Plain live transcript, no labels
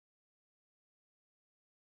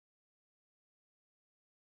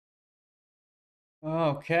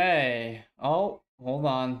Okay. Oh, hold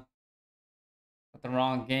on. Got the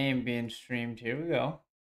wrong game being streamed. Here we go.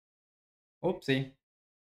 Oopsie.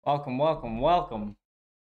 Welcome, welcome, welcome.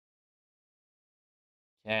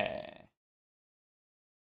 Okay.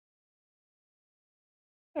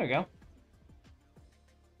 There we go.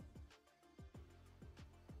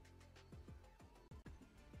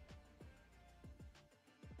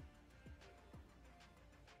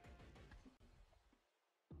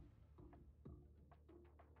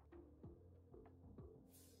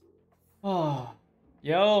 Oh.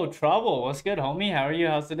 Yo, Trouble. What's good, homie? How are you?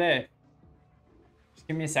 How's the day? Just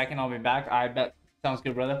give me a second. I'll be back. I bet. Sounds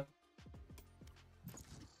good, brother.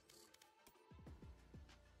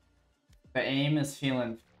 The aim is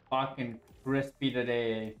feeling fucking crispy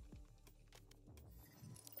today.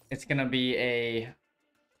 It's gonna be a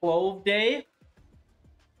clove day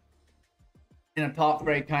and a top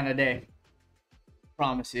break kind of day.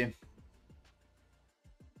 Promise you.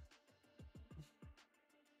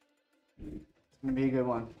 It's gonna be a good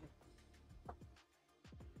one.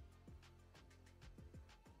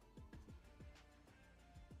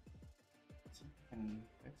 Let's see if I can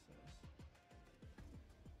fix this.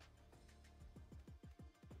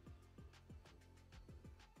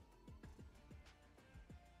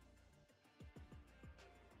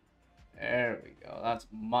 There we go. That's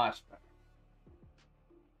much better.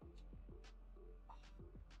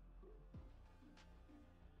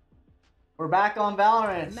 We're back on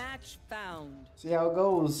Valorant. Match found. See how it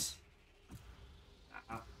goes.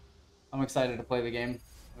 I'm excited to play the game.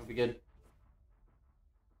 It'll be good.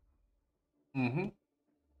 Mm-hmm.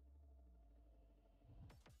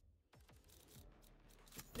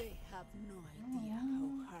 They have no idea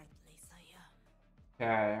how heartless I am.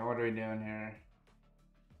 Okay, what are we doing here?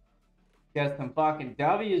 Get some fucking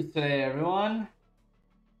W's today, everyone.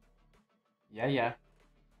 Yeah.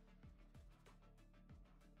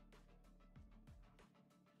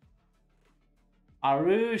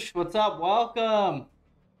 Arush, what's up? Welcome.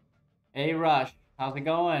 A-Rush, how's it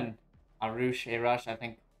going? Arush, A-Rush, I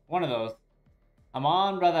think one of those. I'm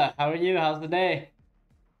on, brother. How are you? How's the day?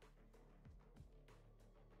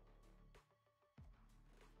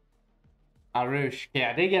 Arush.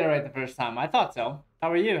 Yeah, I did get it right the first time. I thought so.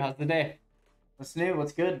 How are you? How's the day? What's new?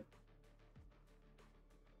 What's good?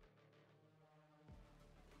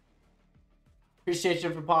 Appreciate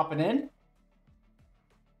you for popping in.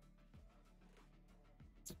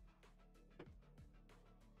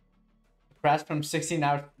 Press from 16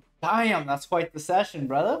 hours. Damn, that's quite the session,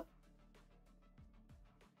 brother.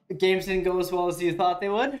 The games didn't go as well as you thought they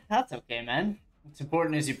would. That's okay, man. What's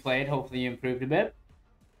important is you played. Hopefully you improved a bit.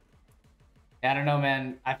 I don't know,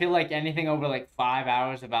 man. I feel like anything over like 5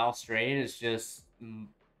 hours of Val straight is just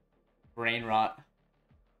brain rot.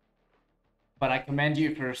 But I commend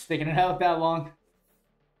you for sticking it out that long.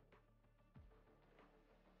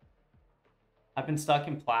 I've been stuck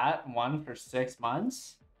in Plat 1 for 6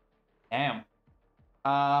 months. Damn.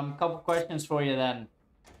 Couple questions for you then.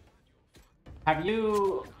 Have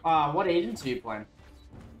you, what agents are you playing?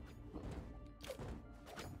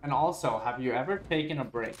 And also, have you ever taken a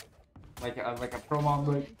break? Like a prolonged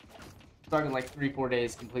break? Started like 3-4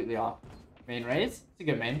 days completely off. Main raise? It's a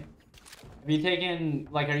good main. Have you taken,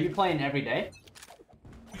 like, are you playing every day?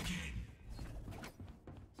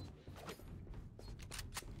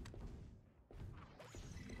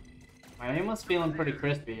 My aim was feeling pretty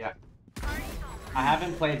crispy, yeah. I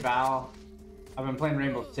haven't played Val. I've been playing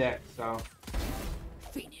Rainbow Six, so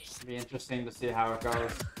it'll be interesting to see how it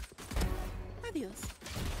goes. Adios.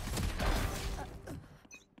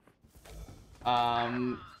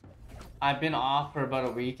 I've been off for about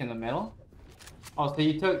a week in the middle. Oh, so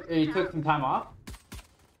you took some time off?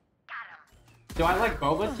 Do I like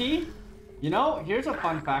boba tea? You know, here's a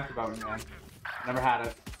fun fact about me, man. Never had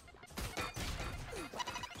it.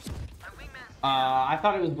 I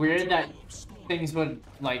thought it was weird that things would,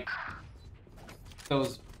 like,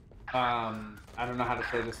 those, I don't know how to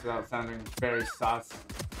say this without sounding very sus,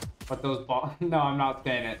 but those no, I'm not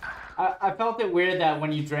saying it. I felt it weird that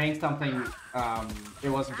when you drank something, it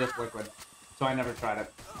wasn't just liquid, so I never tried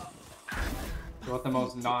it. So what's the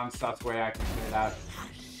most non-sus way I can say that?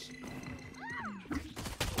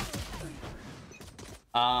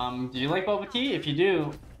 Do you like boba tea? If you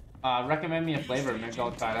do, recommend me a flavor, maybe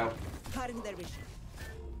I'll try it out.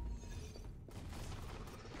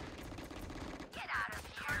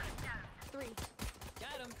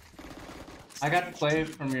 I got to play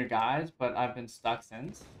from your guys, but I've been stuck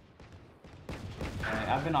since. Okay,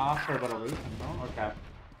 I've been off for about a week. Oh, okay.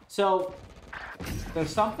 So,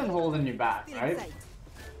 there's something holding you back, right?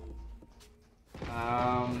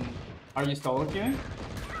 Are you solo queuing?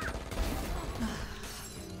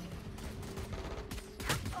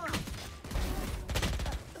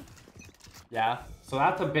 Yeah, so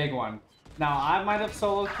that's a big one. Now, I might have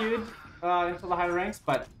solo queued into the higher ranks,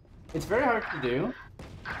 but it's very hard to do.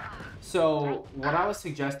 So, what I would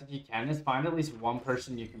suggest if you can is find at least one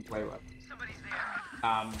person you can play with.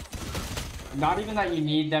 Not even that you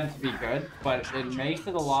need them to be good, but it makes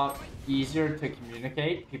it a lot easier to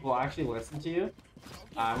communicate. People actually listen to you.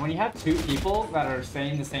 When you have two people that are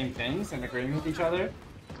saying the same things and agreeing with each other,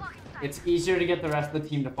 it's easier to get the rest of the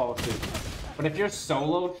team to follow suit. But if you're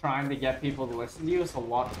solo trying to get people to listen to you, it's a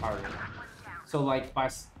lot harder. So like by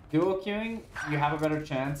duo queuing, you have a better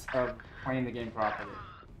chance of playing the game properly.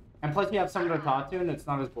 And plus you have someone to talk to and it's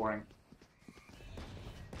not as boring.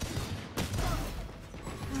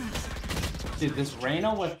 Dude, this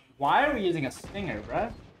Reyna was... Why are we using a stinger,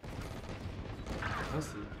 bruh? Let's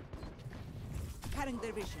see. Cutting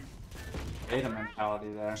their vision. Beta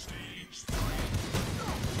mentality there.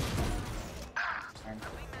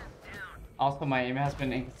 Also, my aim has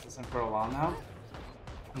been inconsistent for a while now.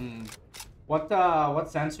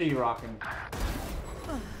 What sense are you rocking?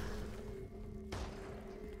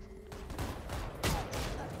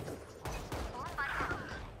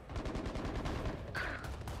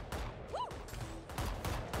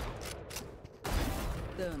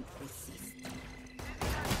 Don't resist.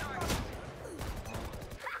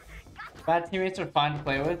 Bad teammates are fun to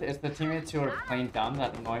play with. It's the teammates who are plain dumb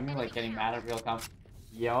that annoy me, like getting mad at real comp.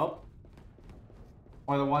 Yup.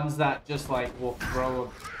 Or the ones that just like will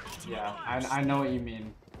throw. Yeah, I know what you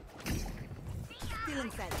mean.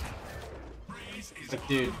 But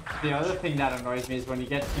dude, the other thing that annoys me is when you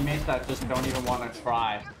get teammates that just don't even want to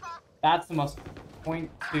try. That's the most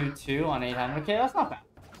 0.22 on 800. Okay, that's not bad.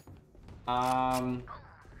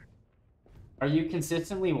 Are you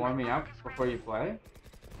consistently warming up before you play?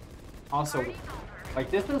 Also,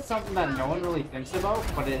 like this is something that no one really thinks about,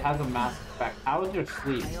 but it has a massive effect. How is your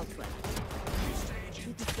sleep?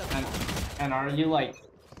 And are you like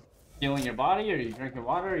healing your body? Are you drinking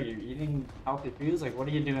water? Are you eating healthy foods? Like what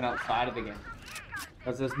are you doing outside of the game?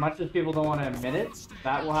 Because as much as people don't want to admit it,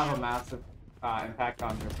 that will have a massive impact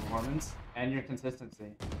on your performance and your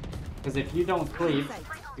consistency. Because if you don't sleep,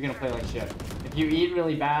 you're gonna play like shit. If you eat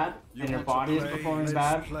really bad and your body is performing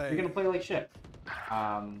bad, you're gonna play like shit.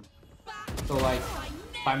 So like,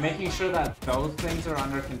 by making sure that those things are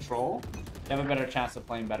under control, you have a better chance of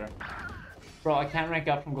playing better. Bro, I can't rank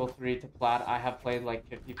up from Gold 3 to Plat. I have played like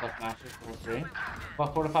 50 plus matches for Gold 3.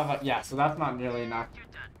 But 4 to 5, yeah, so that's not nearly enough.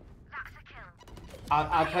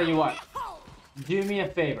 I'll tell you what. Do me a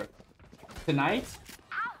favor. Tonight,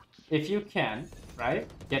 if you can, right,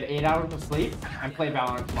 get 8 hours of sleep and play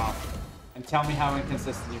Valorant tomorrow. And tell me how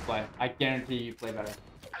inconsistent you play. I guarantee you play better.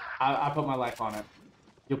 I put my life on it.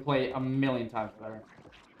 You'll play a million times better.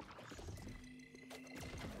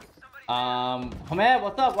 Hamed,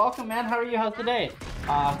 what's up? Welcome, man. How are you? How's the day?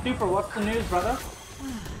 Super, what's the news, brother?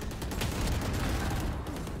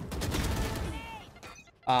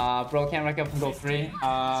 Bro, can't rank up from Gold 3.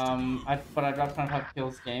 But I dropped 25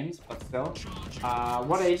 kills games, but still.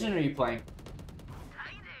 What agent are you playing?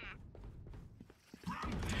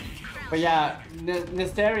 But yeah,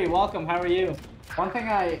 Nisteri, welcome. How are you? One thing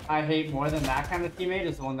I hate more than that kind of teammate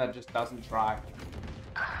is the one that just doesn't try.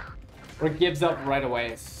 Or gives up right away.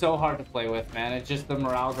 It's so hard to play with, man. It's just the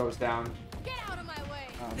morale goes down. Get out of my way.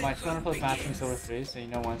 My son plays match in Silver 3, so you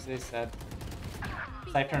know Wednesday said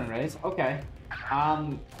Cypher and Raise. Okay.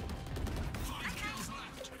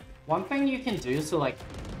 One thing you can do, so like...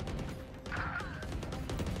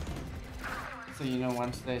 So you know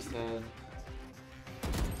Wednesday said...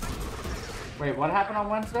 Wait, what happened on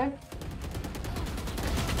Wednesday?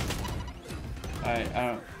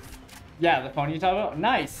 Alright, yeah, the phone you talk about?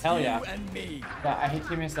 Nice! Hell yeah. Yeah, I hate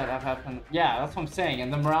teammates that have happened. Yeah, that's what I'm saying.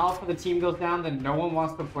 And the morale for the team goes down, then no one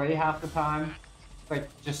wants to play half the time. It's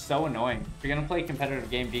like, just so annoying. If you're gonna play a competitive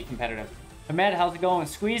game, be competitive. Hamed, how's it going?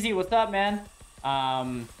 Squeezy, what's up, man?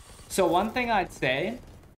 So one thing I'd say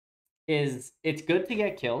is it's good to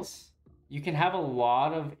get kills. You can have a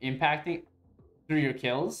lot of impacting through your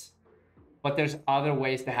kills, but there's other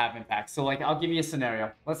ways to have impact. So like, I'll give you a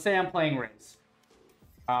scenario. Let's say I'm playing Raze.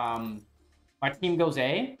 My team goes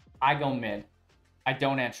A, I go mid. I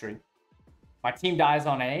don't entry. My team dies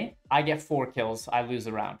on A, I get 4 kills, I lose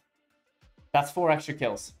a round. That's 4 extra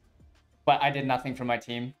kills. But I did nothing for my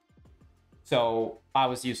team. So I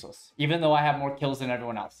was useless, even though I have more kills than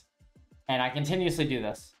everyone else. And I continuously do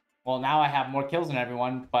this. Well, now I have more kills than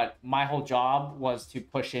everyone, but my whole job was to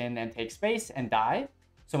push in and take space and die,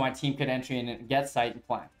 so my team could enter in and get sight and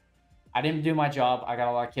plant. I didn't do my job. I got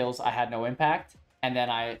a lot of kills. I had no impact. And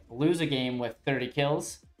then I lose a game with 30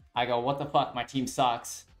 kills. I go, what the fuck? My team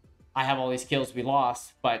sucks. I have all these kills we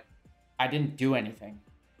lost, but I didn't do anything.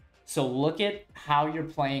 So look at how you're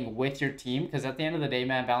playing with your team, because at the end of the day,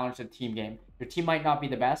 man, Valorant's a team game. Your team might not be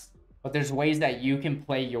the best, but there's ways that you can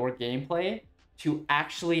play your gameplay to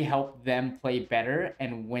actually help them play better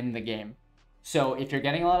and win the game. So if you're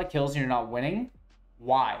getting a lot of kills and you're not winning,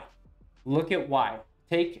 why? Look at why.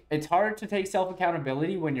 It's hard to take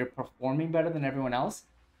self-accountability when you're performing better than everyone else,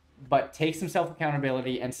 but take some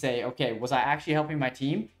self-accountability and say, okay, was I actually helping my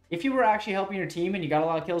team? If you were actually helping your team and you got a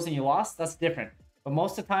lot of kills and you lost, that's different. But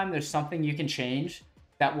most of the time, there's something you can change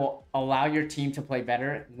that will allow your team to play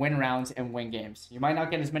better, win rounds, and win games. You might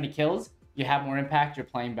not get as many kills, you have more impact, you're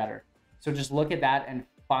playing better. So just look at that and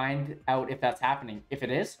find out if that's happening. If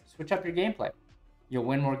it is, switch up your gameplay. You'll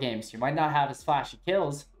win more games. You might not have as flashy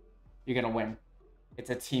kills, you're going to win.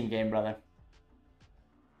 It's a team game, brother.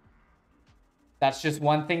 That's just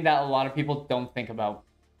one thing that a lot of people don't think about.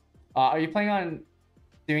 Are you planning on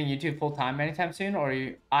doing YouTube full-time anytime soon? Or are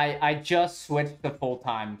you... I just switched to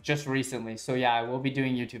full-time just recently. So yeah, I will be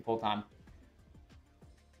doing YouTube full-time.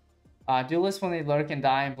 Duelists when they lurk and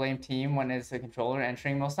die and blame team when it's a controller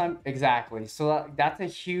entering most time. Exactly. So that's a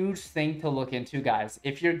huge thing to look into, guys.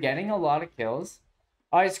 If you're getting a lot of kills...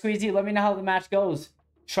 Alright, Squeezy, let me know how the match goes.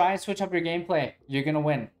 Try and switch up your gameplay. You're going to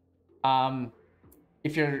win.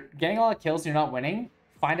 If you're getting a lot of kills and you're not winning,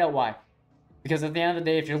 find out why. Because at the end of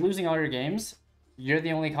the day, if you're losing all your games, you're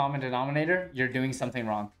the only common denominator. You're doing something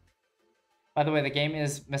wrong. By the way, the game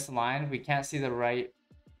is misaligned. We can't see the right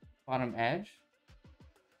bottom edge.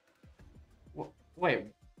 Wait.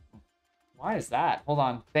 Why is that? Hold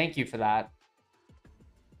on. Thank you for that.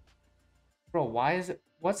 Bro, why is it...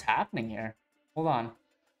 What's happening here? Hold on.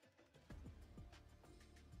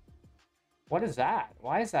 What is that?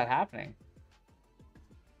 Why is that happening?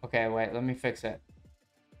 Okay, wait, let me fix it.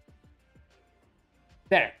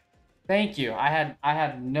 There. Thank you. I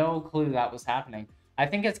had no clue that was happening. I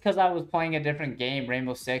think it's because I was playing a different game,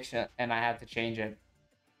 Rainbow Six, and I had to change it.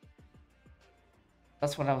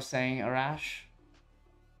 That's what I was saying, Arash.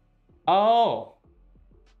 Oh.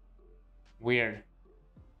 Weird.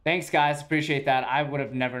 Thanks, guys. Appreciate that. I would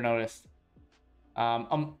have never noticed.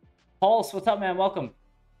 Pulse, what's up, man? Welcome.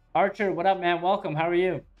 Archer, what up, man? Welcome. How are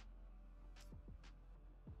you?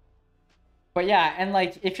 But yeah, and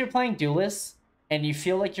like, if you're playing duelists and you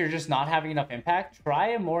feel like you're just not having enough impact, try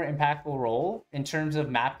a more impactful role in terms of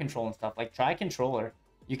map control and stuff. Like, try controller.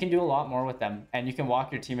 You can do a lot more with them, and you can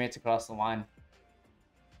walk your teammates across the line.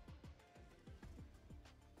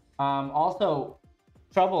 Also,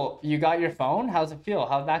 Trouble, you got your phone? How's it feel?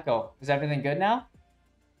 How'd that go? Is everything good now?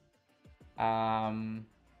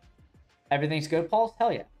 Everything's good, Paul?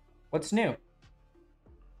 Hell yeah. What's new?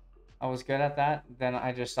 I was good at that. Then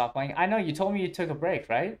I just stopped playing. I know you told me you took a break,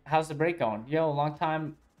 right? How's the break going? Yo, long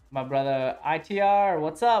time, my brother ITR.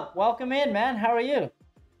 What's up? Welcome in, man. How are you?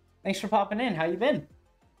 Thanks for popping in. How you been?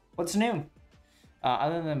 What's new?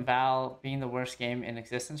 Other than Val being the worst game in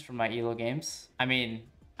existence for my ELO games. I mean,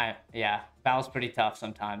 yeah, Val's pretty tough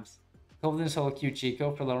sometimes. Cloven solo Q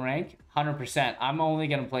Chico for low rank. 100%. I'm only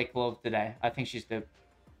going to play Clove today. I think she's good.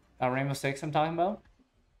 Rainbow Six I'm talking about?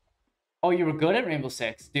 Oh, you were good at Rainbow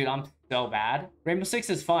Six? Dude, I'm so bad. Rainbow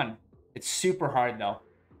Six is fun. It's super hard, though.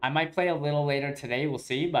 I might play a little later today. We'll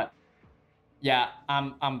see, but... Yeah,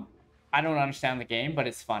 I don't understand the game, but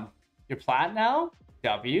it's fun. You're plat now?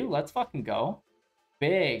 W, let's fucking go.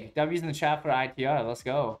 Big. W's in the chat for ITR. Let's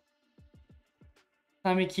go.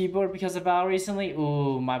 Let me keyboard because of Val recently.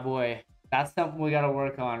 Ooh, my boy. That's something we gotta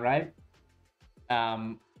work on, right?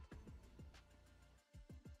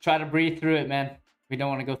 Try to breathe through it, man. We don't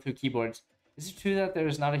want to go through keyboards. Is it true that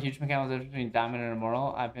there's not a huge mechanical difference between Diamond and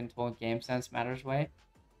Immortal? I've been told game sense matters way.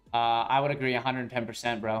 I would agree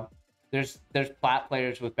 110%, bro. There's plat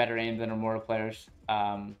players with better aim than Immortal players.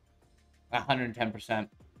 110%.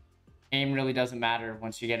 Aim really doesn't matter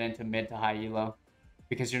once you get into mid to high elo,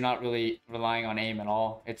 because you're not really relying on aim at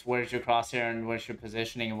all. It's where's your crosshair and where's your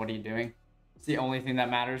positioning and what are you doing. It's the only thing that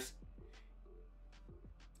matters.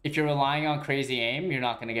 If you're relying on crazy aim, you're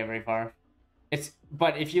not going to get very far.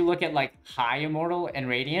 But if you look at like high Immortal and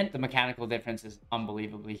Radiant, the mechanical difference is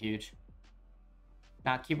unbelievably huge.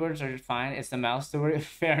 Not keyboards are fine. It's the mouse to worry.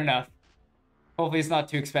 Fair enough. Hopefully it's not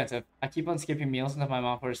too expensive. I keep on skipping meals until my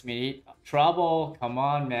mom forces me to eat. Trouble. Come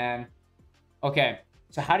on, man. Okay.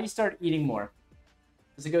 So how do you start eating more?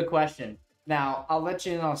 It's a good question. Now, I'll let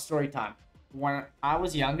you in on story time. When I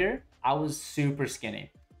was younger, I was super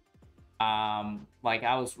skinny. Like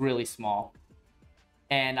I was really small.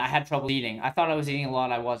 And I had trouble eating. I thought I was eating a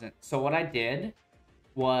lot. I wasn't. So what I did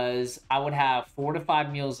was I would have 4 to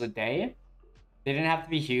 5 meals a day. They didn't have to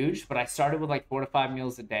be huge, but I started with like 4 to 5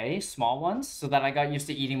 meals a day, small ones, so that I got used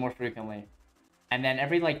to eating more frequently. And then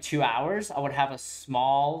every like 2 hours, I would have a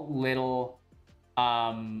small little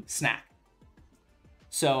snack.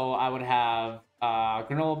 So I would have a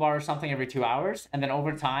granola bar or something every 2 hours. And then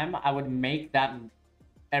over time, I would make that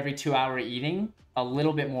every 2 hour eating a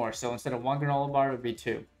little bit more. So instead of 1 granola bar, it would be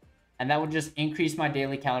 2. And that would just increase my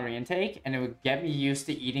daily calorie intake, and it would get me used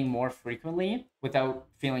to eating more frequently without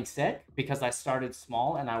feeling sick, because I started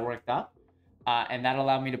small and I worked up, and that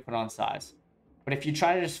allowed me to put on size. But if you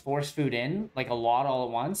try to just force food in, like a lot all at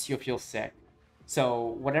once, you'll feel sick.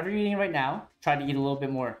 So whatever you're eating right now, try to eat a little bit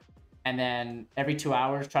more. And then every 2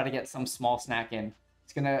 hours, try to get some small snack in.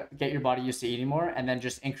 It's going to get your body used to eating more, and then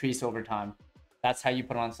just increase over time. That's how you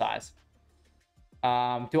put on size.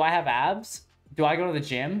 Do I have abs? Do I go to the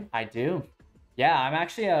gym? I do. Yeah, I'm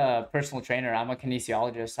actually a personal trainer. I'm a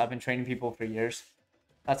kinesiologist. I've been training people for years.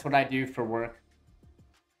 That's what I do for work.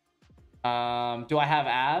 Do I have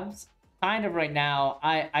abs? Kind of right now.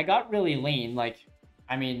 I got really lean. Like,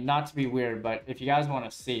 I mean, not to be weird, but if you guys want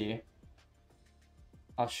to see,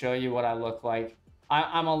 I'll show you what I look like.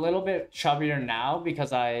 I'm a little bit chubbier now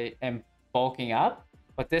because I am bulking up,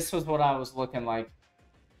 but this was what I was looking like.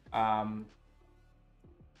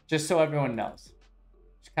 Just so everyone knows.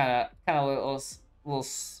 Just kind of little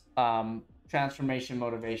transformation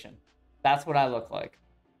motivation. That's what I look like.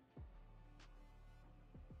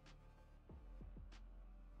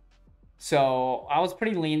 So I was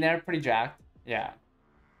pretty lean there, pretty jacked. Yeah.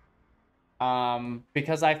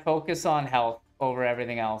 Because I focus on health over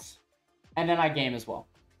everything else. And then I game as well.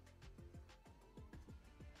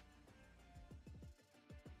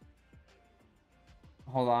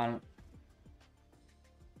 Hold on.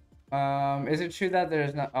 Is it true that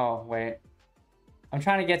there's no... Oh, wait. I'm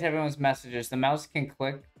trying to get to everyone's messages. The mouse can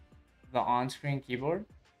click the on-screen keyboard?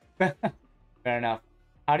 Fair enough.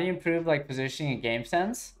 How do you improve, like, positioning and game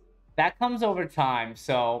sense? That comes over time.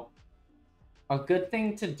 So, a good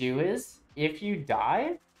thing to do is, if you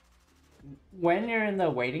die, when you're in the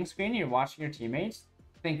waiting screen, you're watching your teammates,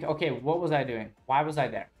 think, okay, what was I doing? Why was I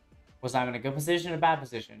there? Was I in a good position or a bad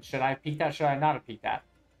position? Should I have peeked that? Should I not have peeked that?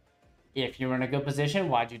 If you were in a good position,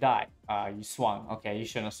 why'd you die? You swung. Okay, you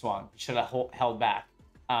shouldn't have swung. You should have held back.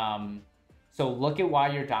 So look at why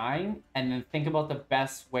you're dying, and then think about the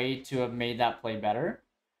best way to have made that play better.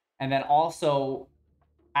 And then also,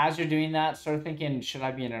 as you're doing that, start thinking, should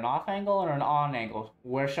I be in an off angle or an on angle?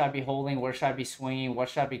 Where should I be holding? Where should I be swinging? What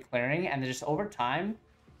should I be clearing? And then just over time,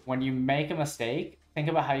 when you make a mistake, think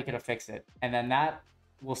about how you could have fixed it. And then that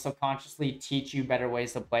will subconsciously teach you better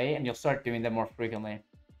ways to play, and you'll start doing them more frequently.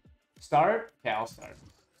 Start? Okay, I'll start.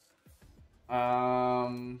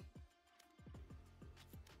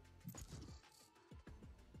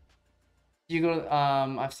 You go,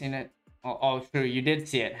 I've seen it. Oh, true, you did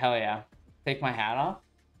see it. Hell yeah. Take my hat off.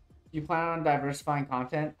 Do you plan on diversifying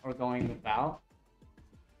content or going with Val?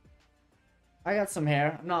 I got some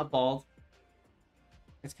hair. I'm not bald.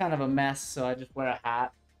 It's kind of a mess, so I just wear a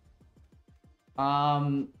hat.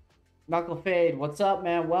 Knuckle Fade, what's up,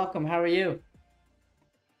 man? Welcome. How are you?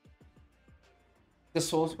 The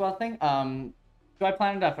Soul Squad thing. Do I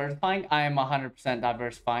plan on diversifying? I am 100%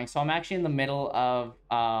 diversifying. So I'm actually in the middle of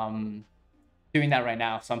doing that right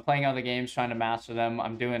now. So I'm playing other games, trying to master them.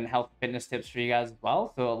 I'm doing health and fitness tips for you guys as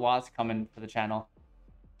well. So a lot's coming for the channel.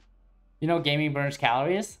 You know, gaming burns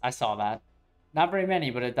calories. I saw that. Not very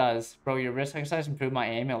many, but it does. Bro, your wrist exercise improved my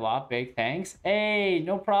aim a lot. Big thanks. Hey,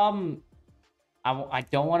 no problem. I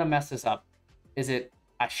don't want to mess this up. Is it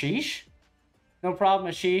Ashish? No problem,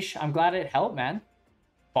 Ashish. I'm glad it helped, man.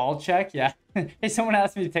 Ball check, yeah. Hey, someone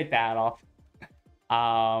asked me to take the hat off.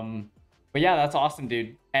 But yeah, that's awesome,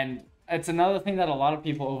 dude. And it's another thing that a lot of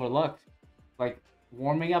people overlook, like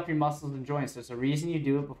warming up your muscles and joints. There's a reason you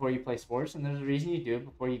do it before you play sports, and there's a reason you do it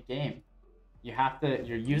before you game. You have to,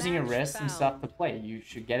 you're using your wrists and stuff to play. You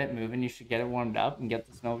should get it moving. You should get it warmed up and get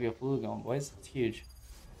the synovial fluid going, boys. It's huge.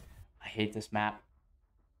 I hate this map.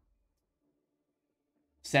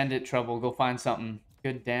 Send it, Trouble. Go find something.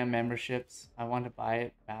 Good damn memberships. I want to buy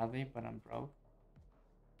it badly, but I'm broke.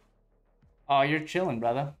 Oh, you're chilling,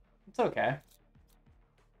 brother. It's okay.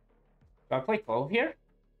 Do I play Clove here?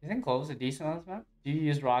 You think Clove's a decent on this map? Do you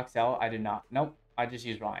use Roxel? I do not. Nope. I just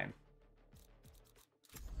use Ryan.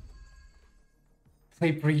 Play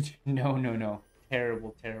Breach? No, no, no.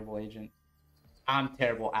 Terrible, terrible agent. I'm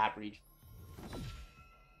terrible at Breach.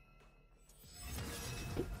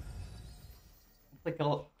 Play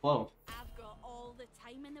Clove.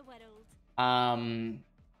 Time in the world.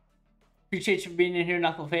 Appreciate you for being in here,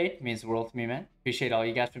 Knuckle Fade. It means the world to me, man. Appreciate all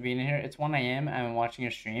you guys for being in here. It's 1 AM and I'm watching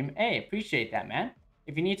your stream. Hey, appreciate that, man.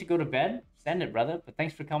 If you need to go to bed, send it, brother. But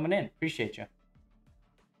thanks for coming in. Appreciate you.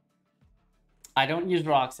 I don't use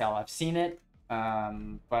Roxel. I've seen it.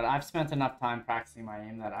 But I've spent enough time practicing my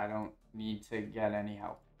aim that I don't need to get any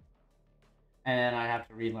help. And then I have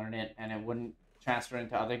to relearn it, and it wouldn't transfer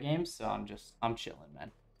into other games, so I'm chilling,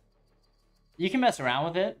 man. You can mess around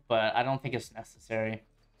with it, but I don't think it's necessary.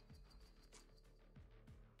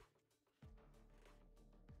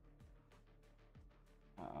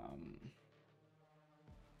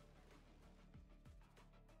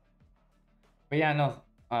 But yeah, no,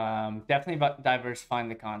 definitely diversifying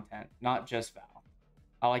the content, not just Val.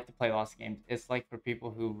 I like to play lots of games. It's like for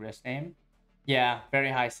people who wrist aim. Yeah,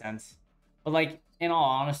 very high sense. But like, in all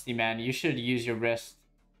honesty, man, you should use your wrist,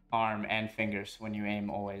 arm, and fingers when you aim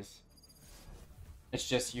always. It's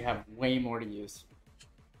just you have way more to use.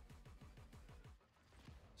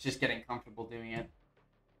 It's just getting comfortable doing it.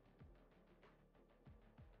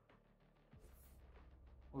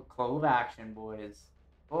 Well, Clove action, boys.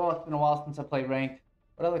 Oh, it's been a while since I played ranked.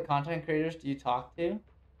 What other content creators do you talk to?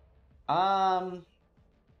 Not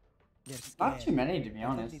too many, to be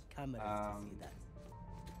honest.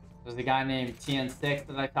 There's a guy named TN6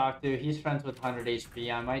 that I talk to. He's friends with 100 HP.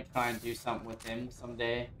 I might try and do something with him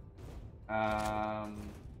someday. I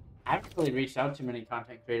haven't really reached out to many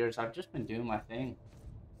content creators. I've just been doing my thing.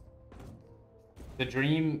 The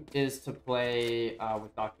dream is to play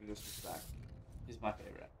with Dr. Disrespect. He's my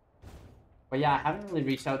favorite. But yeah, I haven't really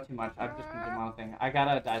reached out too much. I've just been doing my own thing. I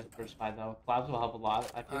gotta diversify though. Collabs will help a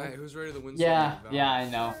lot, I feel. Alright, who's ready to win? Yeah, I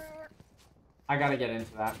know. I gotta get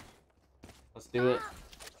into that. Let's do it.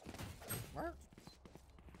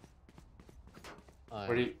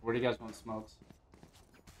 Where do you guys want smokes?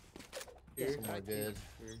 Here. Somewhere good.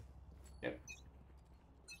 Here. Yep.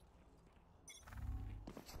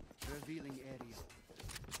 Revealing area.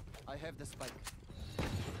 I have the spike.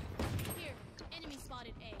 Here, enemy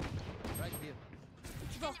spotted A. Right here.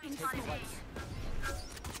 Dropping Take spike.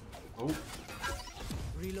 Oh.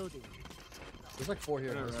 Reloading. There's like 4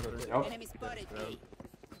 here. Yep. Enemy spotted A.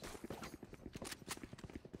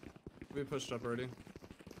 We pushed up already.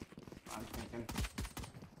 I'm thinking.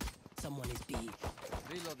 Someone is B.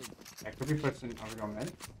 Reloading. I could be pushing. Are we going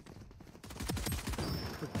mid?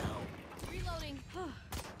 Put down. Reloading.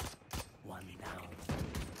 One down.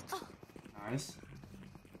 Nice.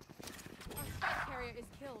 Our spike carrier is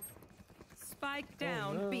killed. Spike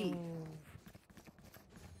down B.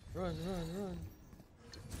 Run.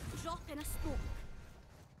 Drop in a smoke.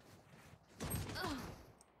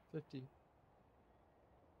 50.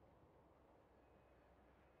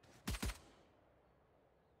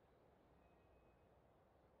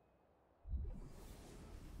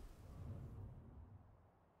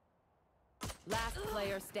 Last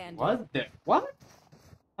player standing. What? What?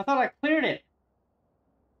 I thought I cleared it.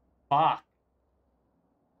 Fuck.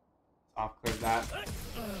 I'll clear that.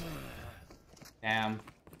 Damn.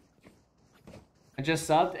 I just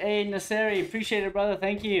subbed. Hey, Naseri, appreciate it, brother.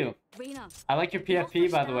 Thank you. Reyna, I like your PFP,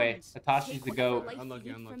 by the way. Satoshis the GOAT.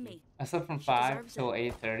 Unlucky. I slept from 5 till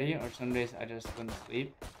 8:30, or some days I just couldn't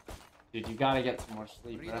sleep. Dude, you gotta get some more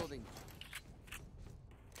sleep, bro. Reloading.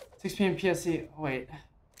 6 p.m. PST. Oh, wait.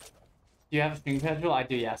 Do you have a stream schedule? I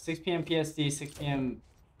do, yeah. 6 p.m. PST, 6 p.m.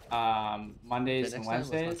 Mondays and Let's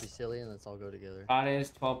not be Wednesdays. silly and let's all go together.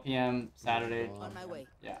 Fridays, 12 p.m. Saturday. On my way.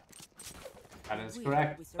 Yeah. That is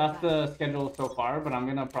correct. That's the schedule so far, but I'm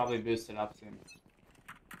gonna probably boost it up soon.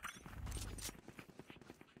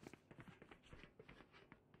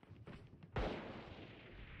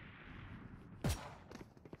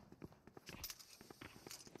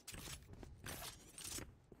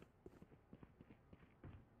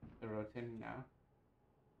 They're rotating now.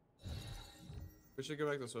 We should go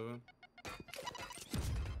back to Sova.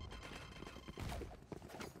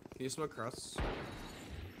 Can you smoke cross?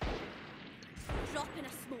 drop in a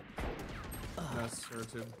smoke. Nice,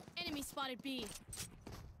 rotate. Enemy spotted B.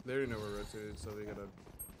 They already know we're rotated, so we gotta.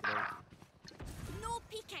 No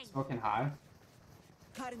peeking. Smoking high.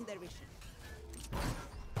 Cutting their vision.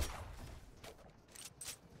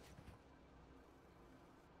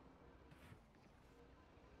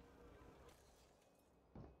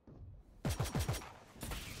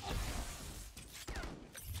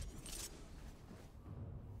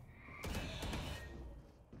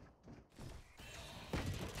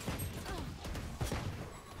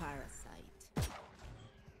 Parasite.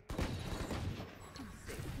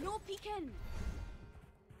 No peeking.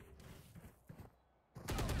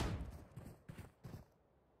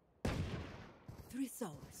 Three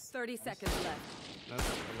souls. 30 seconds left. Nice.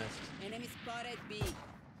 Enemy spotted B.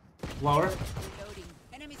 Lower. Reloading.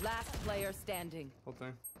 Enemy Last player standing. Whole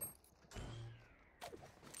thing.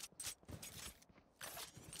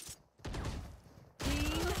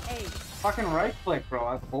 Team 8. Fucking right click,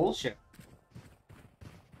 bro. That's bullshit.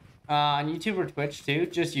 On YouTube or Twitch too?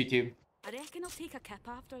 Just YouTube. I reckon I'll take a kip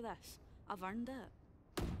after this. I've earned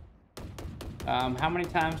it. How many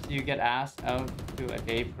times do you get asked out to a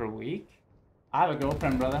date per week? I have a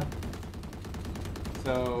girlfriend, brother.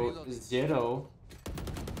 So 0.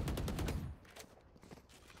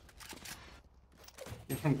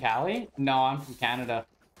 You're from Cali? No, I'm from Canada.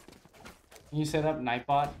 Can you set up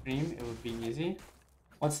Nightbot stream? It would be easy.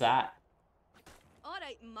 What's that?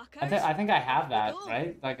 Alright, muckers. I think I have that,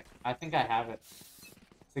 right? Like, I think I have it.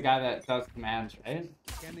 It's the guy that does commands, right?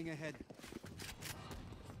 Scanning ahead.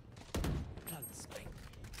 Plant the spike.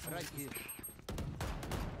 Right here.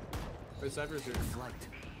 Wait, Cypher's here. Flight.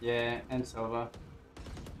 Yeah, and Sova.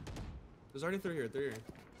 There's already 3 here, 3 here.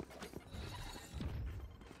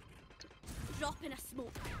 Drop in a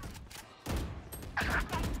smoke.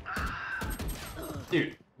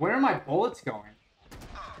 Dude, where are my bullets going?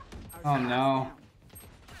 Oh no.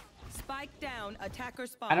 Spike down. Attacker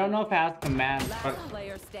spawn. I don't know if it has commands, Last but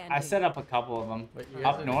player standing. I set up a couple of them. Wait, you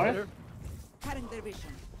guys Up are north? together? Cutting their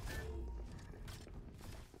vision.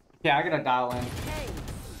 Yeah, I gotta dial in. Hey,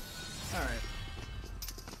 Alright.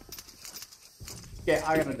 Yeah,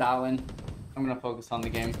 I gotta dial in. I'm gonna focus on the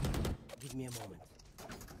game. Give me a moment.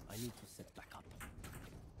 I need to set back up.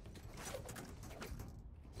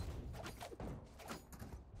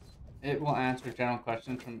 It will answer general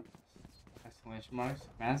questions from exclamation marks.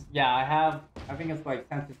 Commands. Yeah, I think it's like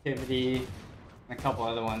sensitivity and a couple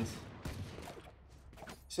other ones.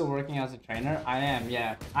 Still working as a trainer? I am,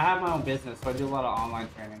 yeah. I have my own business, so I do a lot of online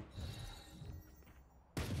training.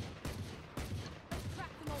 Crack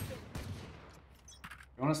them open.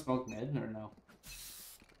 You wanna smoke mid or no?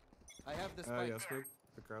 I have the spike. Yeah, smoke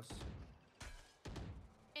across.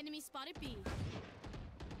 Enemy spotted B.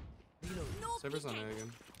 Reload. No Cypher's on A peeking.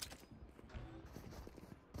 again.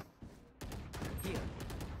 Here.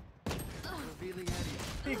 Revealing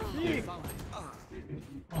area. Found it.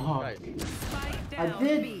 Oh, Right. spike I down.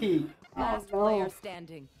 did B. peek. Last Oh player no.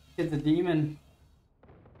 standing. Kid's a demon.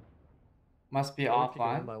 Must be We're kicking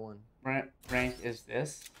one offline. by one. Rank is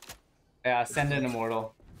this? Yeah, send in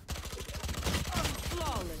Immortal.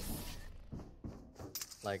 Flawless.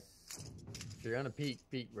 Like, if you're gonna peek,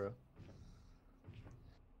 bro.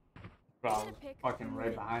 Bro, I was fucking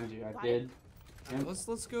right behind you. I did. Yep.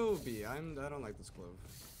 Let's go B. I don't like this clove.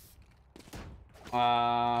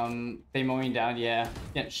 They mowing down, yeah.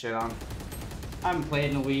 Getting shit on. I haven't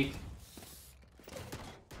played in a week.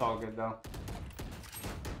 It's all good though.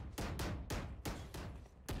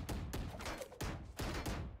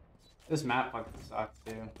 This map fucking sucks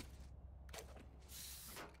too.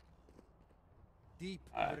 Deep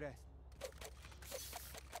Alright. breath.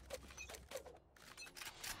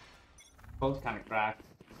 Both kind of cracked.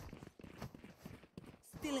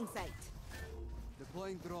 Still in sight.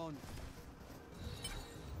 Deploying drone.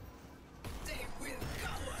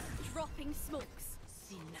 Dropping smokes.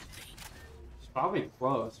 See nothing. It's probably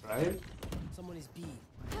close, right? Someone is B.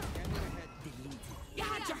 Scanning ahead. Deleted. You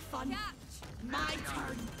had your fun. My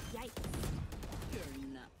turn. Yikes. You're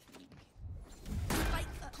nothing.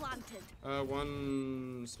 Spike planted.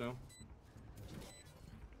 One snow.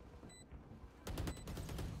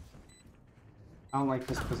 I don't like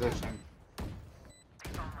this position.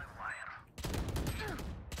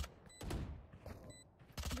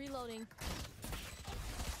 Reloading.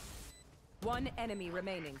 One enemy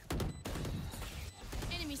remaining.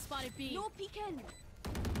 Enemy spotted B. No peeking.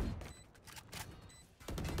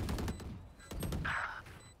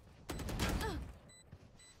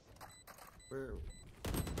 Where?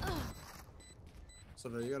 So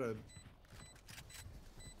you gotta.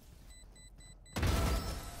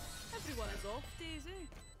 Everyone is off, Daisy.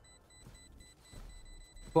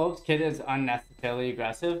 Clove's kid is unnecessarily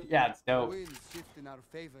aggressive. Yeah, it's dope. Winds shift in our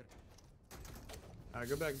favor.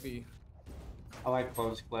 Go back B. I like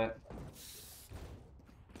Clove's split.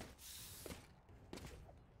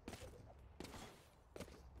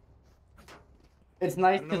 It's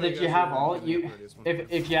nice I don't know because what if you you guys have are all, doing you for this one.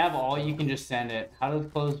 if you have all, you can just send it. How does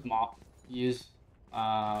Clove's use?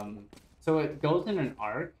 So it goes in an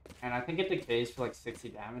arc, and I think it decays for like 60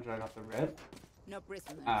 damage right off the rip. No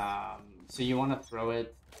prisoners. So you want to throw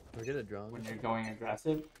it We're get a drone. when you're going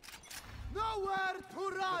aggressive. Nowhere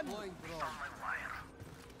to run. Deploying drone.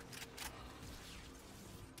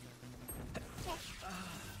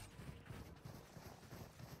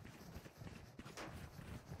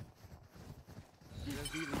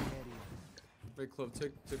 Revealing area. Wait, clove,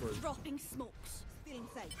 take order. Dropping smokes. Still in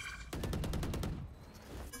sight.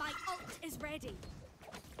 My ult is ready.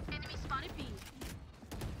 Enemy spotted B.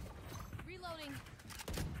 Reloading.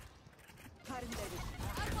 Cutting their vision.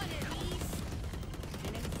 I want it, these.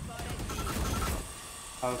 Enemy spotted B.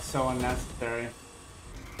 That was so unnecessary.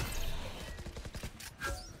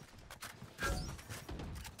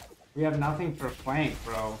 We have nothing for flank,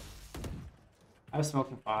 bro. I was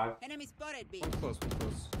smoking 5. Enemy spotted B. One close, one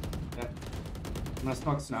close. Yeah. I'm gonna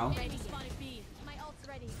smoke snow. Enemy spotted B. My ult's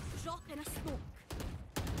ready. Drop in a smoke.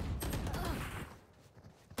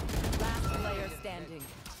 Last player standing.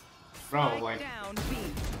 Bro, Spike like, down B.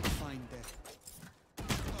 Find death.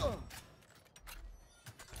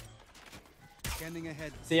 Scanning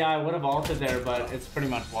ahead. see, I would have ulted there, but it's pretty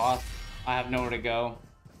much lost. I have nowhere to go.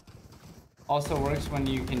 Also works when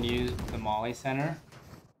you can use the Molly Center.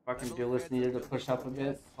 Fucking duelist needed to push up a bit.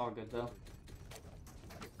 It's all good though.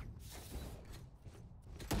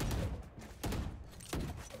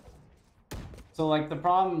 So like the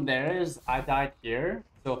problem there is I died here.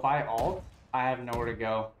 So if I ult, I have nowhere to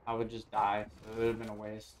go. I would just die. So it would have been a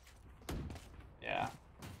waste. Yeah.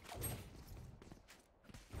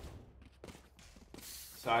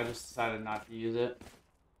 So I just decided not to use it.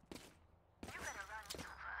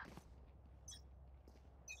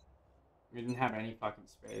 We didn't have any fucking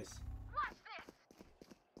space.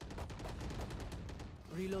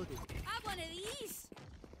 Reloading. Have one of these.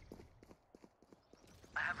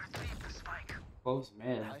 Close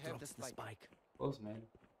mid. I have Drop the the spike. spike. Close mid.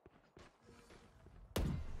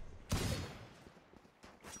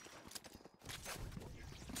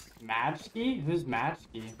 Matchkey? Who's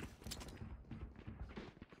Matchkey?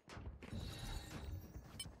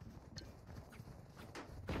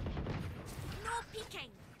 No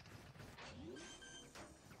peeking.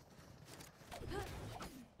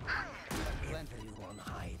 Everyone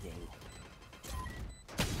hiding.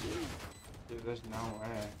 Dude, there's no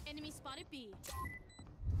way. Enemy spotted B.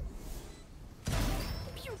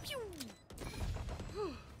 Pew pew.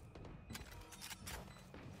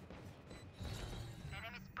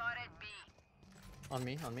 On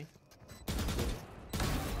me, on me.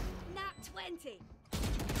 Nat 20.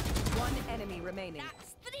 One enemy remaining.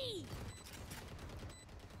 That's 3.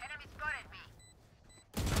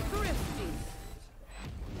 Thrifty.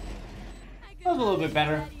 That was a little bit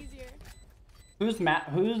better. Easier. Who's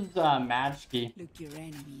Matchkey? Look your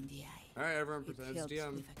enemy in the eye. Alright, everyone It pretends helps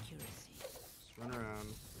DM. with accuracy. Just run around.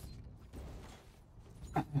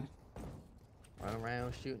 Run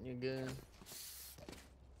around shooting your gun.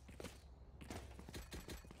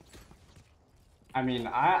 I mean,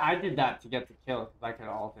 I did that to get the kill because I could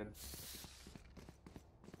have ulted.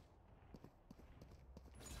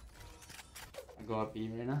 I go up B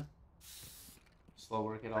right now. Slow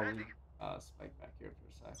work it. I'll leave Spike back here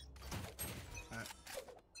for a sec. Alright.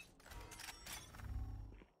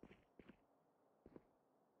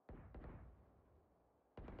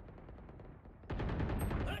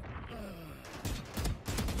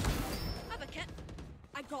 Have a kit.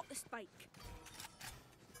 I got the spike.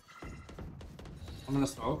 I'm gonna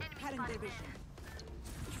smoke. Cutting their vision.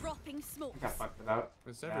 Dropping I smokes. think I fucked it up.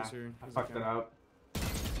 Wait, Cypher's Yeah, here. I He's fucked it okay. up.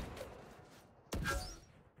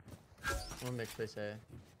 One mix space A.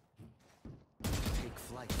 Take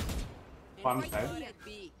flight. Bottom Enemy side. spotted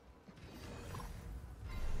B.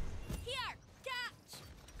 Here, catch.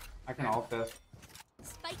 I can ult this.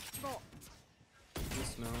 Spike dropped.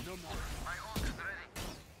 Just no.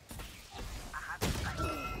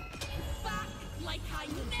 Back like I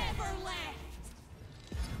never left.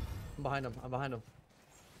 I'm behind him, I'm behind him.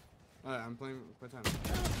 Alright, I'm playing play time.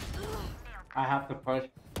 I have to push.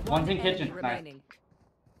 One One's in enemy kitchen. Nice. remaining.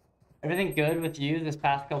 Everything good with you this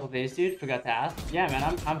past couple days, dude? Forgot to ask. Yeah,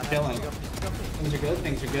 man, I'm feeling. Things are good.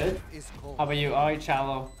 Things are good. Is cold. How about you? All right,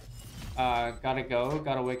 Shallow. Gotta go.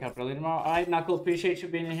 Gotta wake up early tomorrow. All right, Knuckle. Appreciate you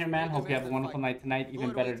being in here, man. Hope you have a wonderful night tonight.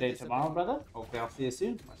 Even better day tomorrow, brother. Hopefully, I'll see you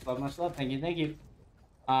soon. Much love, much love. Thank you, thank you.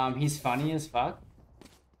 He's funny as fuck.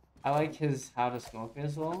 I like his how to smoke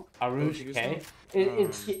as well. Arush you K.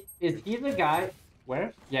 smoke? Is he the guy?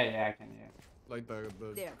 Where? Yeah, I can. Yeah. Like the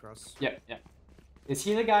There. cross. Yeah. Is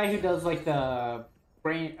he the guy who does like the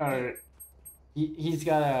brain or he's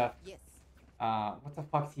got a Yes. what the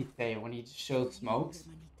fuck's he say when he shows smokes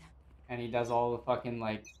Hermanita. and he does all the fucking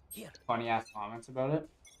like Here. funny ass comments about it?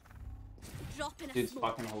 Dropping a Dude's smoke.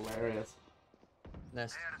 fucking hilarious.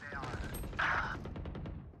 Nest.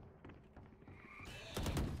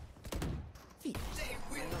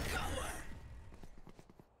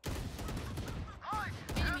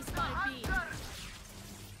 Enemy spotted B.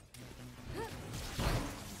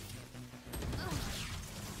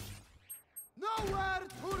 Nowhere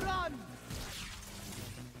to run.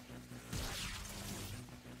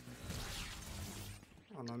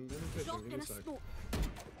 Oh no, I'm in kitchen. Give Dropping me a a sec. smoke.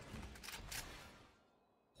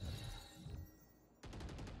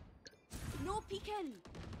 No peeking.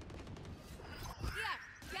 Here,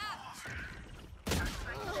 catch.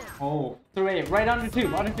 Oh, through A, right under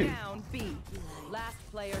two, under two. Down B. Last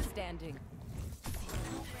player standing.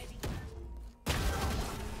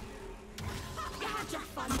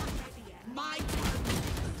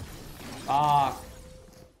 Ah.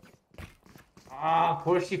 Ah, of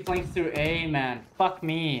course she flanks through A, man. Fuck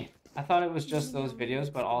me. I thought it was just those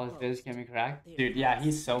videos, but all his videos get me cracked. Dude, yeah,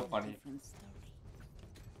 he's so funny.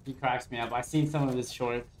 He cracks me up. I've seen some of his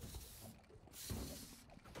shorts.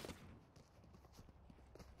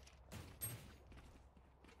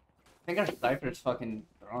 I think our sniper's fucking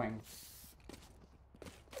throwing.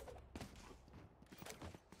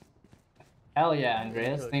 Hell yeah,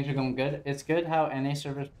 Andreas. Things are going good. It's good how NA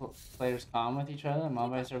servers players calm with each other.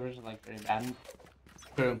 Mobile servers are like very bad.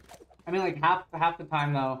 True. I mean, like half the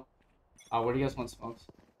time though. Where do you guys want smokes?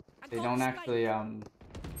 They don't actually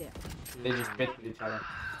They just bit with each other.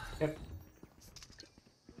 Yep.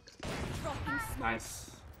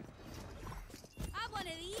 Nice. I one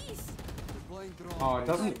of these. Deploying drone. Oh, it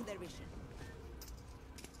doesn't.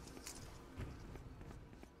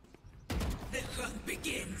 The hunt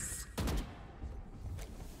begins.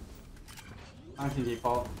 I can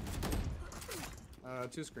default.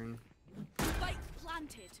 Two screen. Spike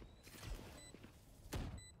planted.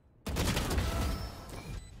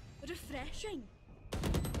 Refreshing.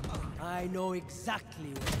 I know exactly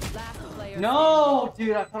where. Last player No,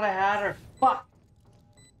 dude, I thought I had her. Fuck.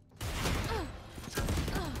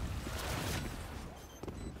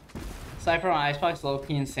 Cypher on Icebox,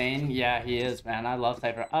 low-key insane. Yeah, he is, man. I love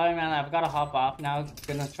Cypher. Alright, man, I've got to hop off now.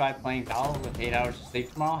 Gonna try playing Valorant with 8 hours of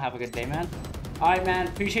sleep tomorrow. Have a good day, man. Alright, man.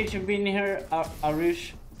 Appreciate you being here,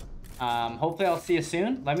 Arush. Hopefully I'll see you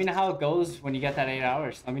soon. Let me know how it goes when you get that 8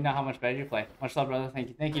 hours. Let me know how much better you play. Much love, brother. Thank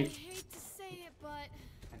you. Thank you. I hate to say it, but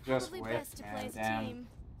I just probably best whiffed, to man. play as a Damn. team.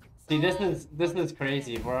 See, this is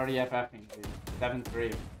crazy. We're already FFing, dude.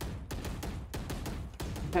 7-3.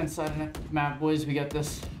 10 side map, boys. We got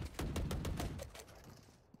this.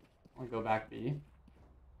 I'll go back B.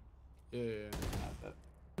 Yeah. That's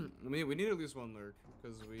it. I mean, we need at least one lurk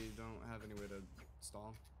because we don't have any way to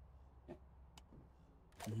stall.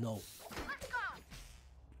 No.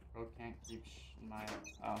 Bro can't keep my.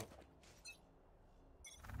 Oh.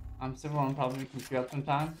 I'm civil one probably can queue up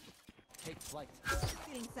sometime. Take flight.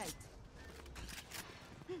 Feeling sight.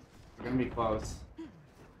 We're gonna be close.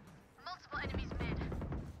 Multiple enemies mid.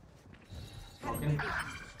 Smoking.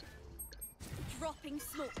 Dropping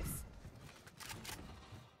smokes.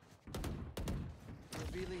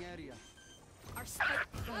 Revealing area. Our spike.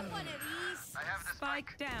 I one of these.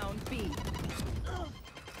 Spike down B.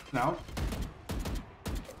 No.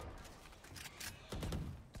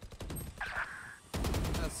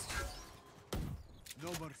 That's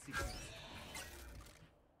No more secrets.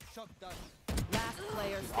 Shot down. Last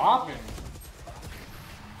player standing. Opping.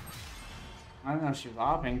 I don't know if she was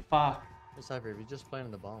opping. Fuck. Hey, Cypher, if you just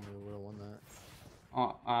planted the bomb, we would have won that.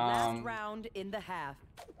 Oh, Last round in the half.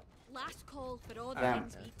 Last call for all the Damn.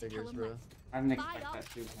 things we Yeah, need to kill figures, him bro. with. I didn't Fire expect up. that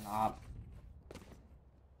she was an op.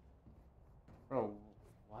 Bro,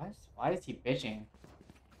 what? Why is he bitching?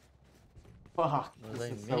 Fuck, Well, this they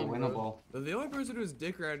is so mean, winnable. bro. The only person who's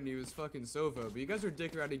dick riding you is fucking Sova, but you guys are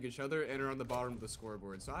dick riding each other and are on the bottom of the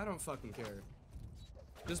scoreboard, so I don't fucking care.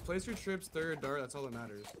 Just place your trips third dart, that's all that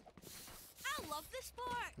matters. I love this sport.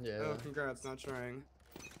 Yeah. Oh, congrats, not trying.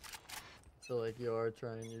 So like you are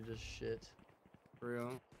trying, you're just shit. For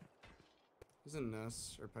real. He's in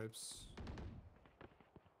nests or pipes.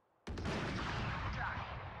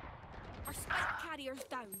 Our spike carrier's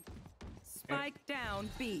down. Spike down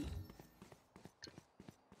B.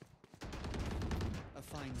 A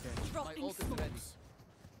fine day. Dropping ult is ready. smokes.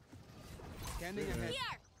 Scanning ahead.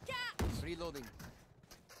 Here, catch. Reloading.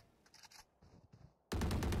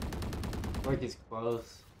 Like he's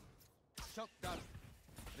close. Shot down.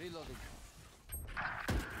 Reloading.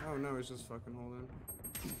 Oh no, he's just fucking holding.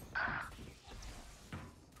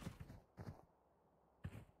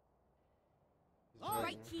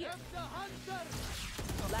 Right here. The hunter.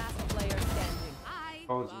 Last player standing. I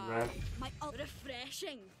Oh, it's red. my ult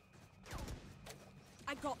refreshing.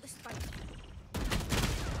 I got the spike.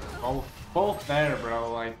 Both there,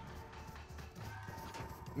 bro. Like,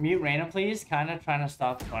 mute Reyna, please. Kind of trying to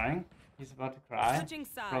stop crying. He's about to cry. Switching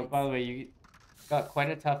Bro, sides. by the way, you got quite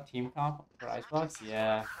a tough team comp for Icebox.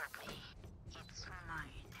 Yeah. It's mine,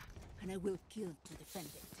 and I will kill to defend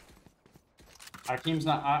it. Our team's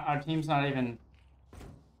not even.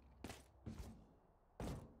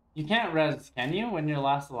 You can't res, can you, when you're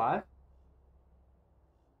last alive?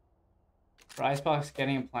 For Icebox,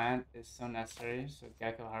 getting a plant is so necessary, so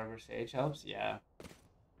Gecko Harbor Sage helps. Yeah.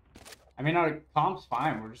 I mean, our comp's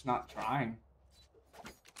fine. We're just not trying.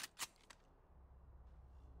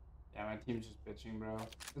 Yeah, my team's just bitching, bro.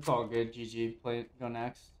 It's all good. GG. Play. Go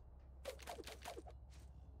next.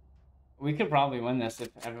 We could probably win this if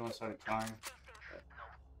everyone started trying. But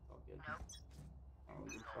it's all good. I don't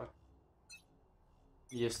give a fuck.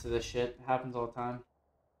 Used to this shit. Happens all the time.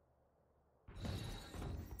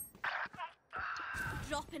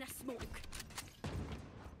 Drop in a smoke.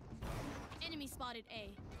 Enemy spotted A.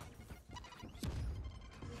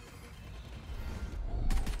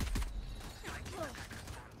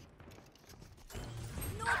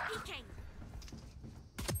 No peeking.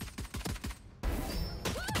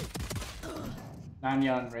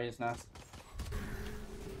 Nanya and Ray's nest.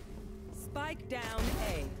 Spike down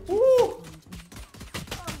A. Woo!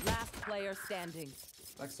 Last player standing.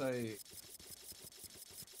 Backside.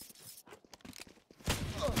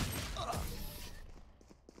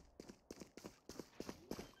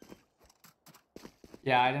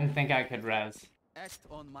 Yeah, I didn't think I could res. Act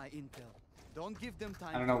on my intel. Don't give them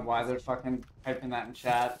time. I don't know why they're fucking typing that in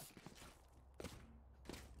chat.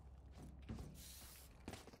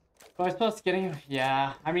 So I suppose getting...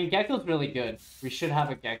 Yeah, I mean, Gecko's really good. We should have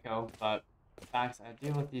a Gecko, but... Facts, I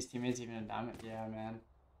deal with these teammates even in Diamond. Yeah, man.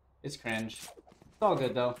 It's cringe. It's all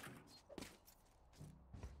good, though.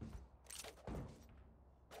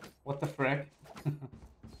 What the frick?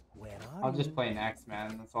 Where are I'll you? just play next,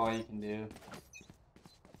 man. That's all you can do.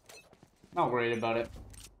 Not worried about it.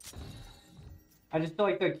 I just feel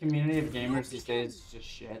like the community of gamers these days is just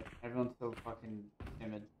shit. Everyone's so fucking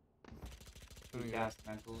timid. Weak ass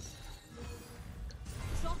mentals.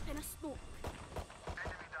 Drop in a smoke.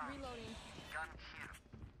 Reloading.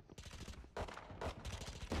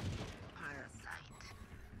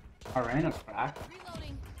 Arena's cracked.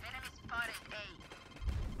 Reloading.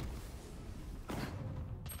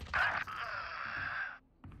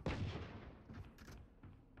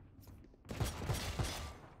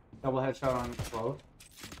 Double headshot on Clove.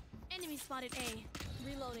 Enemy spotted A.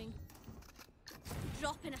 Reloading.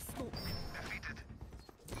 Drop in a smoke.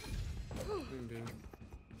 Boom, boom.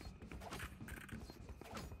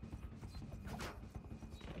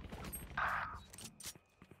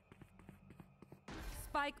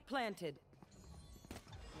 Spike planted.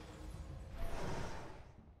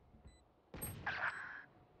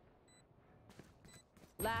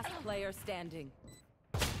 Last player standing.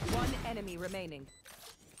 One enemy remaining.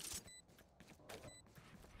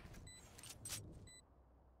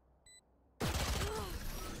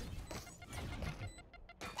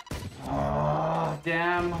 Oh,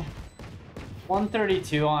 damn.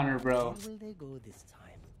 132 on her, bro. Where will they go this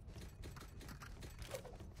time?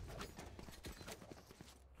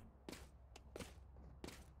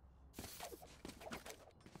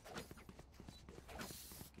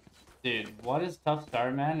 Dude, what is tough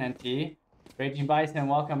start, man? NT. Raging Bison,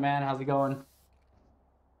 welcome, man. How's it going?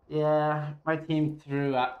 Yeah, my team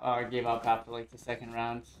gave up after like the second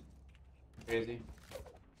round. Crazy.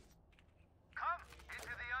 Come into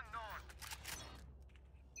the unknown.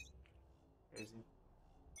 Crazy.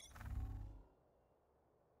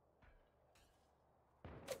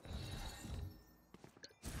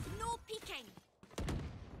 No peeking.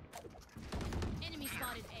 Enemy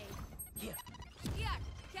spotted A. Here. Here,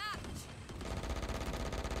 catch.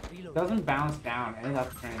 Reload. Doesn't bounce down, eh?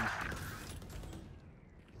 That's cringe.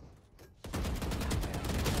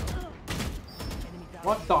 Enemy down.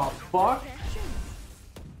 What the fuck?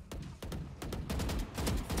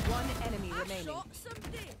 One enemy remaining. Shot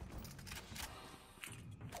somebody.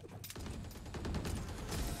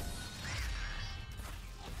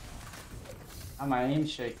 My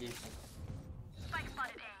aim's shaky.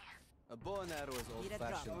 A bow and arrow is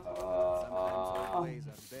old-fashioned. Uh, Sometimes old ways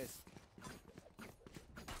are best.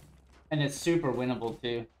 And it's super winnable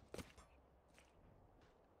too.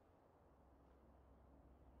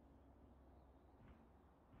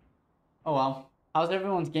 Oh well. How's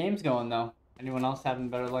everyone's games going though? Anyone else having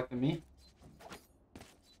better luck than me?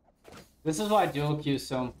 This is why dual queue is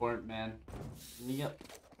so important, man. You get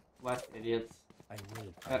less idiots I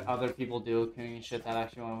will. that other people dual queuing and shit that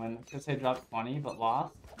actually want to win. Because they dropped 20 but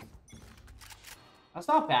lost. That's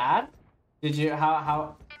not bad. Did you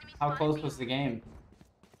how close was the game?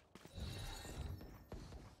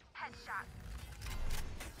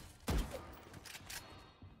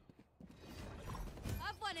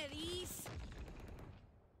 Have one of these.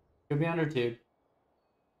 Could be under 2.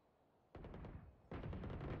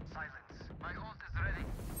 Silence. My ult is ready.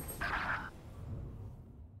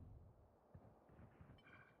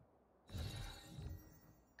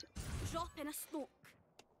 Drop in a smoke.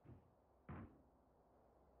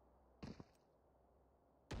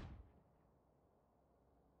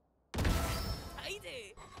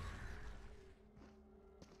 Tidy.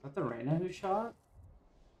 Is that the Reyna who shot?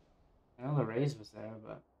 I know the raise was there,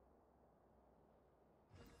 but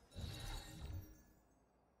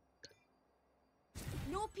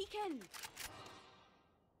No peeking.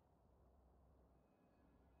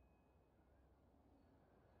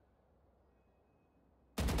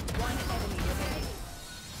 One enemy remaining.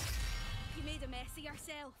 You made a mess of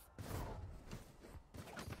yourself.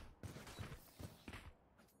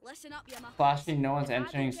 Listen up, you muppets. flashing, no one's If I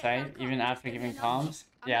entering don't get sight back up, even after then giving you're not. comms.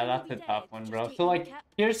 I'm Yeah, gonna that's be a dead. tough one, Just bro. take So my like, cap.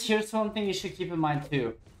 here's something you should keep in mind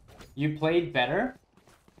too. You played better.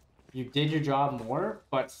 You did your job more,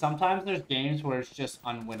 but sometimes there's games where it's just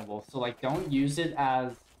unwinnable. So like, don't use it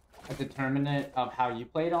as a determinant of how you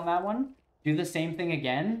played on that one. Do the same thing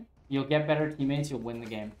again. You'll get better teammates. You'll win the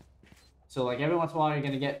game. So like every once in a while, you're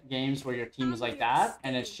gonna get games where your team is like that,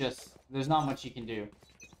 and it's just there's not much you can do.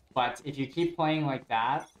 But if you keep playing like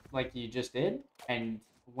that, like you just did, and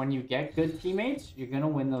when you get good teammates, you're gonna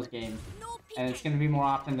win those games, No and it's peeking. gonna be more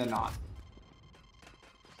often than not.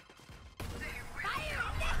 Fire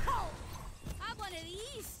in the hole. Have one of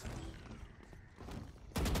these.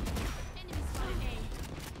 Enemy spotted A.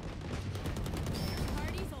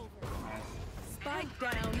 Party's over. Nice. Spike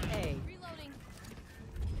down A. Reloading.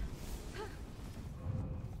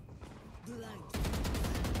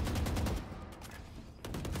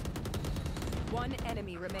 One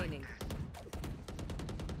enemy remaining.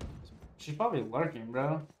 She's probably lurking,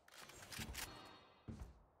 bro.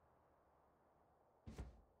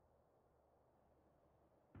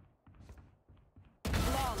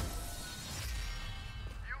 Flawless.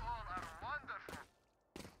 You all are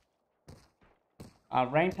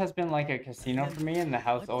wonderful. Ranked has been like a casino for me, and the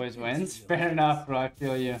house always wins. you. Fair enough, bro. I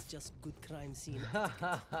feel you. It's just good crime scene.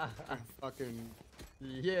 Fucking.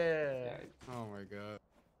 Yeah. Oh my god.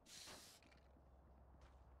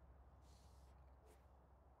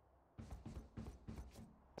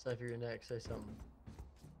 Cypher, you're next. Say something.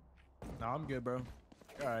 No, I'm good, bro.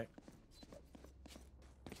 All right.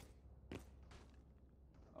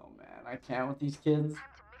 Oh man, I can't with these kids.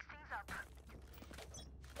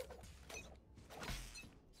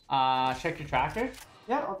 Check your tracker.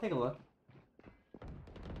 Yeah, I'll take a look.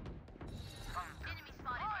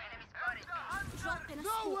 Drop in a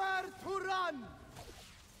smoke. to run!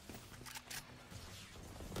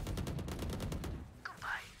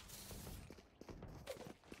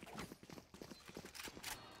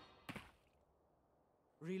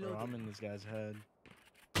 Bro, Reload. I'm in this guy's head.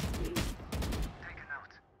 Taken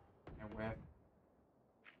out. And where?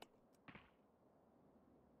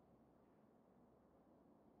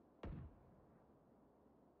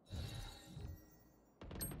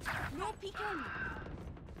 No peeking.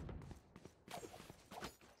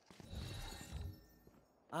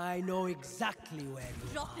 I know exactly where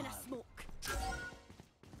you Drop in are. a smoke.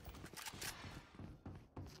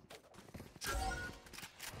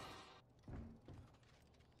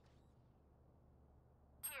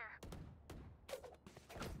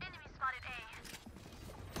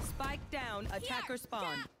 Spike down. Attacker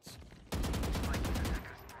spawn.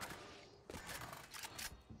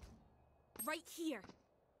 Right here.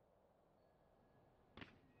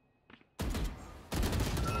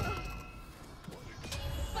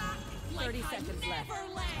 Back like 30 I seconds left.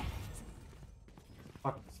 never left.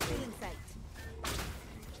 Fuck. Stealing sight.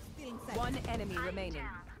 One enemy remaining.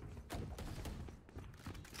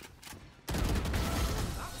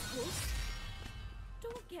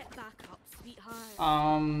 Don't get back up, sweetheart.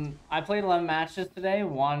 I played 11 matches today.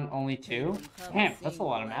 Won only 2. Damn, that's a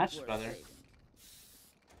lot of matches, brother.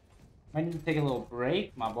 Might need to take a little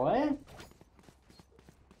break, my boy.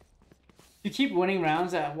 You keep winning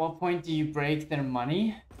rounds. At what point do you break their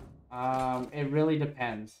money? It really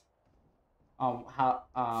depends on how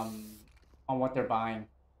on what they're buying.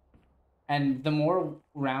 And the more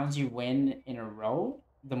rounds you win in a row,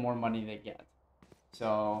 the more money they get.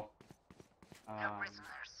 So,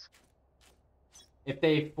 if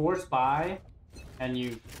they force buy and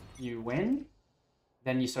you win,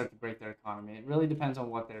 then you start to break their economy. It really depends on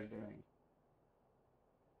what they're doing.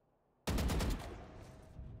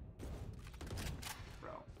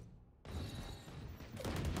 Bro.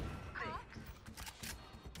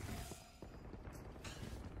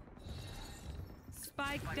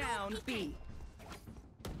 Spike down B.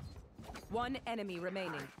 One enemy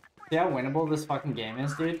remaining. See how winnable this fucking game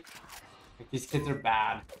is, dude? Like, these kids are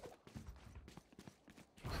bad.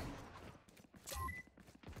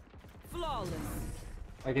 Flawless.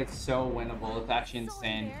 Like, it's so winnable. It's actually So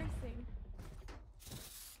insane. embarrassing.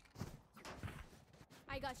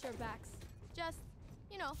 I got your backs. Just,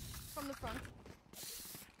 you know, from the front.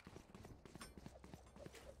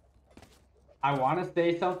 I want to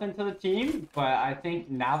say something to the team, but I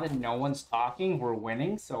think now that no one's talking, we're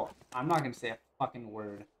winning, so I'm not going to say a fucking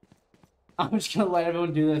word. I'm just going to let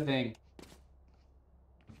everyone do their thing.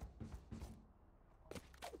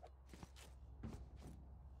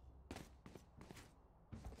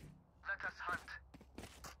 Let us hunt.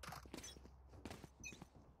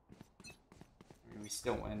 We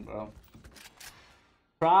still win, bro.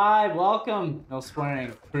 Tribe, welcome. No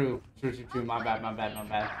swearing. True. True. My bad.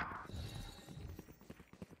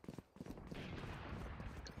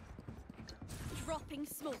 Dropping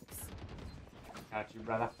smokes. Got you,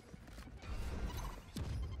 brother.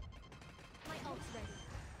 My ult's ready.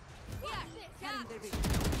 Yeah.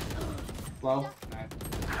 Low. Nice.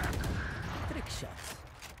 Trick shots.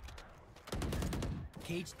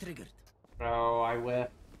 Cage triggered. Bro, I whiff.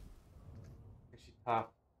 She's tough.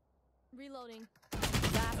 Reloading.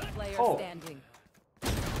 Last player Oh. standing.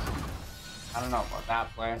 I don't know about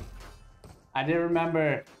that play. I did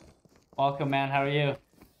remember. Welcome, man. How are you?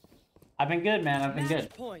 I've been good, man. I've been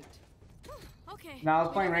good. Point. Okay. Now I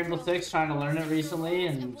was playing Rainbow Six, trying to learn it recently,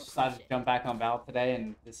 and decided to jump back on Valorant today,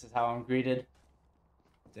 and this is how I'm greeted.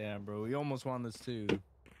 Damn, bro. We almost won this too.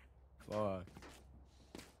 Fuck.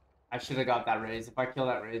 I should have got that raise. If I kill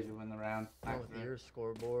that raise, we win the round. Oh, with your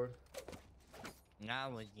scoreboard.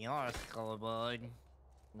 Not with your scoreboard.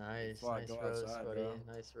 Nice, Fuck, nice go roast, outside, buddy. bro.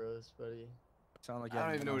 Nice roast, buddy. Sound like I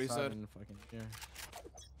don't even know what he said. Fucking, yeah.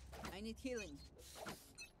 I need healing.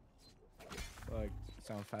 Fuck.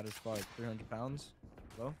 Sound fat as fuck. 300 pounds.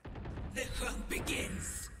 Hello? The hunt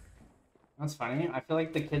begins. That's funny. I feel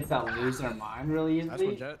like the kids that lose their mind really That's one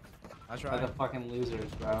easily jet. That's are right. the fucking losers,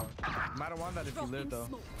 bro. You might have won that if you lived though.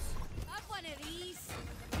 Have one of these.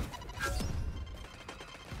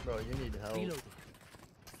 Bro, you need help. Reloading.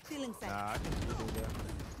 Stealing sight. Nah, I can do that.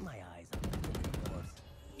 My eyes are on yours.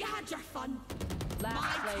 You had your fun. Last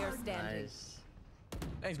My player turn. standing. Nice.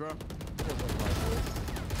 Thanks, bro.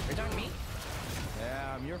 You're talking to me?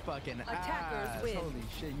 Damn, you're fucking Attackers ass. win. Holy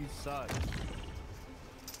shit, you suck.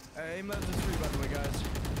 Hey, aim left is free, by the way, guys.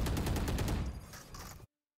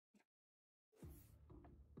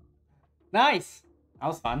 Nice. That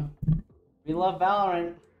was fun. We love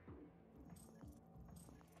Valorant.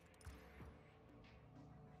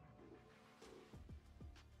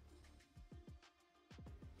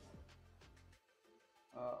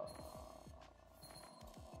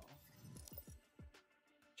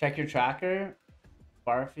 Check your tracker.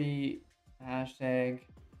 Barfy hashtag.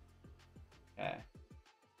 Okay.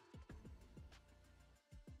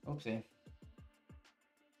 Oopsie.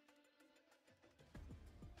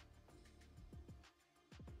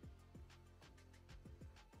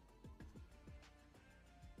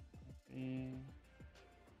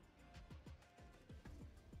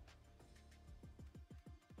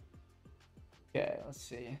 Okay, let's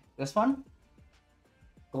see. This one?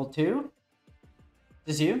 Gold 2?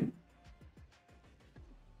 This you?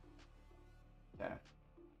 Okay.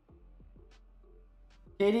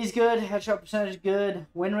 KD's good, headshot percentage good,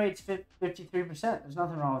 win rate's 53%. There's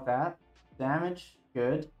nothing wrong with that. Damage,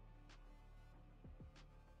 good.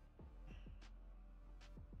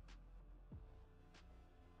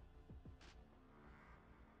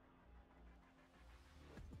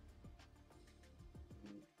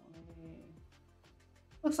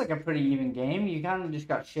 Looks like a pretty even game. You kind of just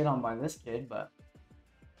got shit on by this kid, but...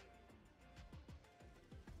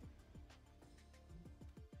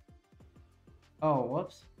 Oh,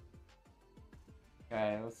 whoops.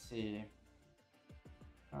 Okay, let's see.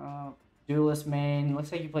 Duelist main.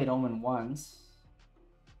 Looks like you played Omen once.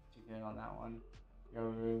 Too good on that one.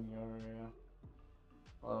 Yoru.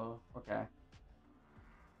 Hello. Okay.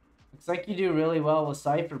 Looks like you do really well with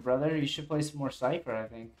Cypher, brother. You should play some more Cypher, I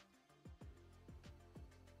think.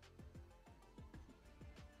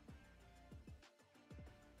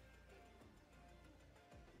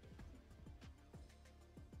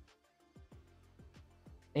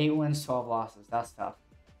 Eight wins, 12 losses. That's tough.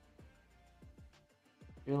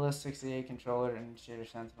 Duelist, 68 controller, initiator,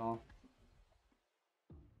 sentinel.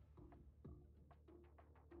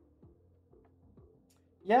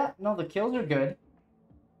 Yeah, no, the kills are good.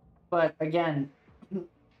 But again,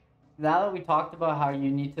 now that we talked about how you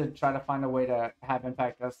need to try to find a way to have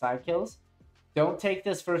impact outside kills, don't take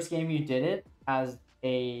this first game you did it as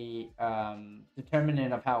a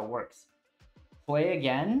determinant of how it works. Play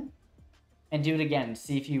again and do it again.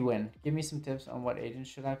 See if you win. Give me some tips on what agent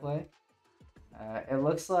should I play. It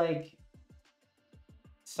looks like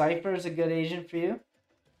Cypher is a good agent for you.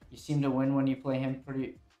 You seem to win when you play him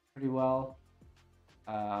pretty well.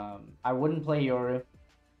 I wouldn't play Yoru.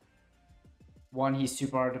 One, he's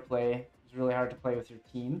super hard to play. It's really hard to play with your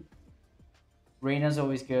team. Reyna's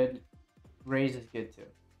always good. Raze is good too.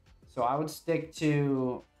 So I would stick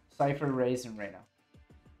to Cypher, Raze, and Reyna.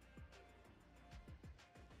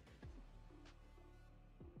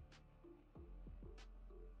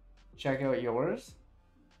 Check out yours.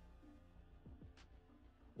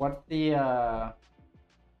 What's the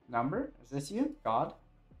number? Is this you? God?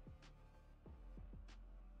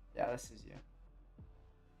 Yeah, this is you.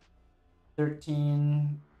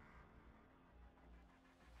 13.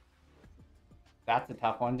 That's a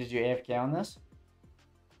tough one. Did you AFK on this?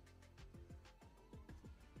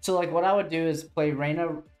 So like what I would do is play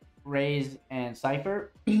Reyna, Raze, and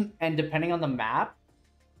Cypher, and depending on the map,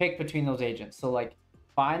 pick between those agents. So like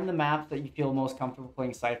find the maps that you feel most comfortable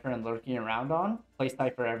playing Cypher and lurking around on, play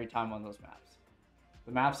Cypher every time on those maps.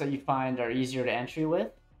 The maps that you find are easier to entry with,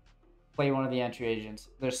 play one of the entry agents.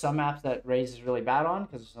 There's some maps that Raze is really bad on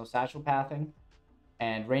because there's no satchel pathing,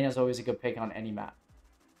 and Reyna's always a good pick on any map.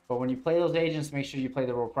 But when you play those agents, make sure you play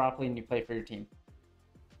the role properly and you play for your team.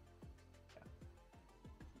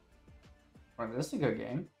 This is a good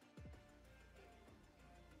game.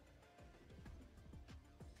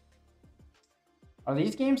 Are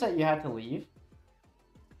these games that you had to leave?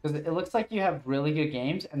 Because it looks like you have really good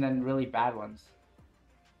games and then really bad ones.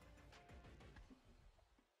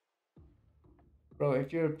 Bro,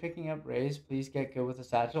 if you're picking up Raze, please get good with the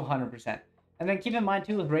satchel, 100%. And then keep in mind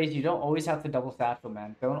too with Raze, you don't always have to double satchel,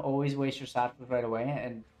 man. Don't always waste your satchels right away.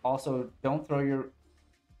 And also, don't throw your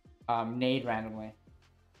nade randomly.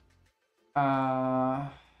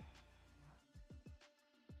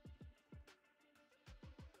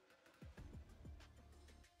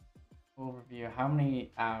 Overview. How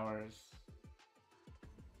many hours?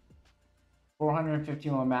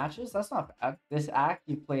 451 matches? That's not bad. This act,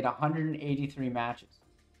 you played 183 matches.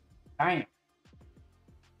 Damn.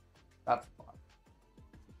 That's a lot.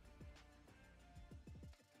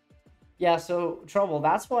 Yeah, so Trouble,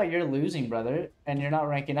 that's why you're losing, brother, and you're not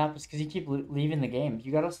ranking up. It's because you keep leaving the game.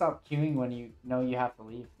 You gotta stop queuing when you know you have to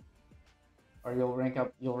leave, or you'll rank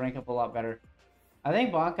up. You'll rank up a lot better. I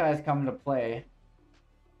think Bankai is coming to play.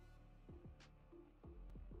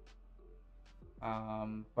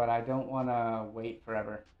 But I don't want to wait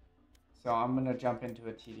forever, so I'm gonna jump into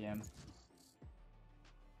a TDM.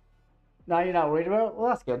 Now you're not worried about it? Well,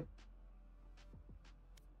 that's good.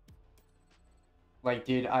 Like,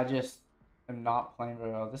 dude, I just am not playing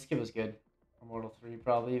very well. This kid was good. Immortal 3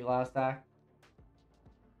 probably last act.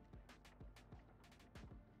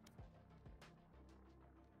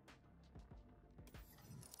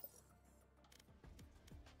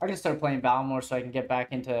 I can start playing Val more so I can get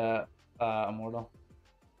back into Immortal.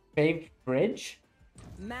 Fave bridge?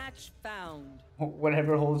 Match found.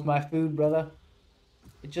 Whatever holds my food, brother.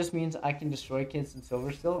 It just means I can destroy kids in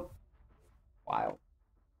silver still. Wow.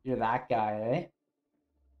 You're that guy, eh?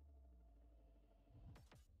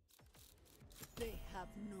 They have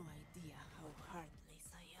no idea how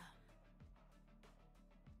heartless I am.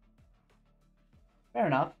 Fair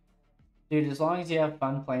enough. Dude, as long as you have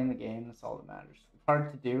fun playing the game, that's all that matters. It's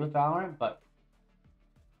hard to do with Valorant, but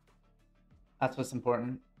that's what's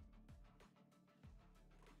important.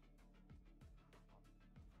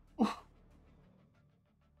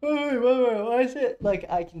 Wait, why is it like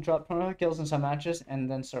I can drop 20 kills in some matches and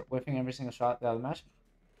then start whiffing every single shot the other match?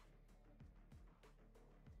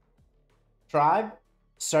 Tribe,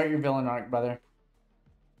 start your villain arc, brother.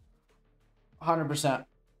 100%.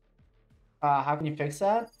 How can you fix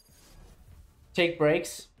that? Take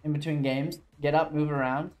breaks in between games. Get up, move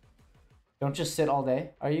around. Don't just sit all day.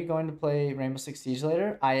 Are you going to play Rainbow Six Siege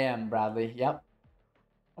later? I am, Bradley. Yep.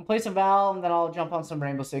 I'll play some Val, and then I'll jump on some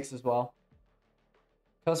Rainbow Six as well.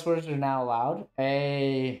 Cuss words are now allowed.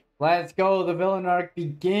 Hey, let's go. The villain arc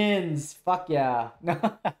begins. Fuck yeah.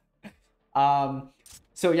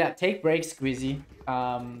 So yeah, take breaks, Squeezy.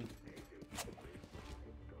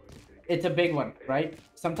 It's a big one, right?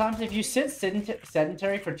 Sometimes if you sit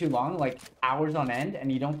sedentary for too long, like hours on end,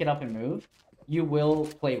 and you don't get up and move, you will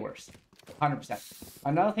play worse. 100%.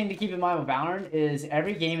 Another thing to keep in mind with Valorant is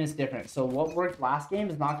every game is different. So what worked last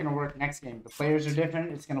game is not going to work next game. The players are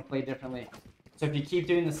different. It's going to play differently. So if you keep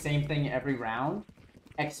doing the same thing every round,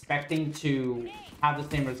 expecting to have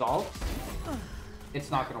the same results, it's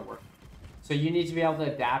not going to work. So you need to be able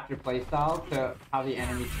to adapt your playstyle to how the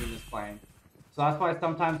enemy team is playing. So that's why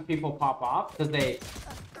sometimes people pop off, because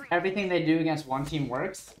everything they do against one team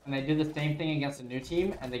works, and they do the same thing against a new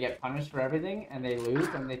team, and they get punished for everything, and they lose,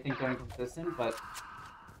 and they think they're inconsistent, but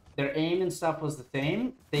their aim and stuff was the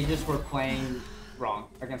same. They just were playing wrong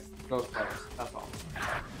against those players. That's all.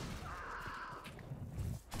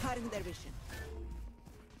 Cutting their vision.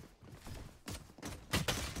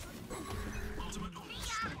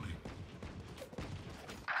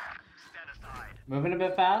 Moving a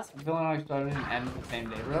bit fast. Feeling like started and ended the same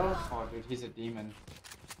day, bro. Oh, dude, he's a demon.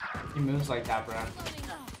 He moves like that, bro.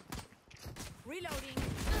 Reloading.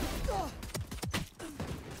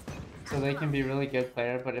 So they can be really good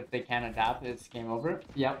player, but if they can't adapt, it's game over.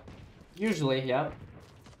 Yep. Usually, yep.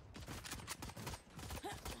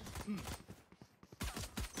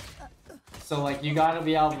 So like you gotta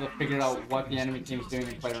be able to figure out what the enemy team's doing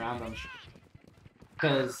and play around them.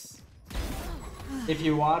 Because if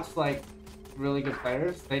you watch like really good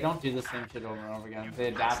players, they don't do the same shit over and over again. They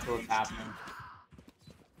adapt to what's happening.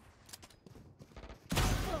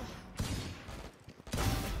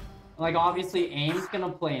 Like obviously aim's gonna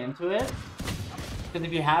play into it. Because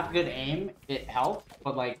if you have good aim, it helps,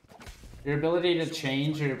 but like your ability to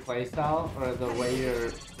change your playstyle or the way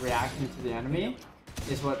you're reacting to the enemy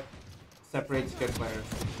is what separates good players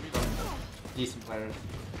from decent players.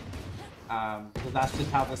 Because that's just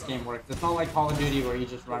how this game works. It's not like Call of Duty where you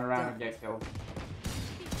just run around and get killed.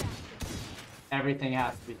 Everything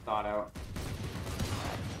has to be thought out.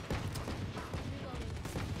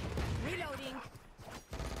 Reloading.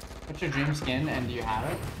 What's your dream skin and do you have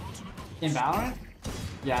it? In Valorant?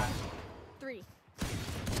 Yeah. 3.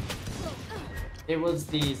 It was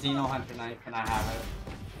the Xeno Hunter knife and I have it.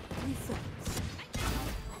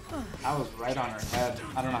 That was right on her head.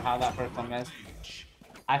 I don't know how that first one missed.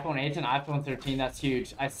 iPhone 8 and iPhone 13, that's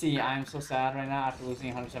huge. I see, I'm so sad right now after losing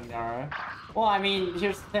 170 RR. Well, I mean,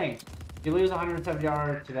 here's the thing. If you lose 170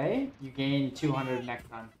 RR today, you gain 200 next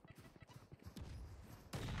time.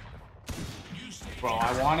 Bro,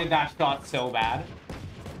 I wanted that shot so bad.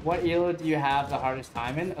 What elo do you have the hardest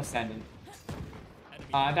time in? Ascendant.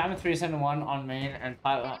 Diamond 3, Ascendant 1 on main, and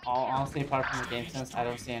honestly, apart from the game sense, I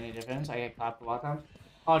don't see any difference. I get clapped a lot of times.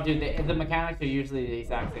 Oh, dude, the mechanics are usually the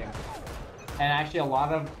exact same. And actually, a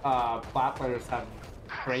lot of plat players have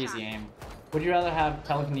crazy aim. Would you rather have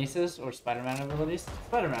telekinesis or Spider-Man abilities?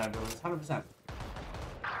 Spider-Man abilities, 100%.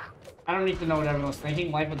 I don't need to know what everyone's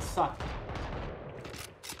thinking. Life would suck.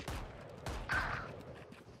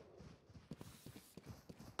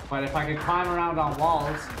 But if I could climb around on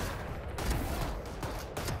walls...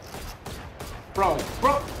 Bro!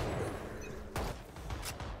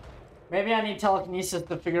 Maybe I need telekinesis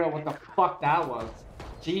to figure out what the fuck that was.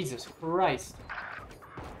 Jesus Christ.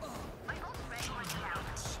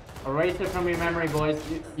 Erase it from your memory, boys.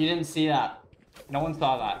 You didn't see that. No one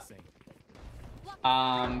saw that.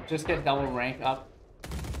 Just get double rank up.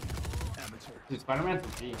 Dude, Spider-Man's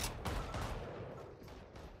a G.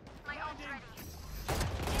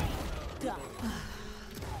 Still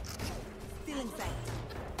inside.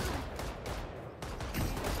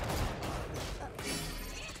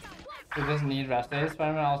 It doesn't need rest days.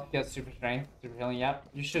 Spider-Man also gets super strength, super healing. Yep.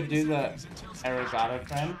 You should do the Arigato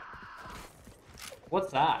trend.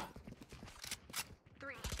 What's that?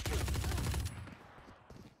 3.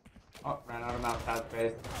 Oh, ran out of mouse pad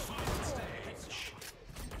space.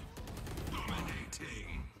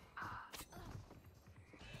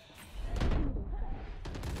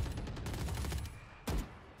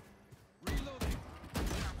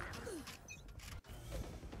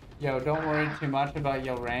 Yo, don't worry too much about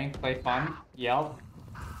your rank. Play fun. Yep.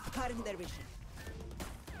 Cutting their vision.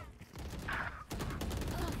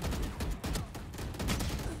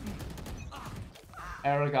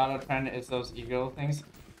 Arigato trend is those ego things.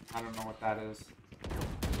 I don't know what that is.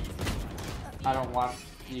 I don't watch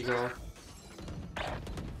ego.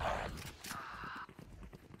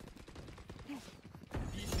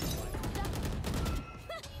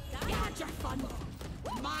 Had your fun.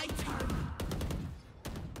 My turn.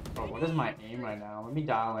 Bro, what is my aim right now? Let me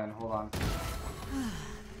dial in. Hold on.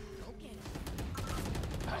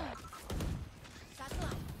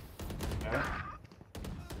 Okay.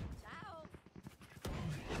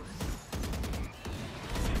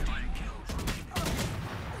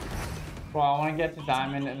 Bro, I want to get to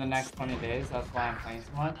diamond in the next 20 days. That's why I'm playing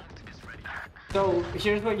so much. So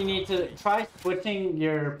here's what you need to try switching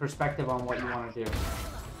your perspective on what you want to do.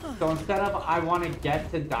 So instead of I want to get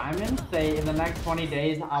to diamond, say in the next 20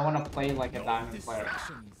 days I want to play like a diamond player.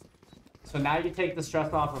 So now you take the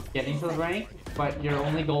stress off of getting to the rank, but your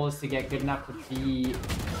only goal is to get good enough to be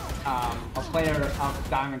a player of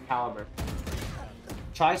diamond caliber.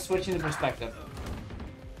 Try switching the perspective.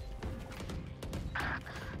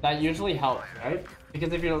 That usually helps, right?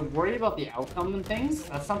 Because if you're worried about the outcome and things,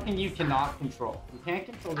 that's something you cannot control. You can't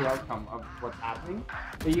control the outcome of what's happening,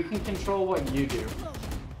 but you can control what you do.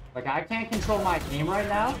 Like, I can't control my aim right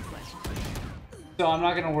now, so I'm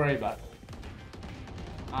not gonna worry about it.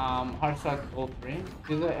 Heartstruck Gold 3.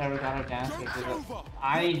 Do the Arigato dance or do the...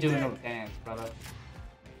 I ain't doing no dance, brother.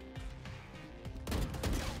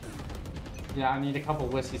 Yeah, I need a couple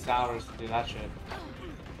whiskey sours to do that shit.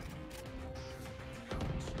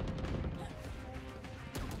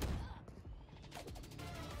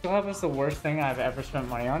 Skill cap is the worst thing I've ever spent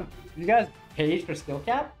money on. You guys paid for skill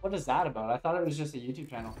cap? What is that about? I thought it was just a YouTube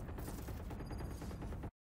channel.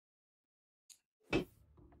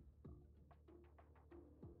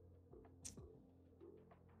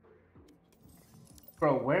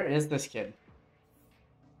 Bro, where is this kid?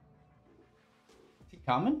 Is he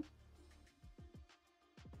coming?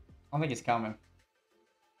 I don't think he's coming.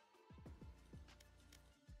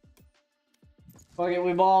 Fuck it,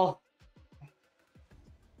 we ball.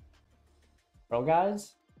 Bro,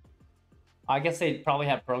 guys? I guess they probably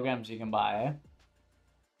have programs you can buy, eh?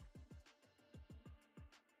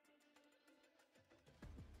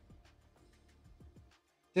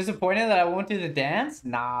 Disappointed that I won't do the dance?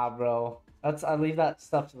 Nah, bro. I leave that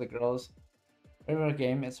stuff to the girls. Favorite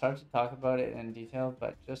game, it's hard to talk about it in detail,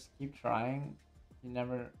 but just keep trying. You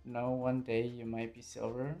never know, one day you might be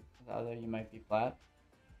silver, the other you might be plat.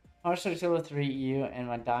 Hardstart Silver 3 EU and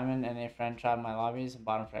my diamond and a friend tried my lobbies and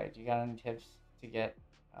bottom frag. You got any tips to get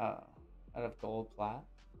out of gold plat?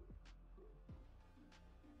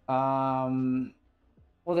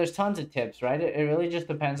 Well, there's tons of tips, right? It really just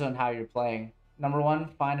depends on how you're playing. Number one,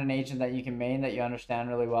 find an agent that you can main that you understand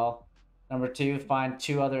really well. Number two, find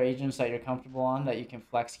 2 other agents that you're comfortable on that you can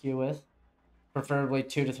flex queue with. Preferably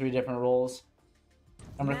 2 to 3 different roles.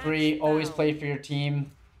 Number 3, always play for your team.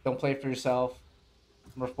 Don't play for yourself.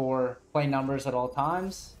 Number 4, play numbers at all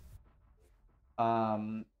times.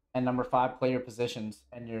 And number 5, play your positions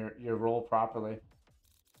and your role properly.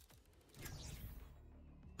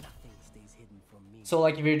 Nothing stays hidden from me. So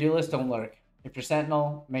like if you're duelist, don't lurk. If you're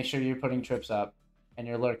sentinel, make sure you're putting trips up and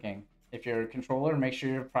you're lurking. If you're a controller, make sure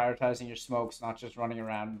you're prioritizing your smokes, not just running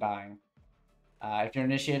around and dying. If you're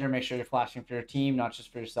an initiator, make sure you're flashing for your team, not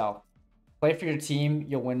just for yourself. Play for your team,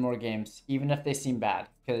 you'll win more games, even if they seem bad.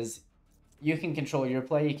 Because you can control your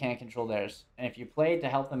play, you can't control theirs. And if you play to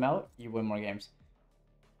help them out, you win more games.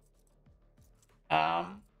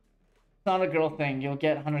 It's not a girl thing. You'll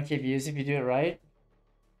get 100k views if you do it right.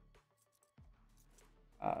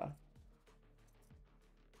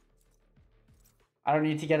 I don't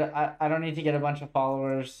need to get I don't need to get a bunch of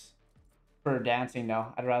followers for dancing,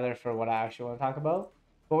 no. I'd rather for what I actually want to talk about.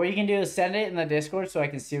 But what you can do is send it in the Discord so I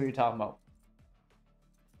can see what you're talking about.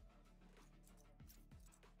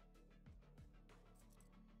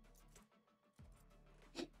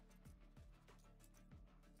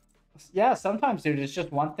 Yeah, sometimes, dude, it's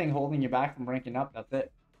just one thing holding you back from ranking up. That's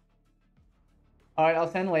it. Alright,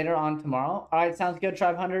 I'll send later on tomorrow. Alright, sounds good,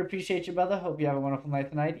 Tribe Hunter. Appreciate you, brother. Hope you have a wonderful night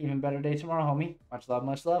tonight. Even better day tomorrow, homie. Much love,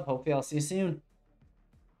 much love. Hopefully I'll see you soon.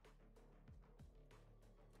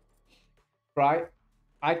 Right?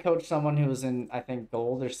 I coached someone who was in, I think,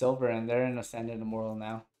 gold or silver, and they're in Ascended Immortal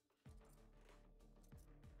now.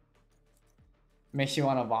 Makes you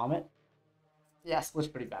want to vomit? Yeah, Split's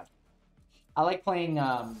pretty bad. I like playing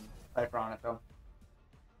Viper on it, though.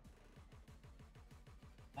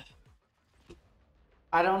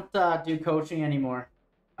 I don't do coaching anymore.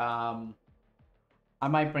 I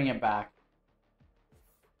might bring it back.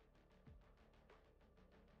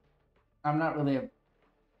 I'm not really a...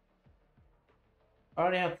 I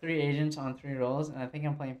already have 3 agents on 3 roles, and I think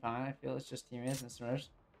I'm playing fine. I feel it's just teammates and smurfs.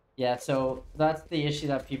 Yeah, so that's the issue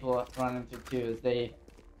that people run into too, is they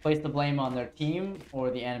place the blame on their team or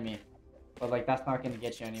the enemy. But like, that's not going to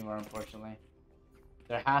get you anywhere, unfortunately.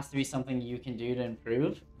 There has to be something you can do to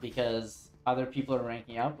improve, because other people are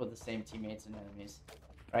ranking up with the same teammates and enemies,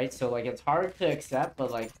 right? So like, it's hard to accept, but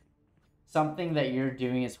like, something that you're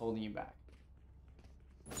doing is holding you back.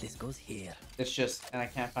 This goes here. It's just, and I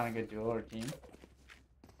can't find a good duo or team.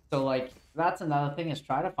 So like, that's another thing, is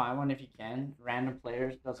try to find one if you can. Random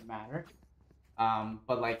players, doesn't matter.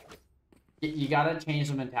 But like, you gotta change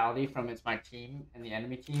the mentality from it's my team and the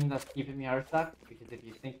enemy team that's keeping me hard stuck. Because if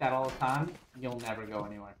you think that all the time, you'll never go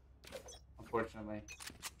anywhere, unfortunately.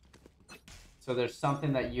 So there's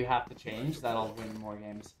something that you have to change that'll win more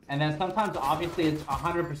games. And then sometimes, obviously, it's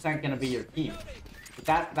 100% gonna be your team.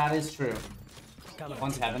 But that is true.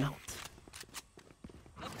 One's heaven.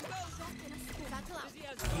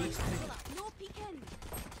 No peeking.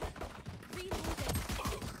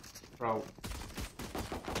 Bro.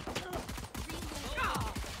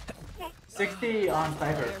 60 on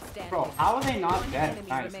Cypher. Bro, how are they not dead?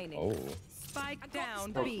 Nice. Oh. Spike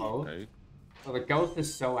down So B. close. Okay. Bro, the ghost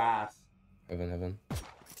is so ass. Heaven.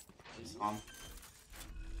 He's on.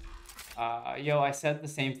 Yo, I said the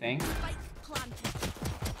same thing.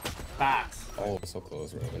 Facts. Oh, so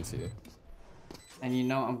close, bro. I didn't see it. And you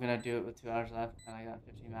know I'm gonna do it with 2 hours left, and I got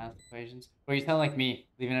 15 math equations. But you sound like me,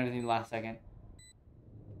 leaving everything last second.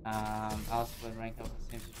 I also would rank up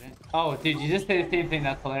the same situation. Oh, dude, you just say the same thing.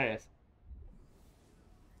 That's hilarious.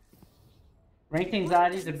 Ranked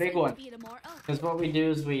anxiety is a big one. Because what we do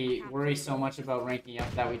is we worry so much about ranking up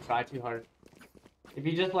that we try too hard. If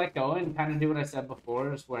you just let go and kind of do what I said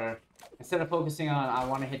before, is where instead of focusing on I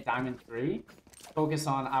want to hit Diamond 3, focus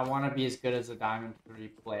on I want to be as good as a Diamond 3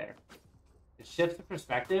 player. It shifts the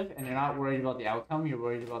perspective, and you're not worried about the outcome. You're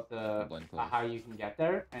worried about the how you can get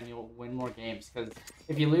there, and you'll win more games. Because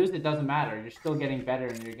if you lose, it doesn't matter. You're still getting better,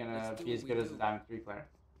 and you're gonna be as good as a Diamond 3 player.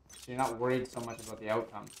 So you're not worried so much about the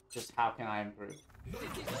outcome. Just how can I improve?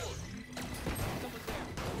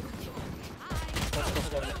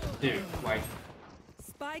 Dude, like,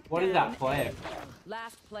 what is that play?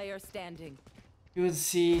 Last player standing. You would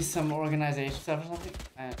see some organization stuff or something.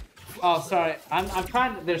 Oh, sorry. I'm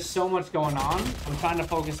trying to, there's so much going on. I'm trying to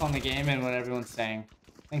focus on the game and what everyone's saying.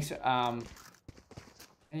 Thanks. And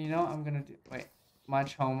you know, I'm gonna do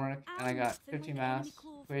much homework, and I got 50 math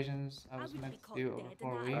equations I was meant to do over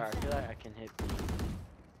 4 weeks. Alright, I feel like I can hit B.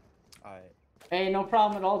 Alright. Hey, no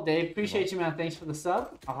problem at all, Dave. Appreciate you, man. Thanks for the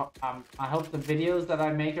sub. I hope the videos that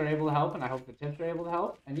I make are able to help, and I hope the tips are able to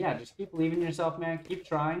help. And yeah, just keep believing in yourself, man. Keep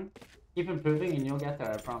trying, keep improving, and you'll get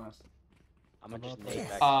there. I promise. I'm gonna just nade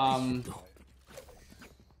back. I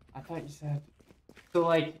thought you said. So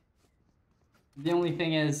like, the only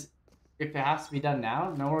thing is, if it has to be done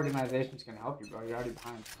now, no organization's gonna help you, bro. You're already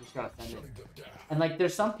behind. You just gotta send it. And like,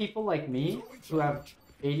 there's some people like me who have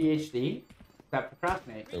ADHD that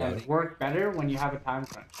procrastinate and work better when you have a time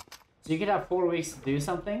crunch. So you could have 4 weeks to do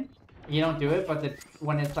something, you don't do it, but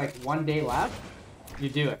when it's like 1 day left, you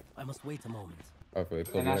do it. I must wait a moment. Okay,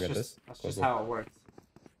 and that's just how it works.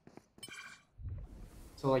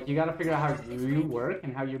 So like, you gotta figure out how you work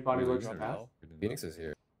and how your body works best. Phoenix is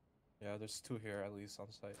here. Yeah, there's 2 here at least on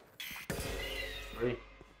site. 3.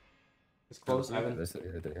 It's close, Evan.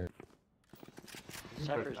 Cypher's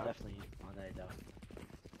definitely on that though.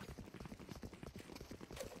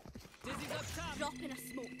 Drop in a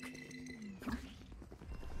smoke.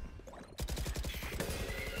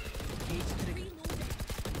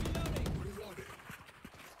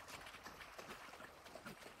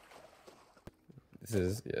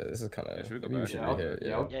 This is kind of. Should we go back?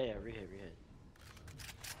 Yeah, rehit.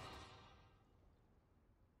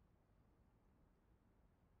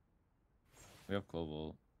 We have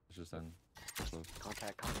global. It's just then.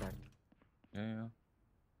 Contact. Yeah.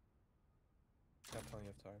 Got plenty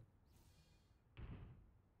of time.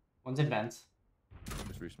 One's in vents.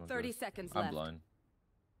 Just resmoke 30 this. seconds I'm left. blind.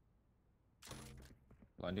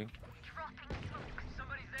 Blinding.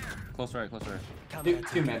 Close right.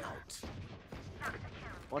 Two men.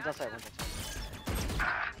 One's outside.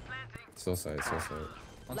 Still side.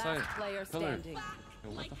 On Last site. player Pillar. standing. Yo,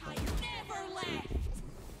 what the fuck?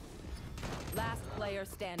 Last player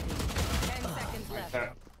standing. 10 seconds left.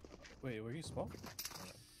 There. Wait, were you smoked?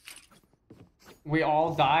 We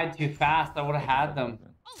all died too fast. I would have had them.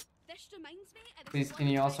 Oh, this reminds me. Please, can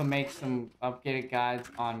you also make some updated guides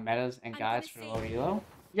on metas and guides for low elo?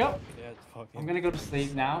 Yep. Yeah, I'm gonna go to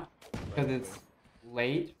sleep now because it's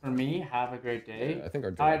late for me. Have a great day. Yeah, I think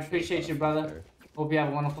our I appreciate you, brother. Hope you have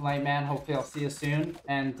a wonderful night, man. Hopefully I'll see you soon.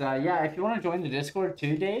 And yeah, if you want to join the Discord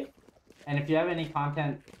too, Dave, and if you have any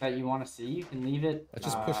content that you want to see, you can leave it. Let's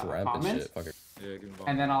just push ramp and comments, shit. Fuck it. Yeah, give me bomb.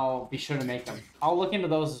 and then I'll be sure to make them. I'll look into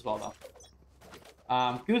those as well,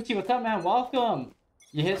 though. Goosey, what's up, man? Welcome.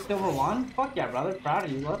 You hit silver 1? Fuck yeah, brother. Proud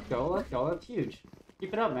of you. Let's go. That's huge.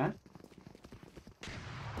 Keep it up, man.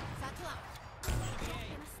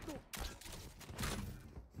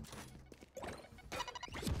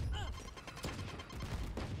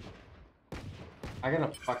 I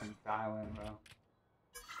gotta fucking dial in, bro.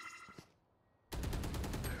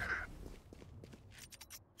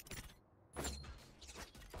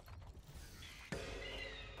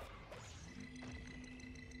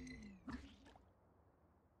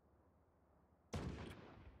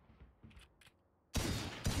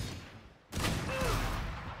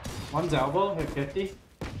 One's elbow, hit 50.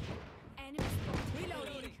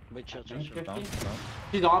 Wait, chill. 50.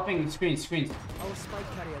 She's offing screens. Our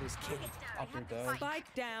spike carrier is killed. Up or down?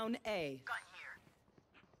 Spike down A.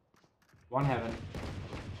 One heaven.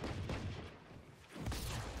 Do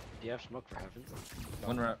you have smoke for heaven?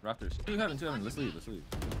 One Raptors. Two heaven. Let's leave.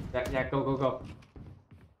 Yeah, go.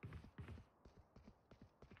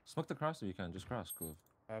 Smoke the cross if you can. Just cross. Cool.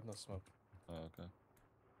 I have no smoke. Oh, okay.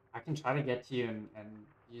 I can try to get to you and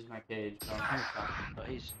use my cage, but I'm kind of stuck. Oh,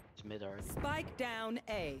 he's mid already. Spike down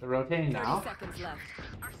A. They're rotating 30 now. seconds left.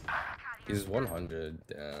 He's 100.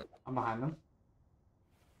 Damn. I'm behind them.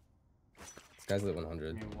 This guy's at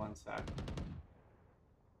 100. Give me 1 sec.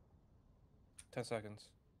 10 seconds.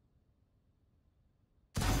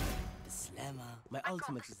 Slammer. My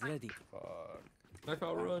ultimate is ready. Fuck. Knife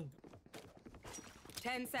out, run.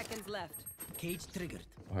 10 seconds left. Cage triggered.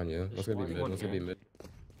 Behind you. Let's go be mid. Let's go be mid.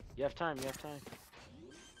 You have time, you have time.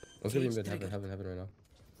 Let's go be mid. Heaven right now.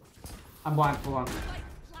 I'm blind. Hold on.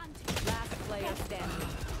 Last player standing.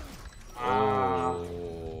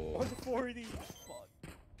 Oh. 140.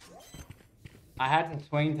 I had to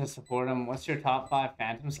swing to support him. What's your top 5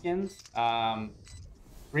 Phantom skins?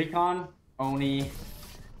 Recon, Oni,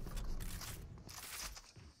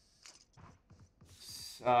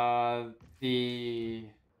 the...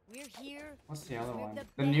 We're here. What's the other one? The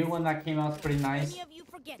The new one that came out is pretty nice. Many of you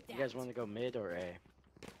forget that. You guys want to go mid or A?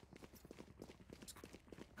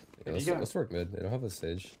 Yeah, let's work mid. They don't have a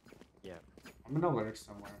stage. Yeah. I'm gonna lurk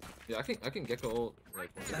somewhere. Yeah, I can gecko ult like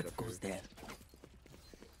once I get That up goes here. there.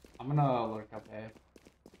 I'm gonna lurk up A.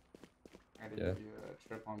 I gotta Yeah. give you a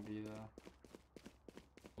trip on B though.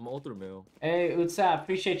 I'm ultra male. Hey, Utsa,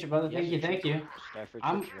 appreciate you, brother. Yes, Thank you. Stafford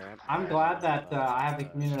I'm chips ramp. I'm glad that I have the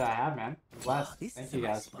community I have, man. I'm blessed. This Thank is you a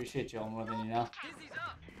guys. nice spot. Appreciate you all more than you know.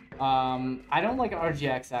 I don't like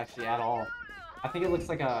RGX actually at all. I think it looks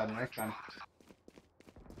like a Nerf gun.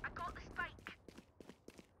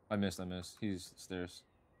 I missed. He's stairs.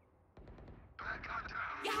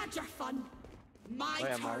 You had your fun. My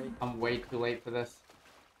Wait, turn. Amari. I'm way too late for this.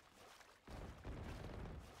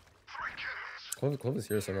 Clove is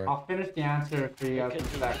here somewhere. I'll finish the answer for you guys in a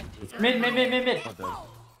sec. Mid. Mid. Not dead.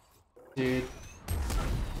 Dude.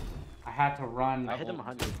 I had to run. I hit him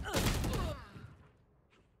 100.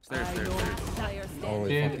 Stairs. Player standing.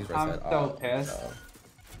 Holy fuck, Dude, he's right I'm side. so Oh, pissed. no.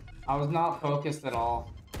 I was not focused at all.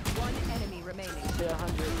 One enemy remaining. Hit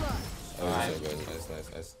 100. Oh, Nice. so good.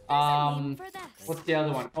 Nice. What's the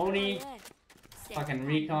other one? Oni, fucking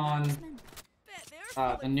Recon,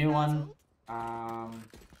 the new one.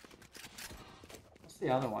 What's the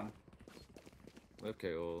other one?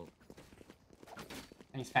 Okay, well.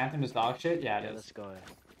 I think Phantom is dog shit? Yeah, Yeah, it let's is. go.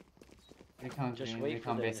 Recon Just green, wait for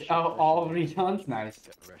Recon the basic. initial Oh, push all and then- Recons? Nice.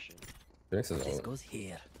 Russian. Phoenix is This ult. goes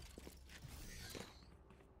here.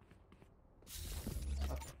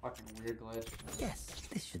 That's a fucking weird glitch. Yes,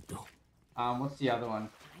 this should do. What's the other one?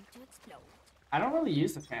 Time to explode. I don't really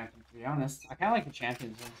use the Phantom, to be honest. I kind of like the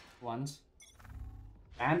Champions ones.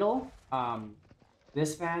 Vandal?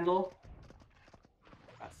 This Vandal?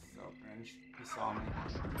 That's so cringe. He saw me.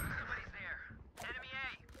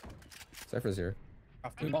 Cypher's here.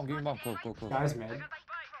 Give me bomb. Go. Guy's mid.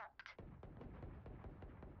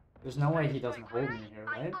 There's no way he doesn't hold me here,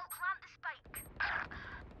 right?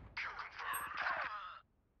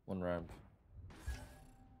 One ramp.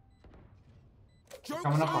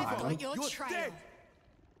 Coming up behind him. Your trial.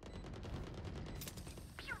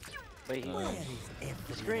 Wait, he Where is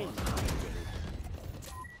The screen. everyone hiding?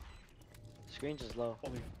 Screen's is low.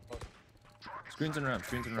 Screens and ramp.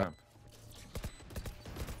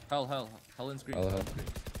 Hell in screen. Hell.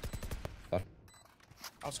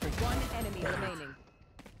 I'll screen. One enemy remaining.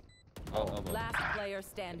 Oh, Last player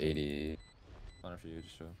standing. 80. Honor for you,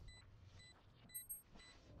 just show.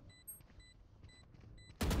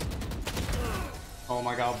 Oh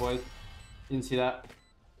my god, boys. Didn't see that.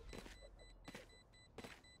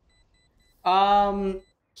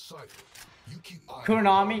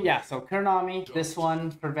 Kuronami, yeah, so Kuronami, this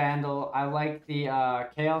one for Vandal. I like the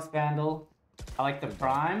Chaos Vandal. I like the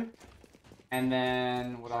Prime. And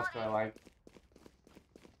then, what else do I like?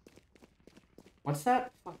 What's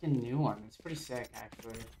that fucking new one? It's pretty sick,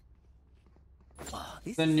 actually. Wow,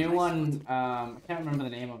 this The is a new nice one, spot. I can't remember the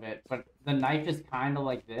name of it, but the knife is kind of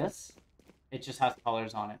like this. It just has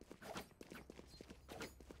colors on it.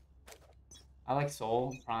 I like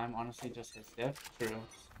Soul Prime, honestly, just his diff. True.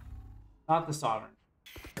 Not the Sovereign.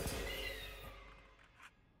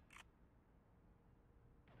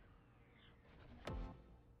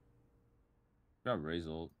 Got Raze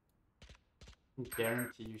ult. I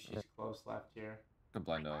guarantee you she's close left here. Could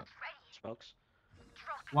blind out. Smokes.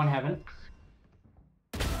 One heaven.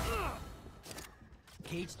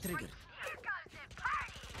 Cage triggered.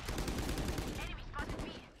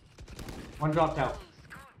 One dropped out.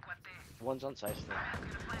 One's on side still.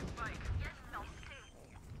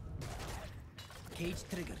 Cage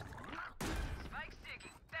triggered.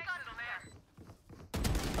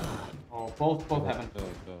 Oh, both heaven.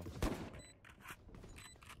 Go.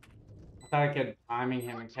 I thought I could timing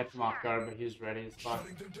him and catch him off guard, but he was ready as fuck.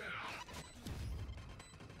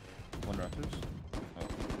 One Raptors. Oh.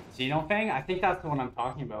 Xenofang? I think that's the one I'm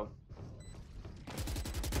talking about.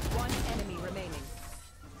 One enemy remaining.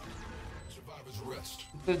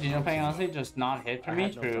 Does Xenofang honestly just not hit for I me?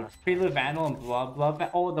 had no True. flash. Prelude Vandal and Blood.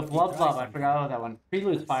 Oh, the Blood. I forgot about that one.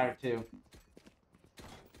 Prelude's fire too.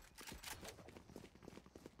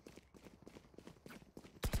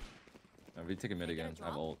 We take a mid again. I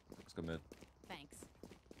have ult. Let's go mid. Thanks.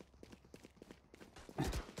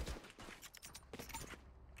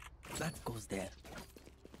 That goes there.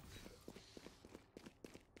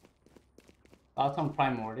 Thoughts on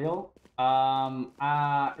Primordial?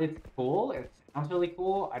 It's cool. It sounds really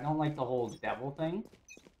cool. I don't like the whole devil thing.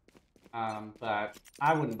 But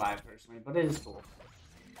I wouldn't buy it personally, but it is cool.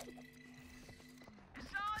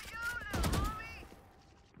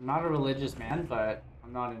 I'm not a religious man, but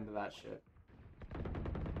I'm not into that shit.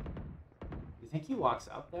 You think he walks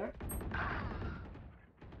out there?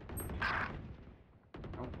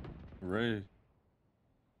 Nope. Ray.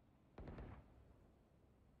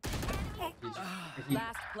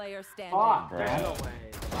 Last player standing. Fuck, No man. way.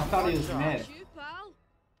 I thought he was mid. You, pal.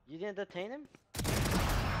 You didn't detain him?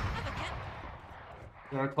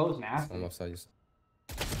 They're close nasty. I'm offside.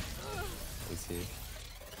 Let's see.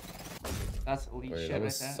 That's elite Wait, shit that right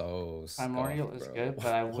was there. so Primordial scuffed, is bro. good,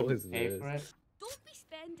 but I What wouldn't is pay this? for it. Don't be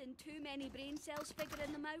spending too many brain cells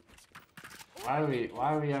figuring them out. Why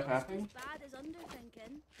are we Just FFing? as bad as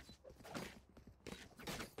underthinking.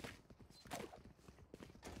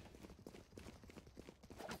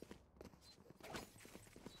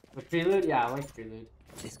 The prelude? Yeah, I like prelude.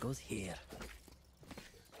 This goes here.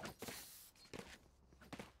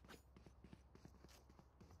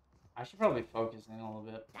 I should probably focus in a little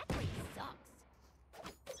bit. That place sucks.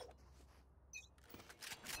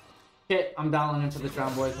 Okay, I'm dialing in for this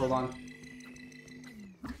round, boys. Hold on.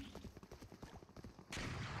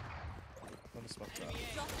 Let me smoke that.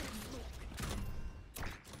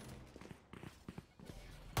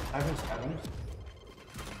 Cypher's heaven.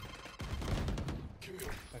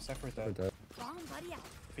 My Cypher We're dead. dead. Wrong, buddy.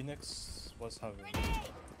 Phoenix was heaven.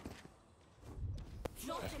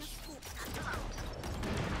 Drop in a scope.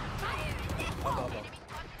 Up.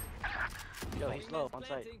 Yo, he's low, on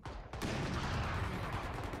site.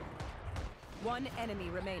 One enemy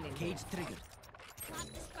remaining. Cage triggered.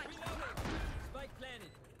 Spike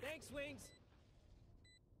planted. Thanks, Wings.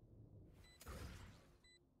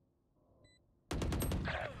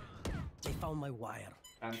 They found my wire.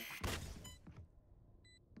 And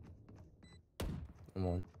I'm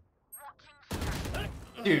on.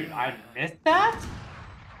 dude, I missed that?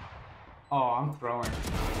 Oh, I'm throwing.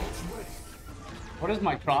 What is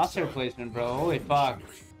my crosshair placement, bro? Holy fuck.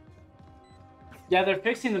 Yeah, they're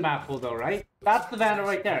fixing the map pool though, right? That's the Vandal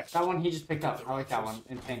right there. That one he just picked up. I like that one.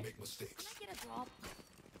 Insane. Can I get a drop?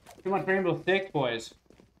 Too much Rainbow Six, boys.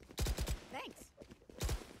 Thanks.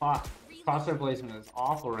 Fuck. Crosshair placement is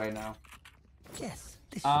awful right now. Yes.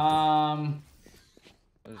 This I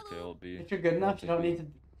just kill B. If you're good enough, you don't need to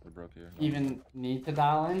We're broke here. even need to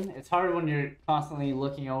dial in. It's hard when you're constantly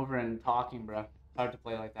looking over and talking, bro. It's hard to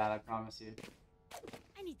play like that, I promise you.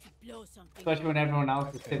 I need to blow something. Especially when everyone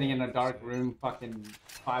else is sitting in a dark room, fucking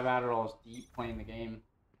 5 Adderalls deep playing the game.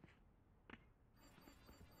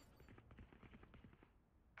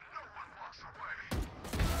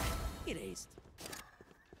 erased.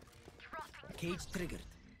 Cage triggered.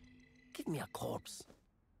 Give me a corpse.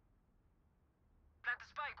 Plant the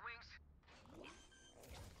spike, Wings.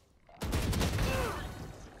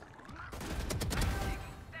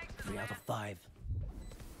 3 out of 5.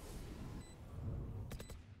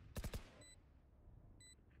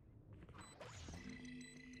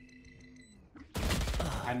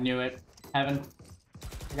 I knew it. Heaven.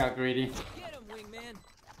 I got greedy. Get him,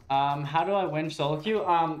 wingman. How do I win solo queue?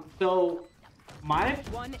 So my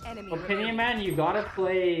One enemy opinion, remaining. man, you gotta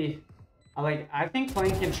play. I think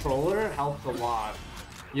playing controller helps a lot.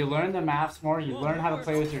 You learn the maps more, you learn how to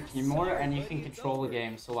play with your team more, and you can control the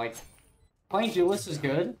game. So like, playing duelist is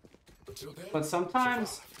good, but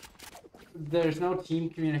sometimes there's no team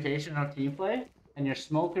communication, no team play, and your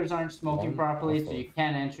smokers aren't smoking properly, so you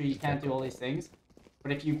can't enter, you can't do all these things.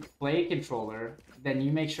 But if you play controller, then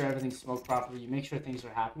you make sure everything's smoked properly, you make sure things are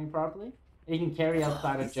happening properly, and you can carry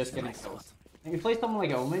outside of just getting kills. If you play someone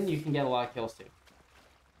like Omen, you can get a lot of kills too.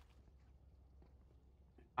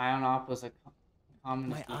 Ion Op was a common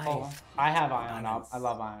My default. eyes. I have Ion Op. I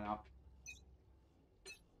love Ion Op.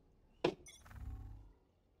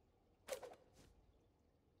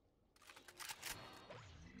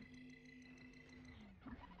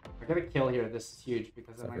 I got a kill here. This is huge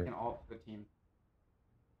because then I can ult the team.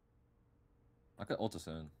 I got ult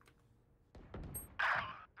soon.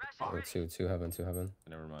 Oh, two heaven.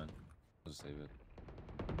 Never mind. I'll just save it.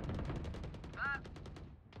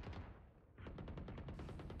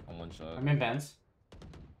 On one shot. I'm in vents.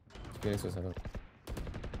 Phoenix was heaven.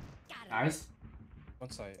 Nice. One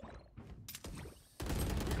side.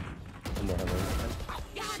 One more heaven.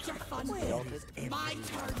 Gotcha, fun. Where is my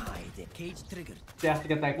turn? Hide. Cage triggered. You have to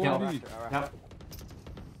get that kill. Yep.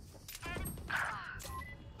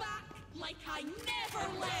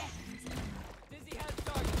 Dizzy has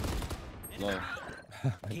target. Low.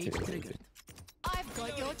 Cage triggered. I've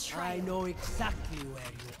got your trail. I know exactly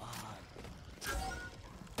where you are.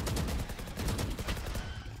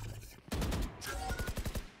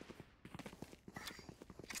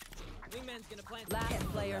 Wingman's gonna plant. Last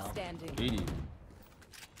player standing. 80.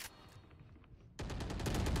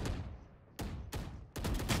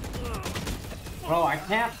 Bro, I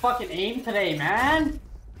can't fucking aim today, man.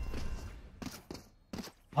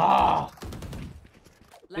 Ah.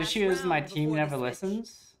 The issue is my team never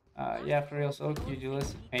listens. Yeah, for real, so you do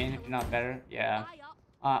listen. Pain if you're not better. Yeah.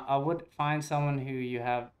 I would find someone who you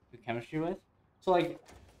have good chemistry with. So like,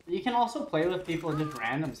 you can also play with people just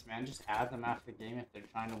randoms, man. Just add them after the game if they're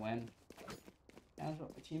trying to win. Yeah,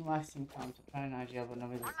 the team lacks team comp to try an IGL, but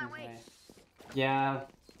nobody listens away. Yeah,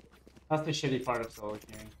 that's the shitty part of solo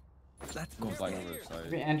queuing. Let's Go go. flying over the side.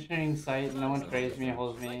 If you're entering site, no one sprays me,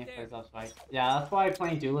 holds me, plays off spike. Yeah, that's why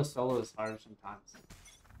playing duelist solo is hard sometimes.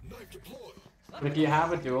 But if you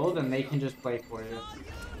have a duel, then they can just play for you.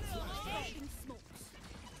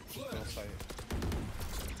 No sight.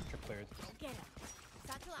 Trip cleared.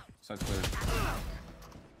 Side clear.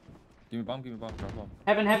 Give me bomb, drop bomb.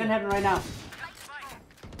 Heaven right now.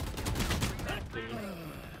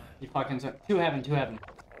 You fucking two heaven.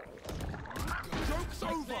 Joke's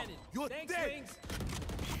over. You're dead.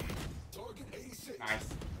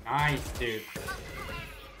 Nice, dude.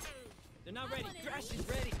 They're not ready. Crash is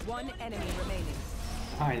ready. One enemy remaining.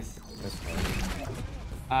 Nice.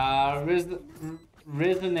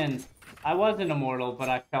 Resonance. I was an immortal, but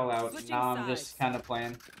I fell out. Switching Now I'm just kind of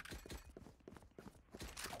playing.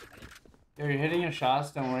 Yo, you're hitting your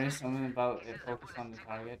shots. Don't worry. Something about it. Focus on the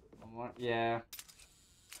target. One more. Yeah.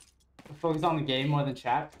 Focus on the game more than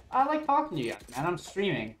chat. I like talking to you guys, man. I'm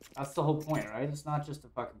streaming. That's the whole point, right? It's not just to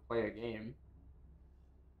fucking play a game.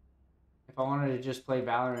 If I wanted to just play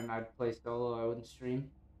Valorant, I'd play solo. I wouldn't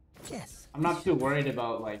stream. Yes. I'm not too worried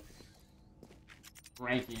about like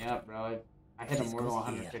ranking up, bro. I hit Immortal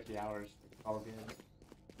 150 hours. It's all good.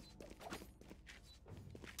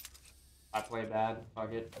 I play bad.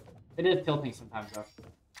 Fuck it. It is tilting sometimes, though.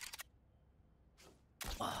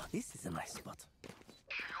 Oh, this is a nice spot.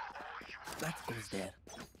 That goes there.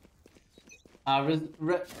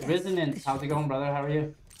 Resonance, how's it going, brother? How are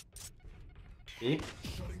you? B?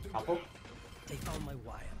 Couple? They found my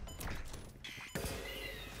wire.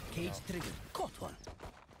 Cage trigger. Caught one.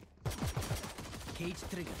 Cage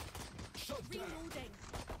trigger. Reloading.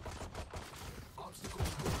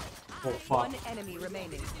 Oh, fuck. One enemy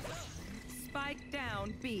remaining. Spike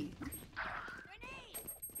down B.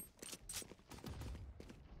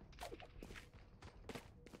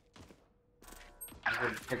 I'm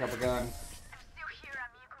gonna pick up a gun.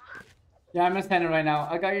 Yeah, I'm extended right now.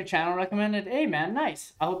 I got your channel recommended. Hey, man,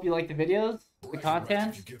 nice. I hope you like the videos, the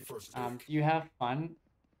content. Do you have fun?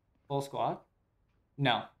 Full squad?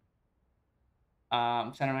 No.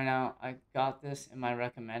 I'm sending right now. I got this in my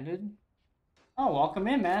recommended. Oh, welcome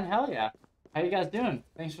in, man. Hell yeah. How you guys doing?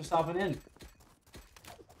 Thanks for stopping in.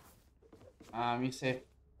 You say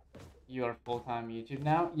you are full-time YouTube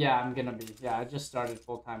now? Yeah, I'm gonna be. Yeah, I just started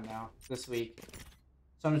full-time now this week.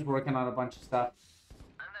 So I'm just working on a bunch of stuff.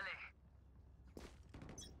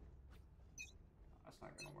 That's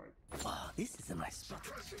not gonna work. Oh, this is a nice spot.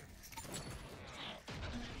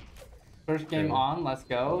 First game on, let's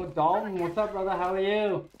go. Dalton, what's up, brother? How are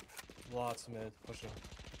you? Lots mid. Pushing.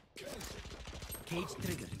 Cage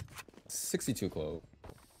trigger. 62 clove.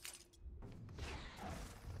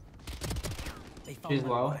 She's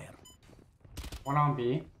low. One on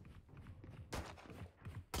B.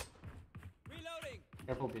 Reloading.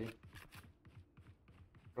 Careful B.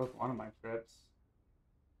 Broke one of my trips.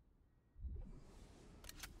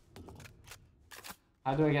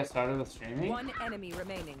 How do I get started with streaming? One enemy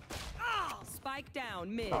remaining. Spike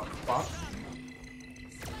down mid. Oh, fuck.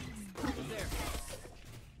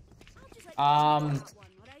 How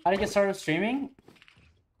do you get started streaming?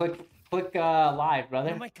 Click live,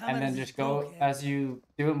 brother, and then just go. As you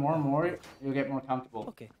do it more and more, you'll get more comfortable.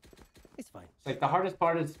 Okay, it's fine. It's like the hardest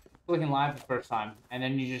part is clicking live the first time, and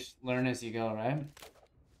then you just learn as you go, right?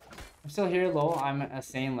 I'm still here, lol. I'm a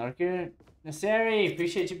sane lurker. Naseri,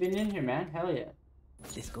 appreciate you being in here, man. Hell yeah.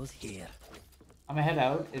 This goes here. I'm gonna head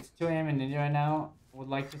out. It's 2 AM in India right now. Would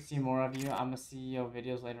like to see more of you. I'm gonna see your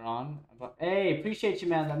videos later on. But hey, appreciate you,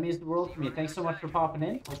 man. That means the world to me. Thanks so much for popping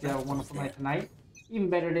in. Hope you have a wonderful night tonight. Even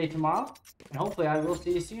better day tomorrow. And hopefully I will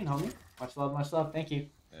see you soon, homie. Much love, much love. Thank you.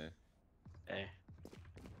 Hey.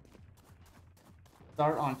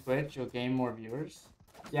 Start on Twitch. You'll gain more viewers.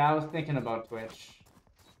 Yeah, I was thinking about Twitch.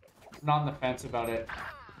 I'm not on the fence about it.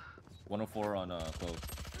 104 on clove.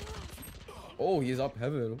 Oh, he's up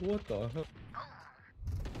heaven. What the hell?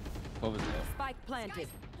 Clove is low. Spike planted.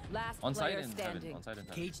 Last On site player and standing. heaven. On site and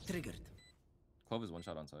heaven. Cage triggered. Clove is one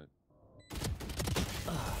shot on site.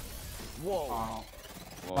 Whoa. Well,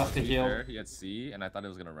 Must to have be healed. fair, he had C, and I thought it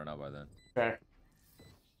was gonna run out by then. Fair.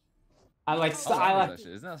 I like. How long I is like. that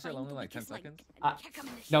shit? Isn't that shit only like 10 seconds?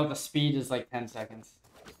 No, the speed is like 10 seconds.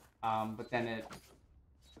 But then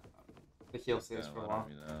the heal stays for a while.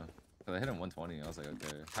 Cause I hit him 120. I was like,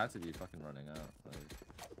 okay, had to be fucking running out.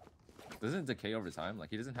 Like, doesn't it decay over time? Like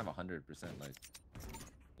he doesn't have 100%. Like,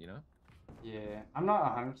 you know? Yeah, I'm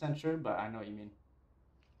not 100% sure, but I know what you mean.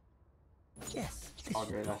 Yes. All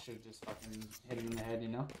good. I should just fucking hit him in the head, you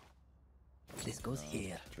know? This goes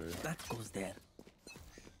here. True. That goes there.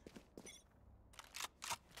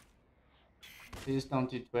 Please don't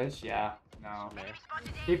do Twitch. Yeah, no.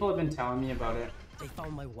 People have been telling me about it. They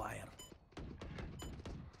found my wire.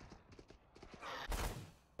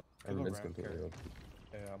 And it's completely open.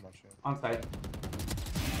 Yeah, I'm not sure. On site.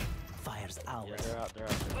 Fires out. Yeah, they're out. They're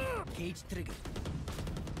out. Cage triggered.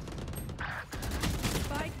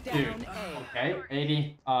 Spike down Dude. A. Okay.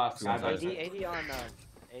 80. Sky by 80 on.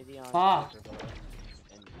 80 on. Fuck.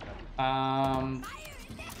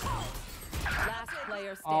 Last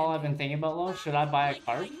player standing. All I've been thinking about, Lo, should I buy a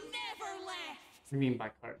cart? What do you mean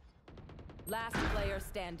by cart? Last player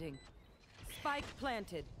standing. Spike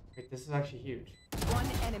planted. Wait, this is actually huge. One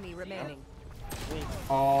enemy remaining.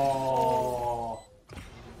 Oh.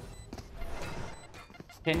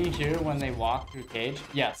 Can you hear when they walk through cage?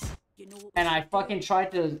 Yes. And I fucking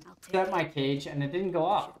tried to set my cage and it didn't go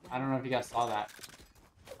off. I don't know if you guys saw that.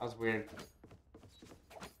 That was weird.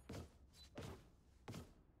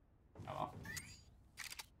 Oh well.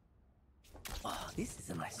 Oh, this is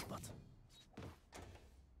a nice spot.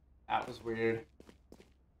 That was weird.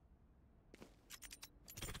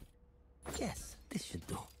 Yes, this should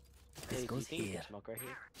do. This goes here. Smoke right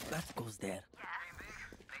here. That goes there.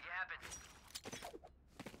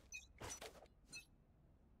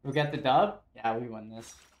 We got the dub? Yeah, we won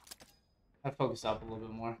this. I focused up a little bit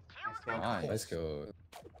more. Nice go. Nice. Let's go.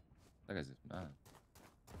 That guy's just mad.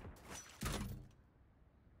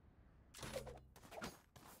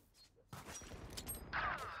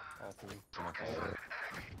 All three.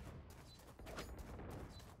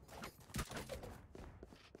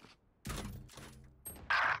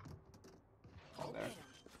 Oh, there.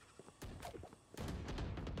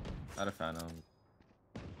 Not a phantom.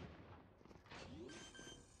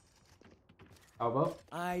 Elbow?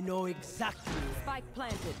 I know exactly. Spike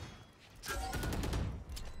planted.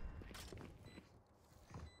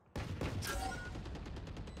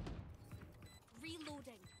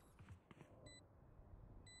 Reloading.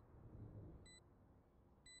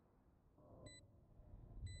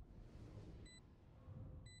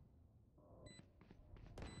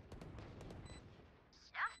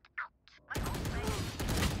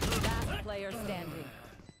 Last player standing.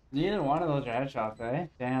 Neither one of those are headshots, eh?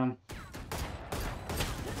 Damn.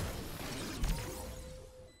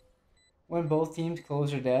 When both teams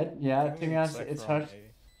close are dead? Yeah, to be honest, it's hard to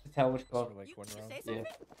tell which close. Like one round. Say something?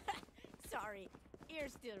 Sorry,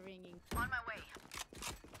 ears still ringing. On my way.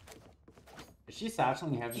 Is she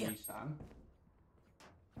satcheling heavy each time?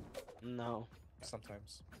 No.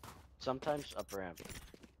 Sometimes. Sometimes up ramp.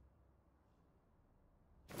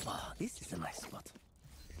 Oh, this is a nice spot.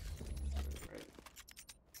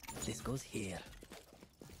 This goes here.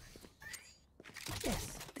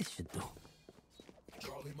 Yes, this should do.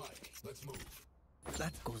 Charlie Mike, let's move.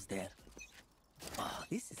 That goes there. Oh,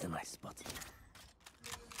 this is a nice spot.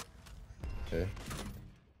 Okay.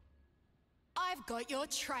 I've got your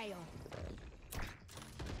trail.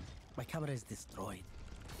 My camera is destroyed.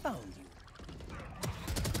 Found you.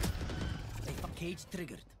 Cage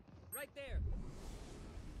triggered. Right there.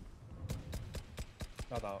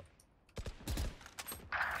 Not out.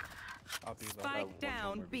 I'll be low. Spike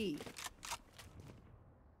down B.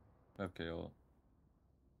 FKO.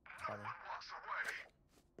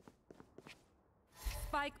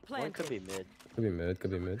 Spike One planted. could be mid. Could be mid,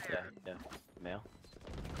 could be mid. Yeah, yeah. Male.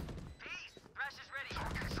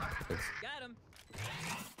 Got him.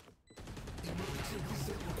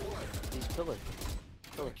 He's pillar.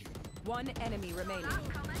 Pillar. One enemy remaining.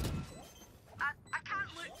 I can't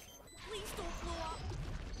look. Please don't blow up.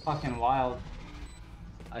 Fucking wild.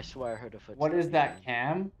 I swear I heard a foot. What is that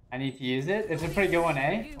cam? I need to use it. It's a pretty good one,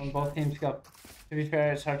 eh? When both teams go. To be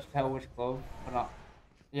fair, it's hard to tell which clove. But not.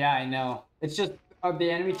 Yeah, I know. It's just the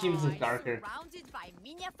enemy teams is darker.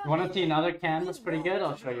 You want to see another cam that's pretty good?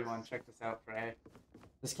 I'll show you one. Check this out for A.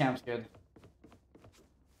 This cam's good.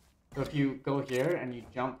 So if you go here and you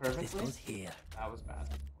jump perfectly, This goes here. that was bad.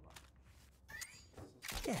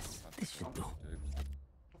 Yes. this should do. What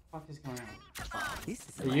the fuck is going on? Oh, this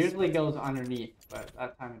is a It nice usually spot. goes underneath, but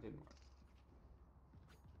that time it didn't work.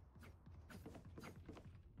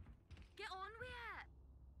 Get on with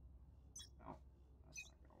it. No, that's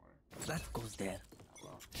not gonna work. That goes there.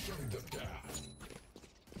 Shutting them down.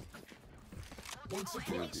 One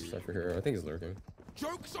suppressed. Cypher here. I think he's lurking.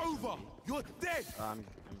 Joke's over. You're dead. I'm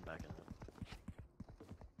back in it.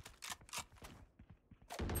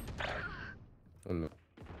 Oh no.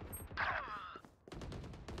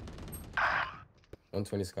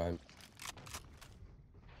 120 sky.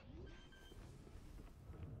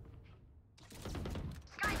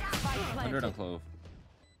 Spike 100 on planted. Clove.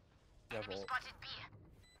 Yeah, vault.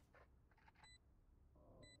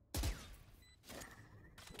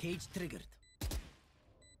 Cage triggered.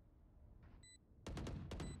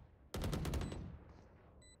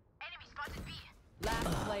 Last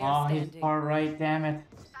player Oh, he's standing. far right, damn it.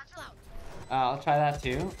 I'll try that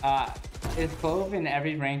too. Is Clove in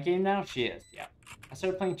every rank game now? She is, yeah. I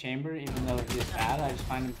started playing Chamber even though he's bad. I just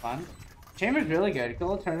find him fun. Chamber's really good. Good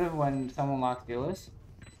alternative when someone locks duelist.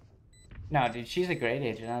 No, dude, she's a great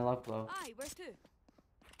agent. I love Clove. Aye, where to?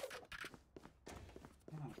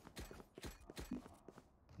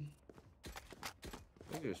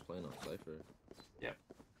 I think you're just playing on Cypher. Yep.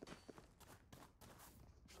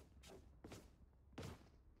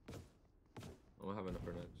 I'm gonna have enough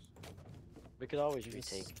for next. We could always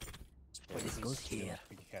retake. This goes here.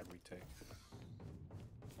 You can't retake.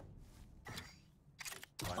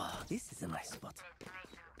 Oh, this is a nice spot.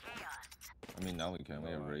 I mean, now we can.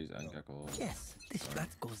 We have Raze and Gecko. Yes, this that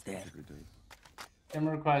goes there.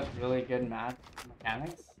 Chamber requires really good math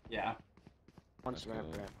mechanics. Yeah. Once ramp.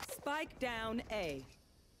 Spike down A.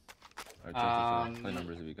 Alright, play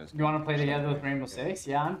numbers if you guys You want to play together with Rainbow Six?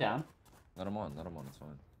 Yeah, I'm down. Let him on, it's fine.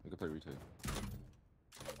 We can play retake.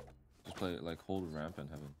 Just play, like, hold ramp and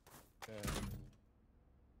heaven. Okay.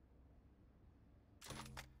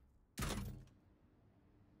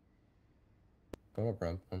 Go up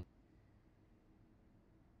ramp.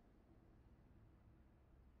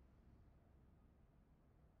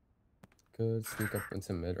 Good. Sneak up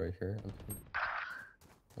into mid right here.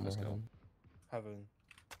 Let's go. Heaven.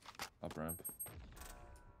 Up ramp.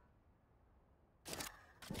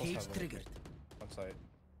 Cage Heaven. triggered. One side.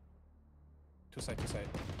 Two side, two side.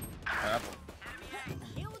 Apple.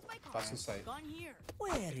 Fast side. Gone here.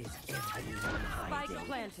 Where is everyone hiding? Spike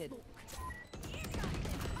planted.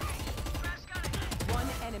 One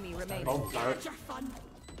enemy remaining. Oh, sorry.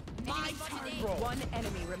 My turn. One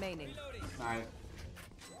enemy remaining. Nice.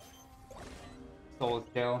 Stole his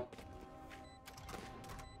kill.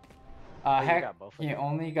 you Heck, got both of he them.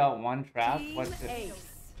 only got one trap. Team What's it? Ace.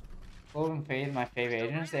 Clove and Fade, my favorite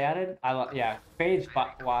agents they added. I love, yeah. Fade's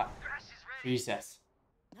what? Jesus.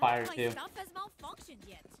 Fire My too. stuff has malfunctioned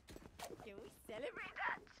yet. Can we celebrate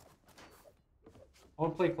that? I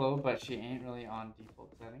would play Clove, but she ain't really on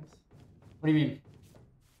default settings. What do you mean?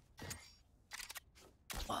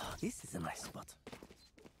 Oh, this is a nice spot.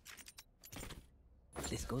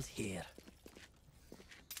 This goes here.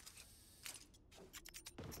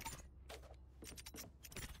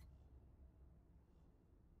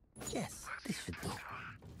 Yes, this should do.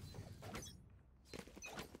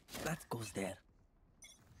 That goes there.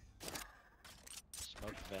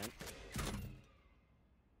 Smoke vent.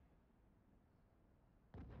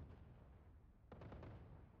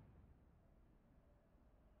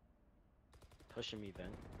 Pushing me, Ben.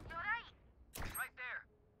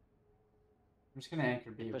 I'm just gonna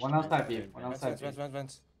anchor B. Push One the outside vent, B. vent, One vent. outside B.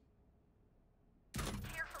 Vents.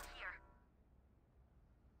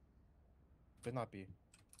 Could not be.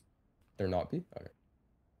 They're not B? Okay.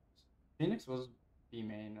 Phoenix was B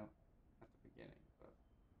main at the beginning, but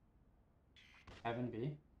Heaven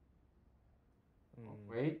B. Oh,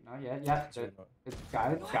 wait, not yet. Yeah, it's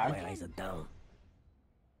got it. Got My it. eyes are down.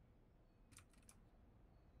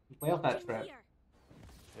 Play off that trip.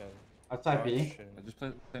 Yeah. Outside B. Shit. Just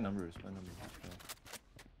play numbers. Play numbers. Yeah.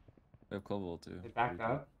 We have Clovel too. They backed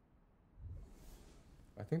up.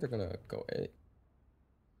 I think they're gonna go A.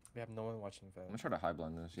 We have no one watching I'm vent. gonna try to high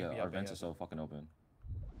blind this. Yeah, Yeah, our yeah, vents yeah. is so fucking open.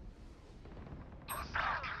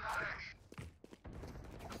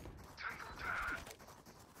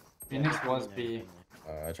 Phoenix was B.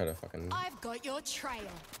 I try to fucking. I've got your trail.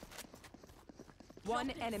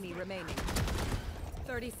 One enemy remaining.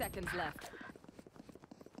 30 seconds left.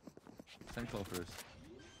 Send Clove first.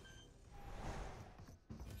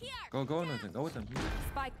 Here. Go with him. Go with him.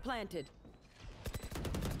 Spike planted.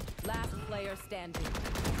 Last player standing.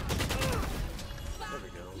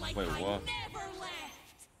 Like Wait, I what? never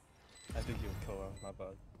left. I think you would kill her, my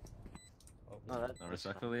bad. No, that, No,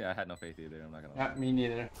 respectfully, I had no faith either. I'm not gonna. Yeah, me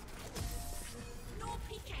neither. No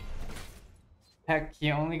peeking. Heck,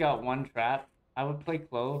 he only got one trap. I would play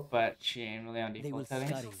Clove, but she ain't really on They will default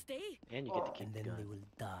settings. scurry. Stay. and you get to keep And the then gun. they will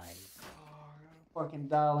die. Fucking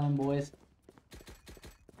dial in, boys.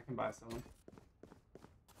 I can buy someone.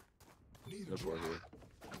 Go for it here.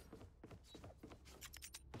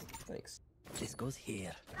 Thanks. This goes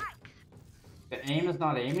here. The aim is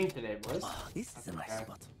not aiming today, boys. Oh, this is a nice Okay.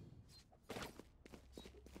 spot.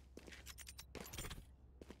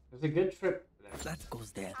 There's a good trip there. That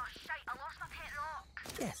goes there. Oh shit, I lost my pet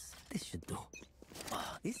rock. Yes, this should do.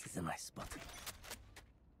 Oh, this is a nice spot.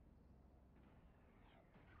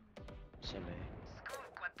 Same A.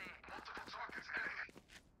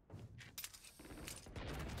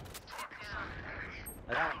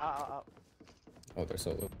 Ow. Oh, they're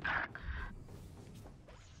solo.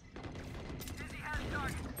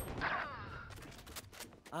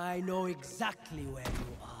 I know exactly where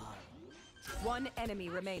you are. One enemy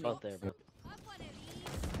remaining. Both there, bro. Have one of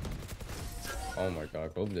these. Oh my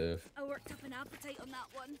god, go div. I worked up an appetite on that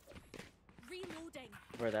one. Reloading.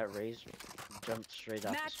 Where that raise jumped straight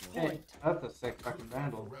out the Match smoke. Hey, that's a sick fucking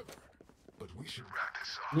vandal. But we should wrap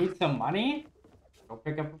this up. Need some money? Go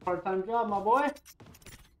pick up a part-time job, my boy.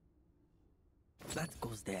 That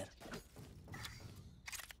goes there.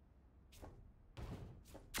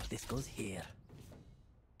 This goes here.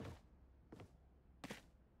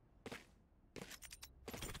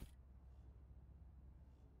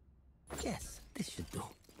 Yes, this should do.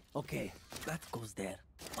 Okay, that goes there.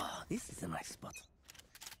 Oh, this is a nice spot.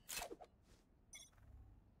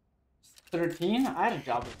 13? I had a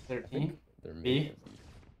job at 13. They're B. mid.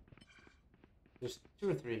 There's 2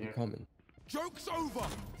 or 3 I'm here. coming. Joke's over!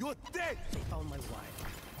 You're dead! They found my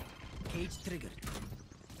wire. Cage triggered.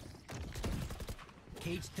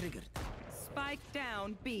 Cage triggered. Spike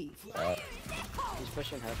down B. He's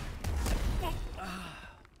pushing head.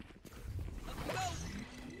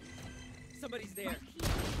 Somebody's there.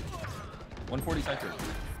 140 sector.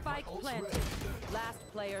 Spike planted. Last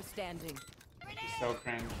player standing. So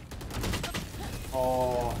cringe.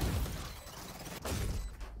 Oh.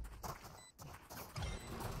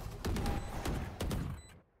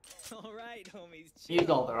 All right, homies. Use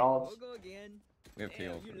all their ults. We'll go again. We have KO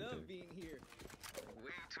Damn, for you it love too. being here.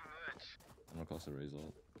 Way too much. I'm gonna cost a raise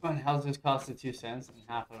ult. What the hell's this costed 2 cents and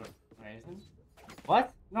half a raisin?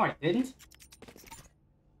 What? No, I didn't.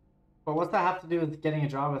 But what's that have to do with getting a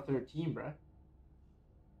job at 13, bruh?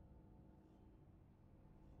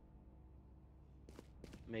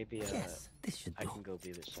 Maybe Yes, this should I do. can go be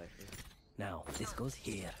with Cypher. Now, this goes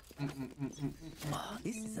here. Oh,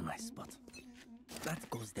 this is a nice spot. That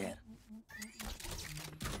goes there.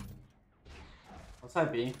 What's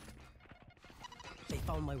that be? They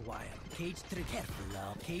found my wire. Cage trigger. Careful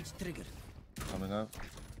now. Cage triggered. Coming up.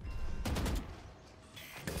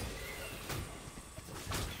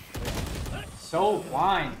 So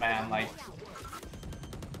blind, man. Like,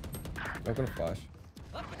 I'm gonna flash.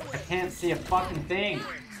 I can't see a fucking thing.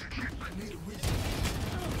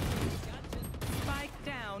 Spike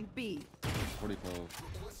down B. 40 close.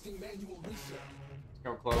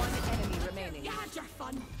 Go close. One enemy remaining. You had your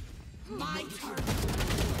fun. My turn.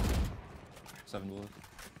 7 bullet.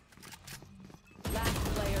 Last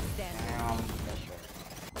player standing. Damn. That's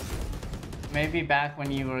right. Maybe back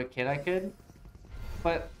when you were a kid I could.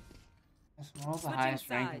 But this world's the Switching highest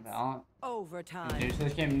rank in sides. Valorant. Overtime. Dude,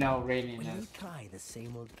 this game no When Radiant you is. try the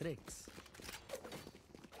same old tricks.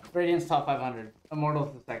 Radiant's top 500.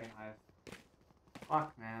 Immortal's the second highest.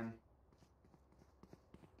 Fuck, man.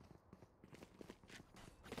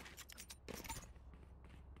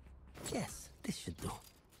 Yes, this should do.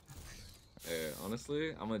 Hey,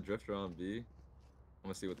 honestly, I'm gonna drift around B. I'm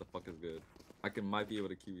gonna see what the fuck is good. Might be able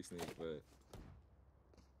to QB sneak, but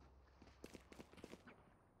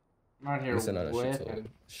I'm out here Listen, not a whipping.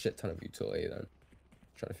 shit ton of utility then.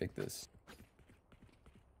 Trying to fake this.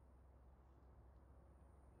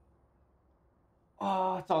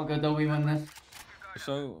 Oh, it's all good though. We win this.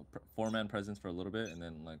 show 4-man presence for a little bit, and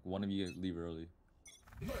then like one of you leave early.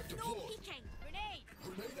 No peeking. Grenade.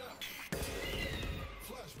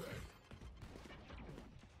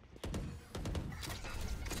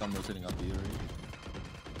 Some rotating up B already.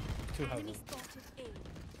 Two Enemy heaven. spotted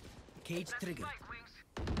A. Cage trigger.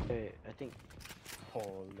 Hey, I think.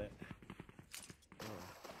 Hold it.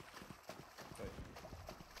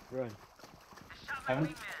 Run. Heaven.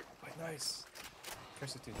 Wait, nice.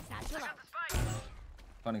 Curse it, dude. Satchel out.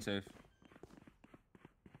 Planning safe.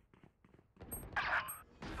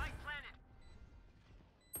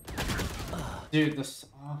 Dude, this.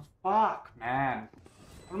 Oh, fuck, man.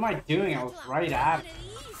 What am I doing? I was right at it.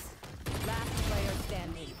 Last player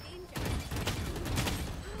standing.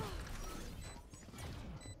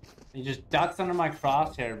 He just ducks under my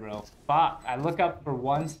crosshair, bro. Fuck. I look up for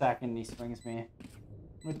 1 second, he swings me.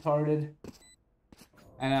 Retarded.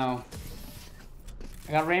 I know.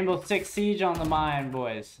 I got Rainbow Six Siege on the mind,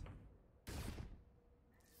 boys.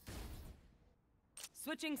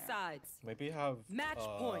 Switching sides. Maybe have Match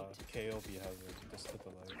point. KOB has it just to the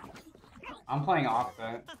light. I'm playing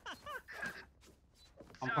offside.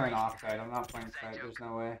 I'm playing offside. I'm not playing side. There's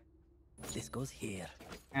no way. This goes here.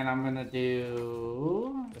 And I'm gonna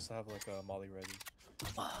do. Just have like a molly ready.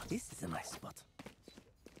 Oh, this is a nice spot.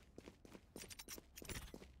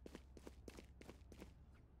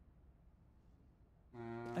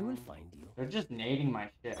 I will find you. They're just nading my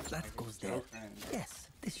shit. That like goes there. girlfriend. Yes,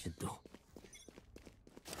 this should do.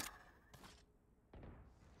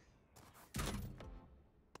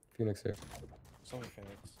 Phoenix here. It's only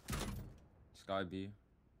Phoenix. Sky B.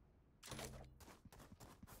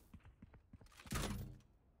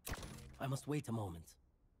 I must wait a moment.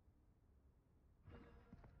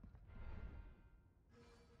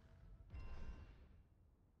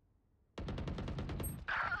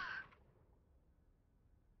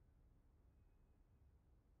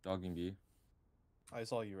 Dogging B. I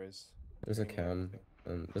saw you raise. There's a cam.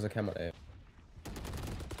 There's a cam on A.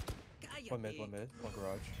 One mid, one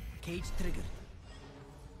garage. Cage triggered.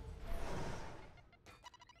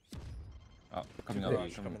 Oh, coming out.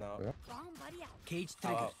 Garage coming out. Yeah. Cage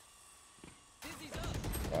triggered.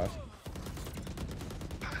 Wow.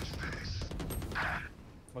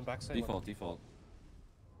 One backside. Default.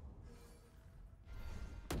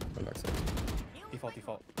 One backside.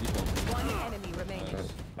 Default. One enemy remaining.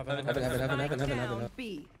 Heaven.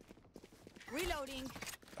 B. Reloading.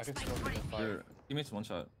 I can smoke it in 5. Here, teammates one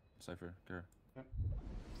shot. Cypher. Here.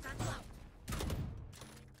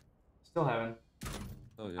 Still haven't.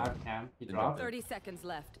 Oh yeah. I can. He Didn't dropped. drop 30 seconds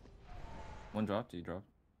left. One drop. Did you drop?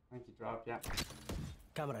 I think he dropped. Yeah.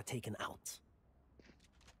 Camera taken out.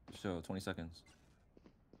 Show 20 seconds.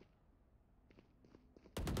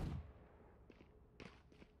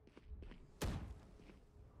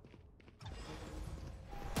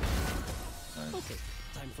 Nice. Okay,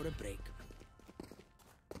 time for a break.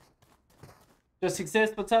 Just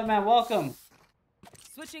exist. What's up, man? Welcome.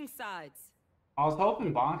 Switching sides. I was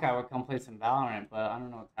hoping Bonkai would come play some Valorant, but I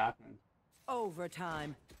don't know what's happening.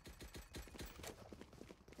 Overtime.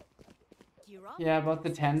 Yeah, about the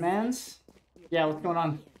 10-mans? Yeah, what's going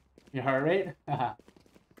on? Your heart rate?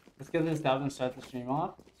 Let's get this dub and start the stream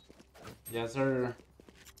off. Yes, sir.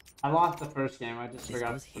 I lost the first game. I just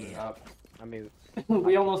forgot to put it up. I mean,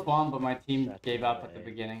 we almost won, but my team gave up at the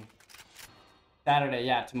beginning. Saturday,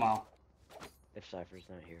 yeah, tomorrow. if Cypher's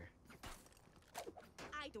not here.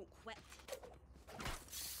 I don't quit.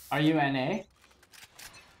 Are you NA?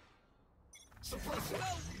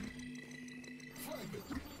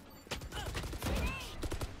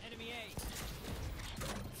 Enemy A.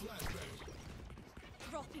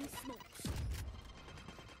 Dropping smokes.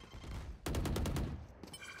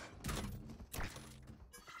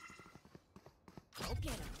 Go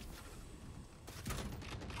get him.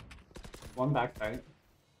 One backside.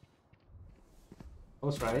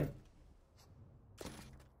 Close right.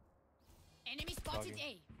 Enemy spotted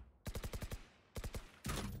A.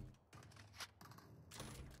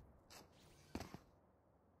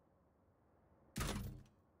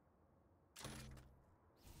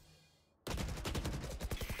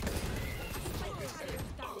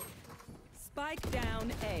 Spike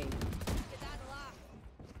down A. I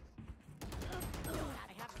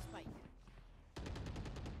have the spike.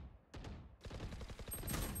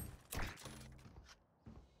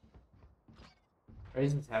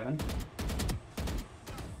 Raisin's heaven.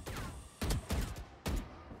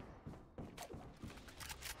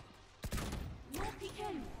 No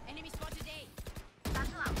peeking. Enemy spotted A.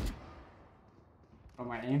 Oh,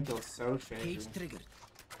 my aim feels so shaky. Cage triggered.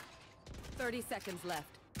 30 seconds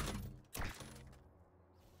left.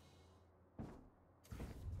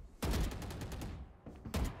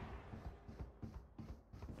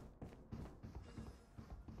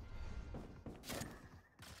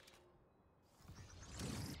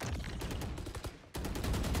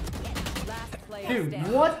 Last player Dude,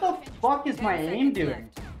 standing. what the fuck is my 10 aim seconds doing?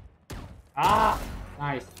 left. Ah,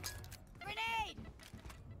 nice. Grenade.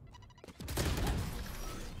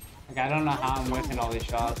 Like, I don't know how I'm whipping all these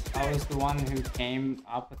shots. I was the one who came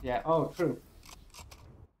up with the... Oh, true.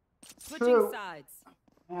 Switching True. sides.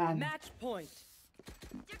 Man, Match point.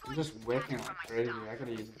 I'm just whipping like crazy. I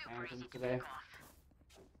gotta use a phantom today.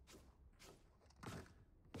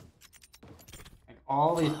 Like,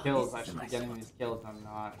 all these kills, I should be getting these kills, I'm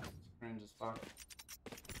not. It's cringe as fuck.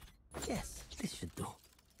 Yes, this should do.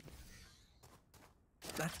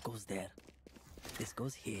 That goes there. This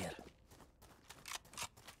goes here.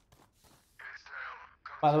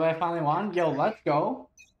 By the way, I finally won. Yo, let's go.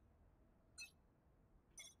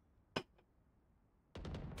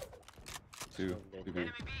 Two.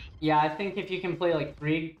 Yeah, I think if you can play like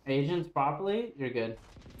 3 agents properly, you're good.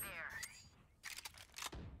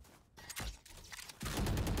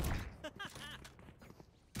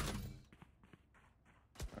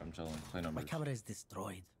 I'm chilling. Play numbers. My camera is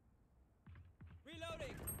destroyed.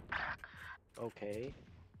 Reloading. Okay.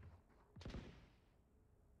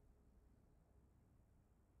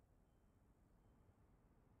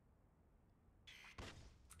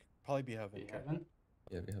 Probably be heaven. Heaven?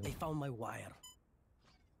 Yeah, we have. They found my wire.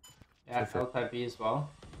 Yeah, L type B as well.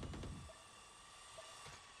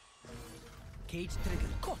 Cage trigger.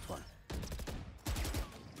 Caught one.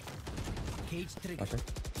 Cage trigger. Okay.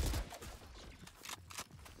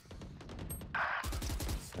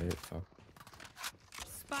 Say it, fuck.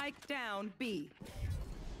 Spike down B.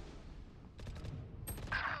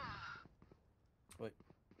 Wait.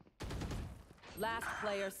 Last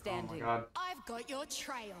player Oh standing. my god. I've got your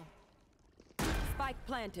trail. Spike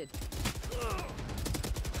planted.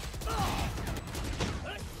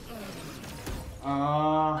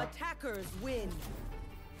 Attackers win.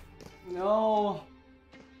 No.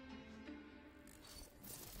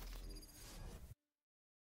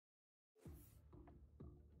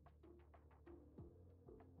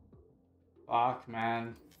 Fuck,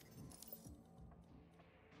 man.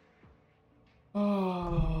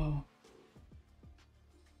 Oh.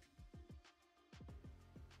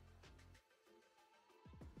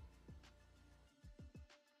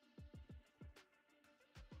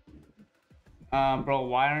 Bro,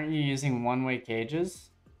 why aren't you using one-way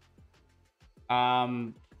cages?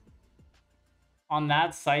 On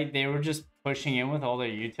that site, they were just pushing in with all their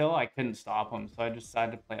util. I couldn't stop them, so I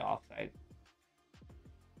decided to play off-site.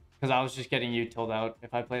 Because I was just getting utiled out.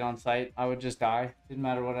 If I played on site, I would just die. Didn't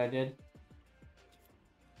matter what I did.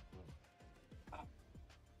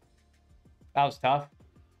 That was tough.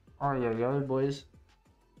 Oh, yeah, the other boys.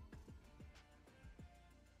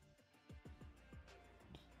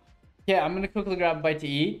 Yeah, I'm gonna quickly grab a bite to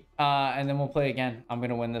eat, and then we'll play again. I'm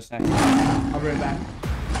gonna win this next. I'll be right back.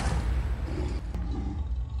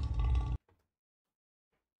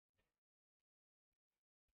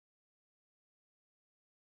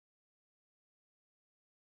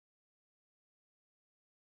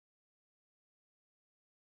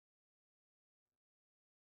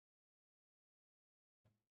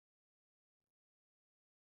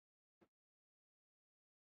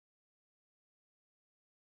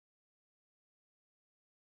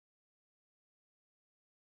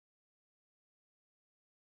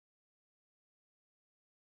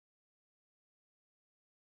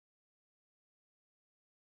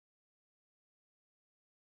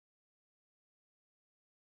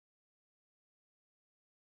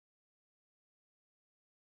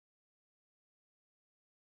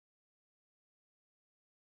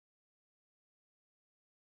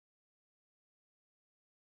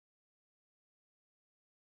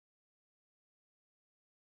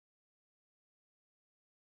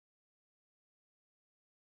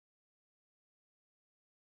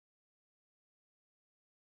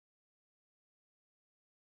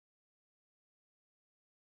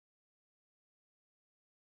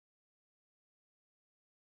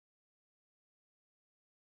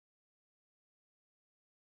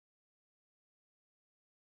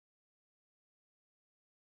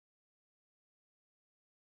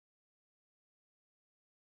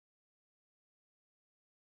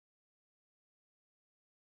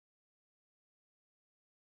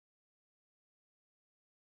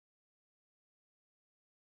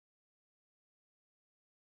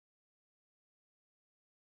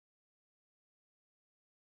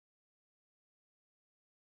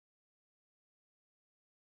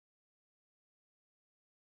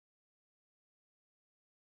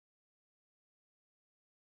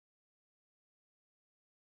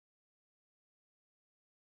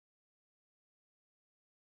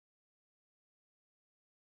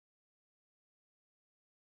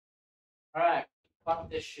 Alright, fuck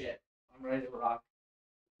this shit. I'm ready to rock.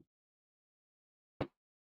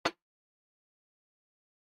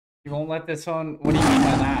 You won't let this phone... What do you mean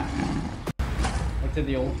by that? What did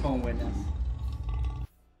the old phone witness?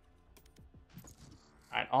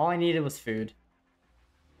 Alright, all I needed was food.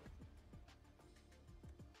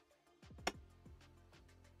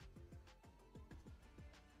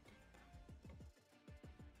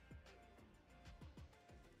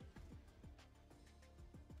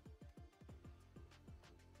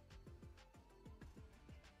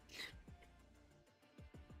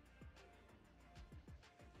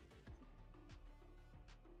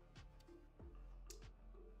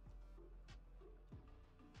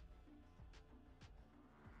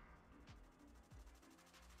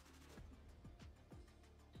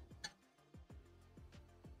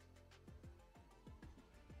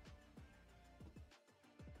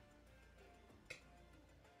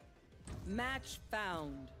 Match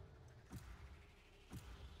found.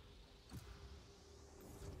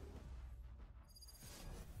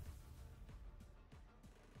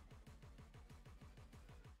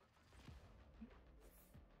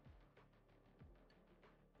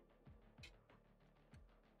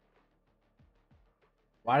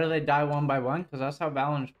 Why do they die one by one? Because that's how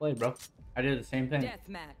Valorant's played, bro. I did the same thing. Death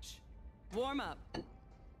match. Warm up.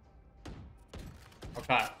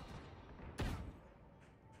 Okay.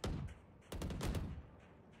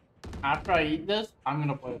 After I eat this, I'm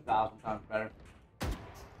gonna play 1,000 times better.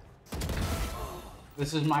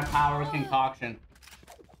 This is my power concoction.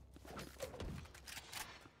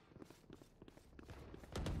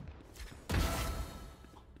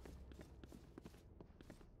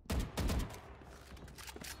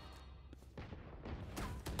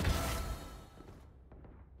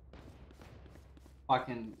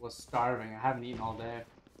 Fucking was starving. I haven't eaten all day.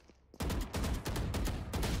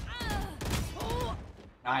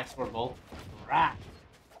 Nice, we're both wrapped.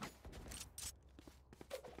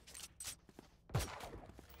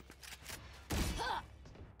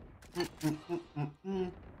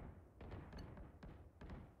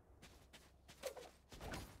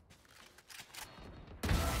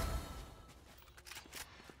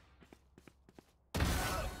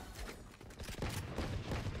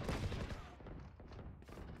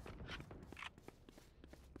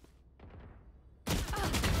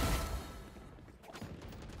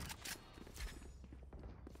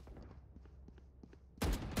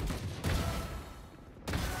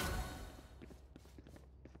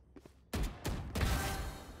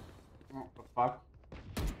 What the fuck?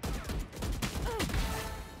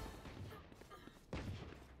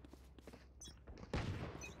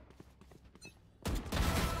 I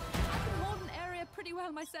can hold an area pretty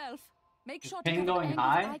well myself. Make sure to Ping cover the going angles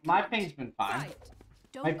high? I My can. ping's been fine. Right.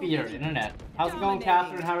 Don't Might be your overthink. internet. How's it going, Dominating.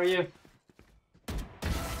 Catherine? How are you?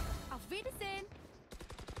 Auf Wiedersehen.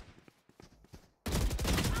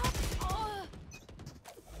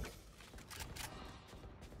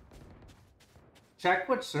 Check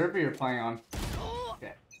which server you're playing on.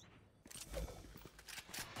 Okay.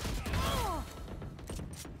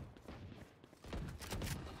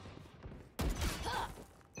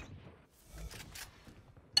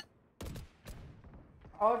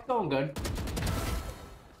 Oh, it's going good.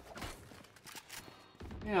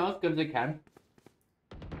 You know, as good as it can.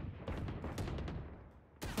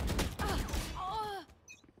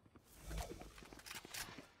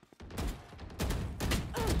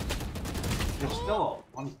 You're still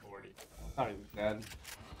at 140. I thought he was dead.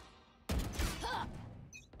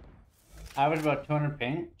 Average about 200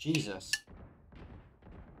 ping? Jesus.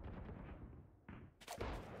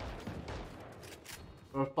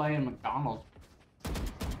 We're playing McDonald's.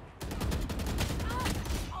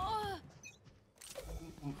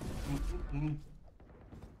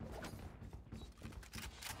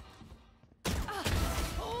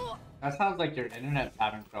 That sounds like your internet's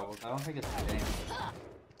having troubles. I don't think it's the game.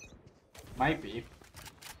 Might be.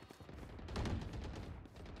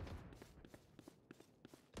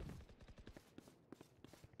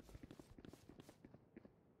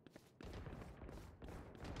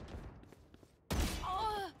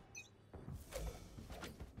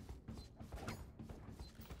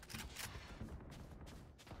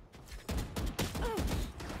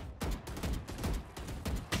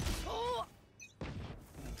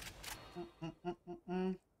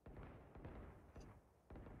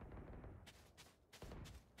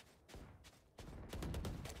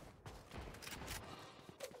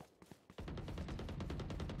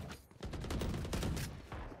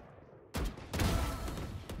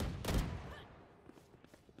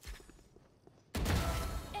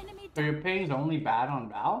 So your ping's only bad on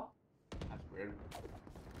Val? That's weird.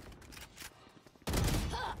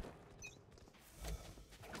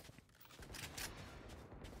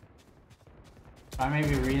 Try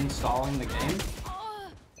maybe reinstalling the game.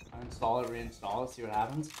 Uninstall it, reinstall it, see what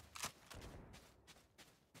happens.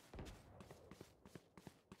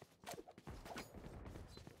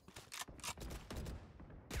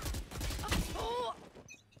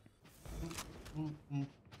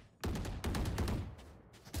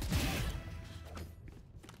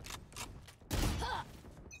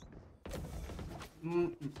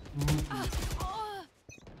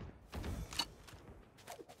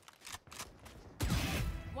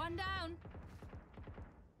 One down.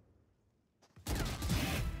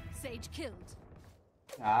 Sage killed.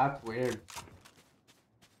 Ah, that's weird.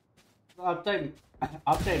 The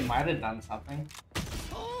update might have done something.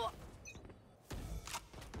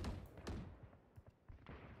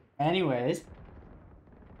 Anyways.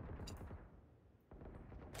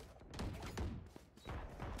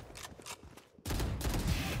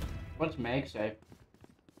 What's Meg say?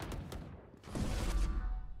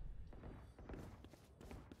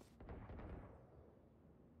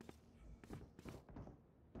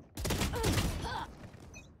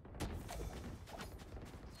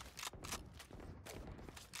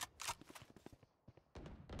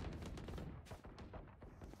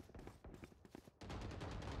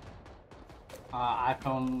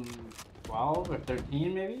 iPhone 12 or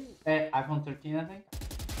 13 maybe? iPhone 13 I think.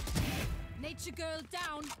 Nature girl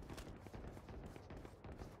down.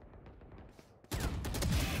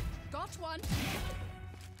 Got one.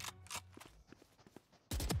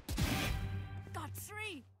 Got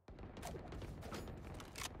three.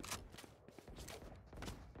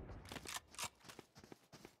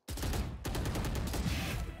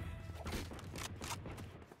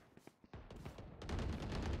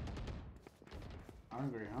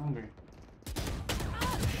 Hungry.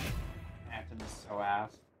 Anthem is so ass.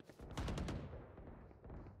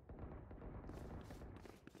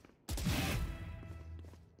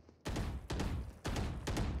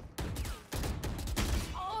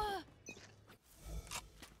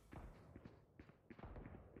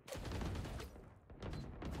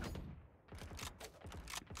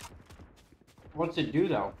 What's it do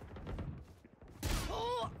though?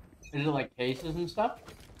 Is it like cases and stuff?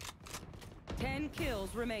 10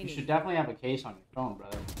 kills remaining. You should definitely have a case on your phone,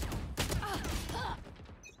 brother.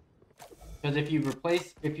 Because if you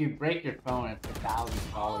break your phone, it's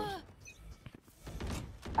 $1,000.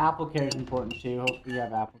 Apple Care is important too. Hopefully you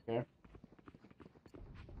have Apple Care.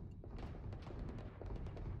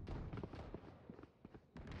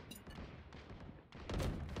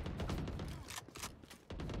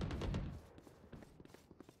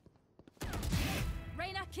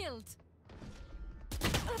 Reyna killed.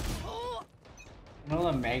 You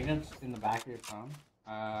know the magnets in the back of your phone?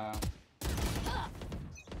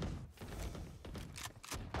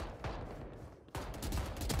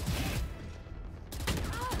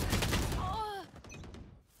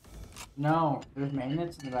 No, there's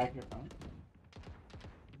magnets in the back of your phone.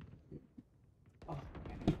 Oh,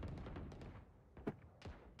 man.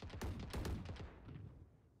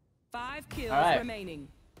 5 kills remaining.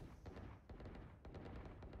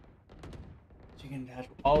 Chicken dash.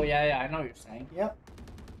 Oh yeah, I know what you're saying. Yep.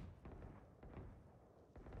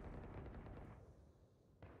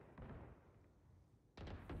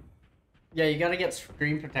 Yeah, you gotta get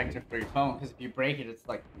screen protector for your phone because if you break it, it's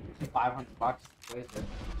like $500 to replace it.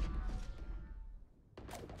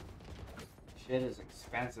 Shit is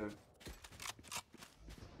expensive.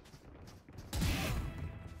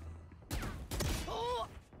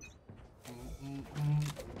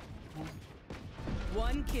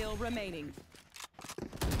 One kill remaining.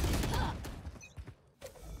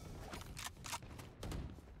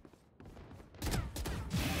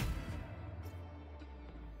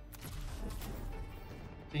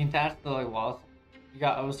 So you can attach the like walls. You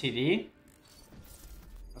got OCD?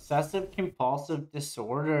 Obsessive compulsive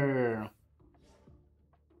disorder.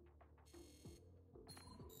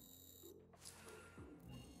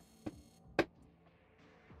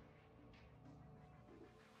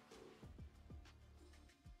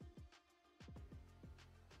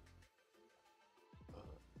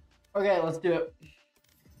 Okay, let's do it.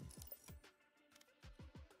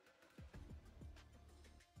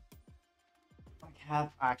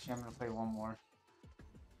 Actually, I'm gonna play one more.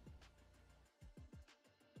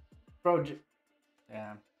 Bro,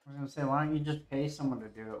 yeah. I was gonna say, why don't you just pay someone to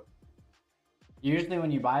do it? Usually when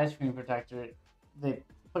you buy a screen protector, they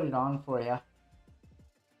put it on for you.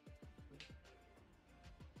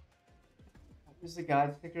 Use the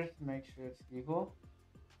guide stickers to make sure it's equal.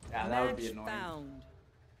 Yeah, that would be annoying. Found.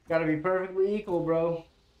 Gotta be perfectly equal, bro.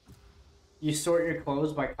 You sort your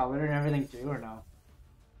clothes by color and everything too, or no?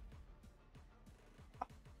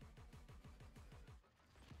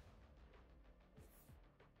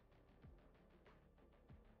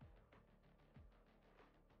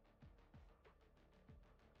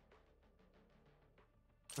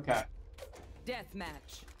 Okay.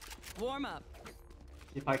 Deathmatch. Warm up.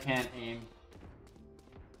 See if I can't aim.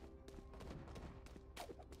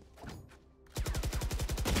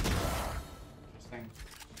 Interesting.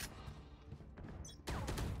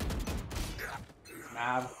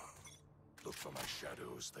 Nav. Look for my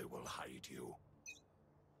shadows, they will hide you.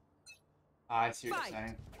 I see what you're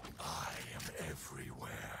saying. I am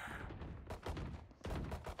everywhere.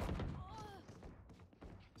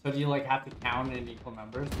 So do you like have to count in equal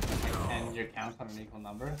numbers? Like end your count on an equal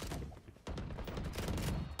number?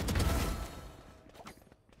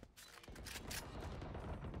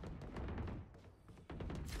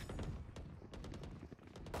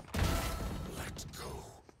 Let go.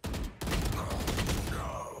 Oh,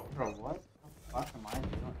 no. Bro, mind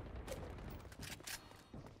you.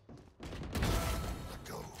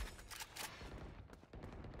 Go.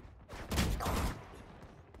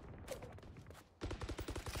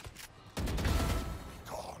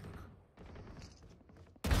 Gone.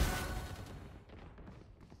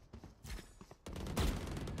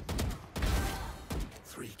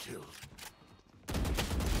 Three killed.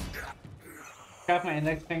 Got my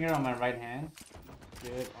index finger on my right hand.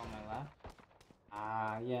 Good on my left.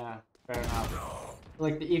 Ah, yeah. Fair enough.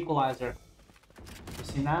 Like the equalizer. You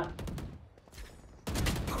seen that?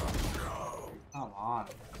 Come on.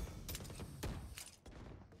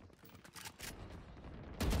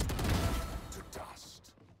 To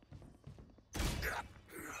dust.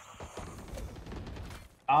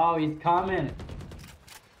 Oh, he's coming.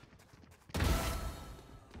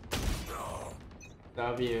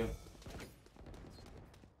 W.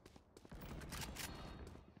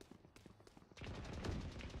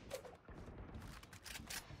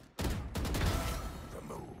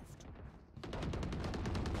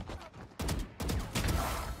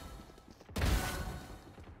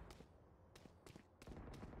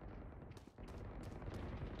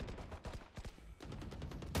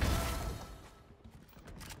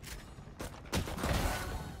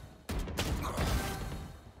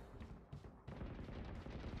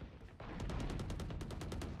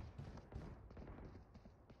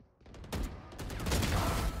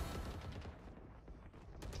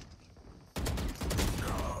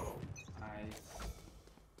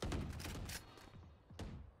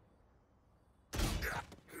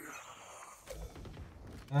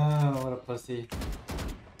 Oh, what a pussy.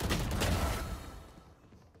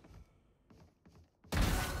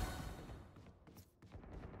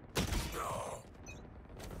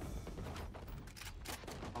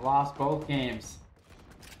 I lost both games.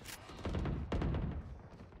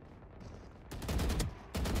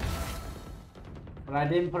 But I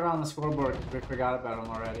didn't put it on the scoreboard because we forgot about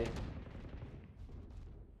them already.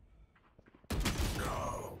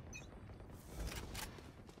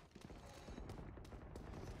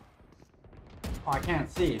 Oh, I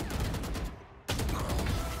can't see.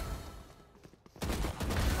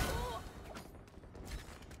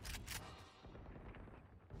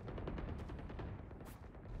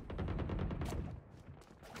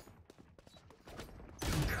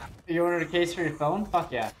 You ordered a case for your phone?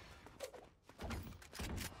 Fuck yeah.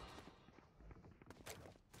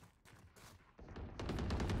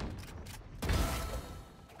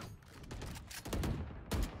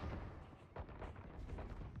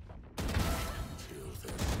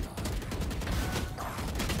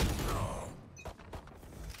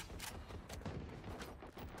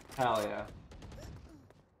 Hell yeah. As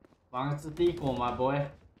long as it's equal, my boy.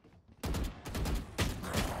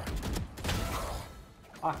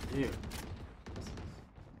 Fuck you.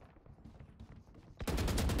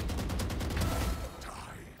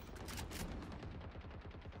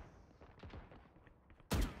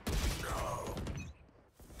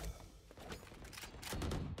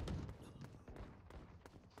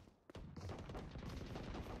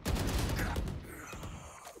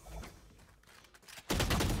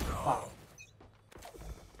 Fuck.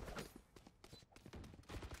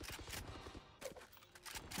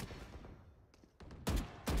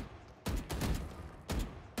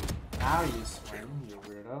 Now you swing, you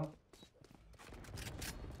weirdo.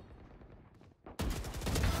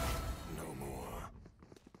 No more.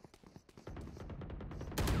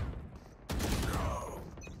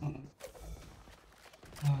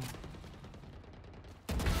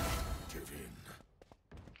 Give in.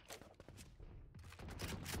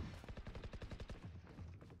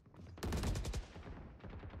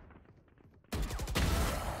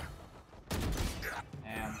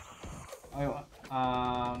 Damn. Oh,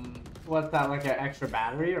 what's that, like an extra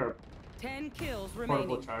battery or 10 kills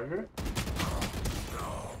portable remaining. charger?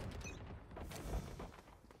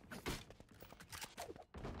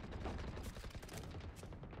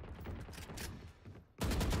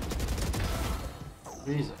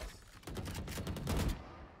 Jesus.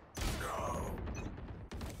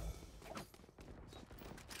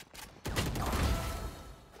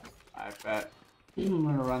 I bet. I'm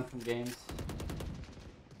gonna run some games.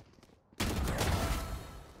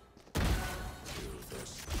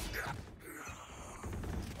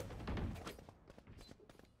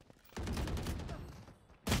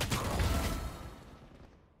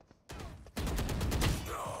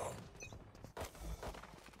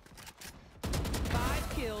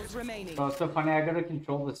 Remaining. Bro, it's so funny. I gotta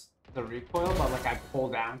control this the recoil, but like I pull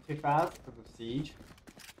down too fast for the siege.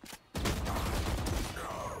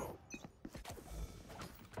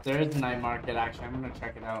 There is a night market actually. I'm gonna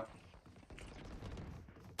check it out.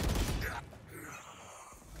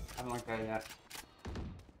 I don't like that yet.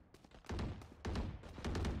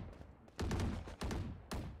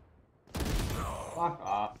 Fuck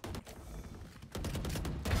off.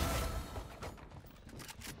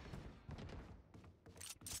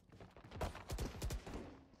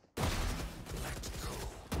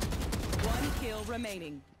 One kill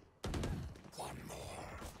remaining. One more.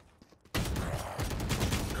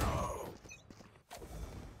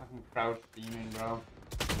 Fucking crouch demon, bro.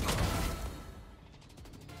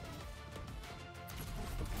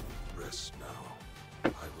 Rest now.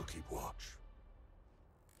 I will keep watch.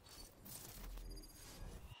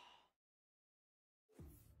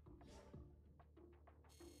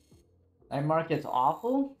 Night market's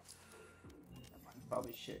awful? Mine's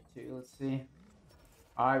probably shit too. Let's see.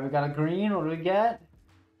 Alright, we got a green. What do we get?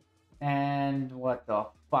 And what the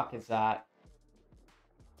fuck is that?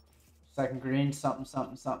 Second green, something,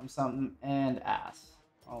 something, something, something, and ass.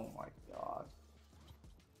 Oh my god.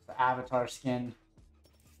 It's the avatar skin.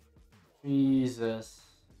 Jesus.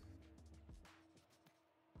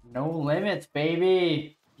 No limits,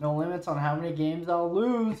 baby! No limits on how many games I'll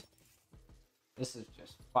lose. This is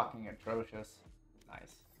just fucking atrocious.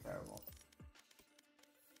 Nice. Terrible.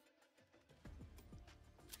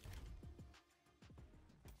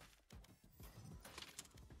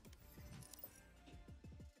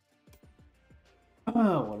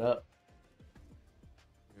 What up?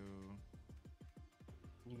 Yo.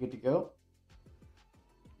 You good to go?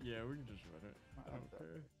 Yeah, we can just run it. I don't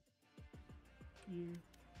care. Yeah.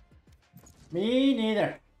 Me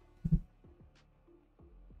neither.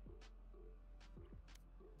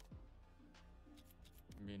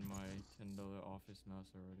 I'm getting my $10 office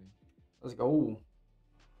mouse already. Let's go.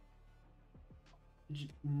 Did you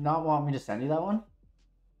not want me to send you that one?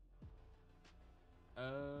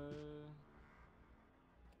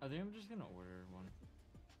 I think I'm just gonna order one.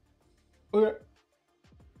 Okay.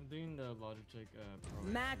 I'm doing the Logitech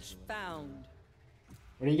Pro. Match found.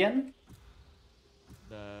 What are you getting?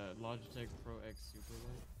 The Logitech Pro X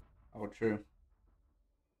Superlight. Oh, true.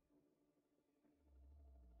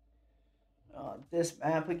 This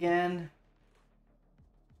map again.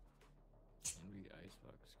 And we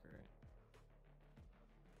Icebox, great.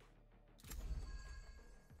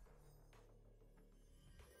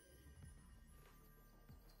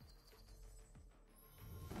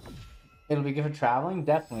 It'll be good for traveling?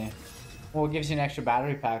 Definitely. Well, it gives you an extra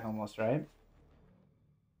battery pack almost, right?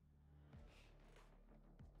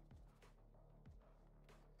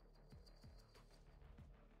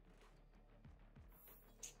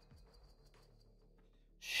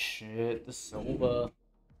 Shit, the Sova.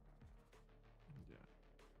 Yeah.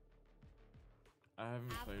 I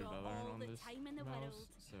haven't played Valorant on this mouse,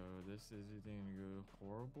 so this is either gonna go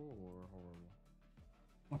horrible or horrible.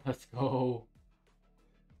 Let's go.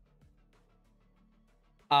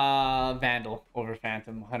 Vandal over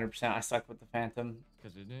Phantom, 100%. I stuck with the Phantom.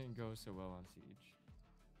 Because it didn't go so well on Siege.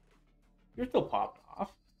 You're still popping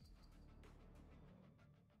off.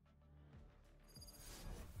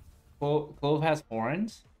 Clove has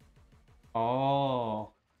horns?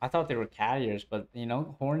 Oh, I thought they were carriers, but you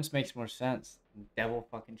know, horns makes more sense. Devil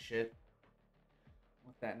fucking shit.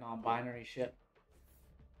 With that non-binary shit.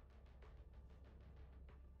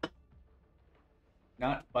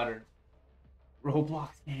 Not buttered. Roblox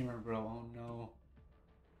gamer, bro. Oh no.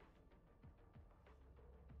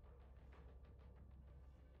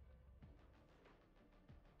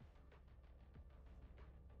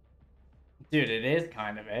 Dude, it is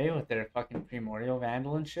kind of, eh? With their fucking primordial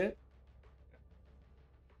vandal and shit.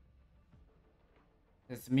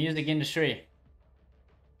 It's the music industry.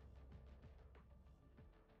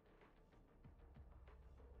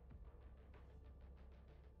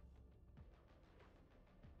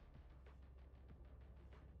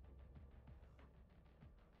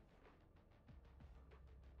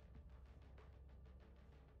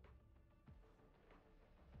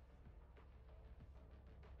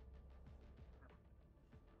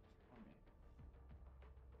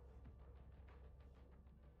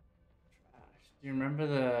 Do you remember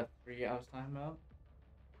the 3 I was talking about?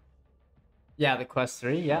 Yeah, the Quest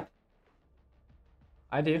 3, yeah.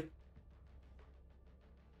 I do.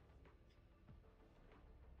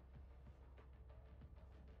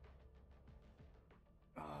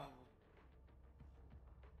 Oh.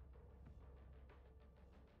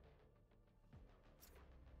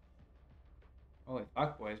 Holy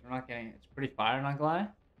fuck, boys. We're not getting... It's pretty fire, not gonna lie.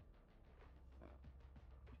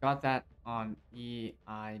 Got that on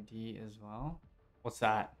EID as well. What's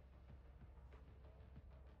that?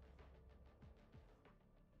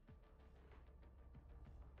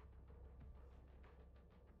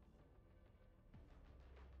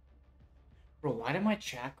 Bro, why did my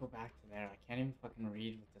chat go back to there? I can't even fucking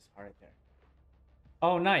read with this heart there.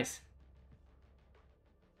 Oh, nice.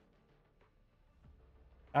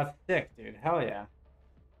 That's sick, dude. Hell yeah.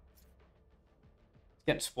 It's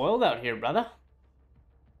getting spoiled out here, brother.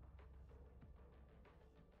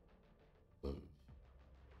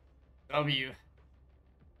 W.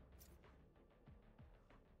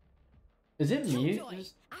 Is it me? Killjoy,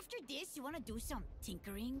 after this, you want to do some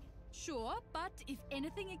tinkering? Sure, but if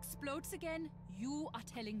anything explodes again, you are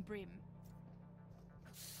telling Brim.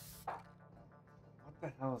 What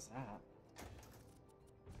the hell is that?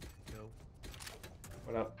 Yo.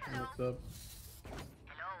 What up? What's up?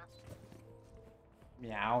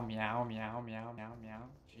 Meow, meow, meow, meow, meow, meow.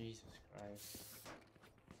 Jesus Christ.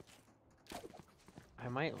 I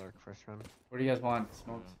might lurk first round. What do you guys want?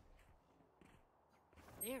 Smokes?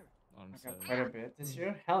 There. I got quite a bit this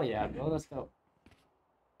year. Hell yeah, bro. Let's go.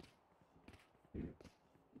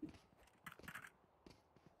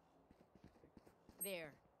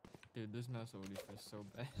 There. Dude, this mouse already feels so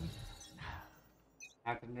bad.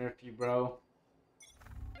 Have to nerf you, bro.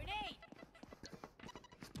 Grenade.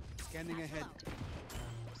 Scanning ahead.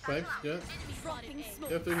 Spikes, yeah. Dropping smoke.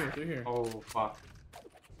 Yeah, they're here. Oh, fuck.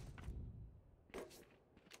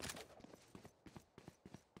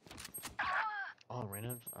 Oh,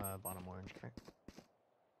 random bottom orange crack.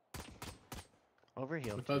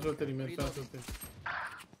 Overhealed. Fast rotating, man. Fast rotating.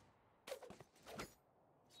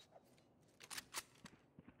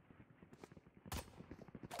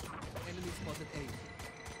 Enemy spotted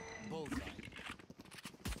A. Bullseye.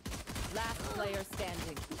 Last player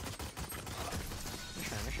standing.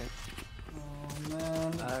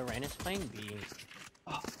 Oh, man. Rain is playing B.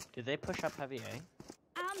 Did they push up heavy A?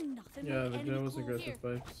 I'm nothing Yeah, like the enemy guy was cool aggressive here.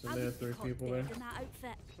 spikes, and I'll they be had 3 hot people there there. in that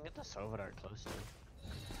outfit. You can get the Sova Dart close to me.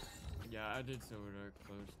 Yeah, I did so dark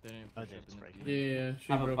close. They didn't Oh, push did up it's in the breaking. beginning. Yeah,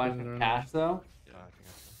 she Have a broke bunch in of around. cash, though? Yeah. Oh, I think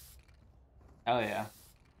that's Hell yeah.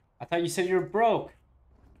 I thought you said you were broke.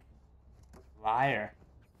 Liar.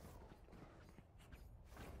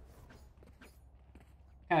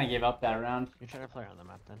 Kinda gave up that round. You're trying to play on the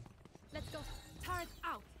map then. Let's go. Turret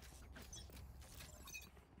out.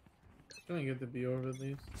 Trying to get the B over at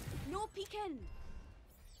least. No peeking.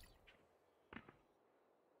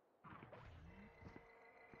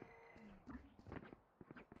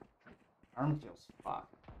 Arm feels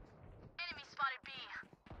fucked. Enemy spotted B.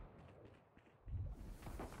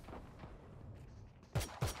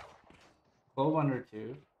 12 under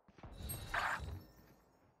 2.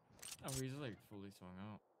 Oh, he's like fully swung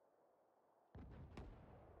out.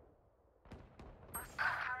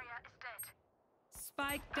 Carrier is dead.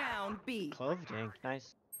 Spike down B. Clove gank,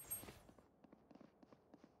 nice.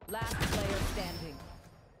 Last player standing.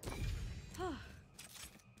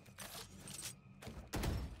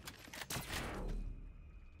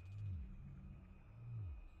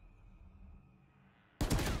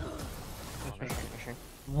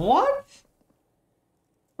 What?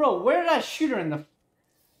 Bro, where did I shoot her in the...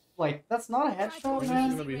 Like, that's not a headshot, We're just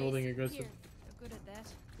man. gonna be holding aggressive. You're good at that.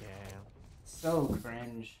 Yeah. So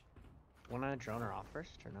cringe. Wanna drone her off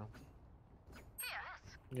first or no?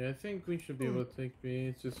 Yeah, I think we should be able to take B.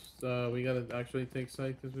 It's just, we gotta actually take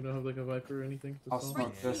site because we don't have like a Viper or anything. to I'll solve.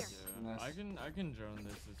 smoke this. Yeah. I can drone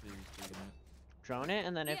this to see who's taking it. Drone it,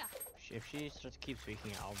 and then if she starts keeps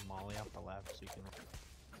speaking, I'll molly off the left so you can.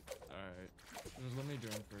 Alright. Just let me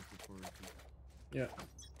drone first before we shoot. Yeah.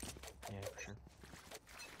 Yeah, for sure.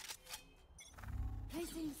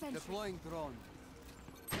 Placing sentry. Deploying drone.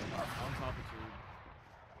 On top of tube.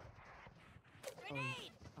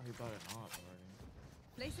 Grenade. Oh, he thought it not already.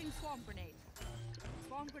 Placing swarm grenade.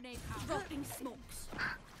 Swarm grenade out. Dropping smokes.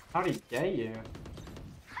 How'd he get you? Here.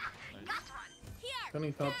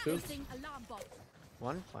 Coming top 2. Placing alarm bot.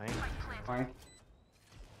 One flank. Flank.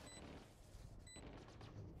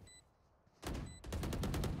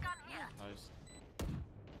 Nice.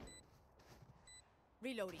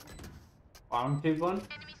 Reloading. Bottom 2 one.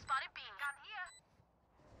 Enemy spotted B. Gun here.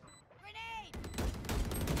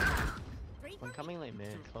 Grenade. One coming late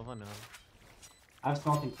mid. 12 unknown. I'm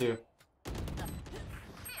smoking 2.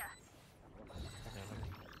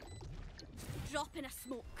 Dropping a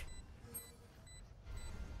smoke.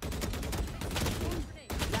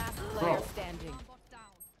 Last player standing.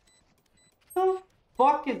 The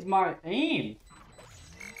fuck is my aim?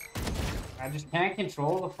 I just can't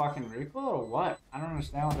control the fucking recoil or what? I don't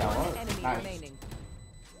understand what that was. Enemy Nice. remaining.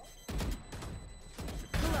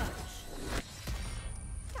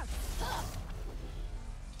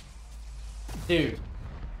 Dude,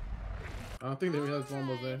 I don't think they realized one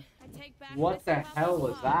was there. I take back what the hell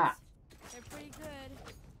was that? They're pretty good.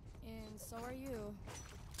 And so are you.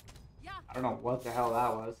 I don't know what the hell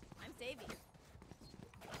that was. I'm saving.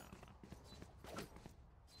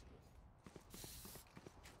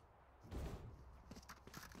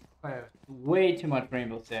 I have way too much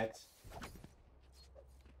Rainbow Six.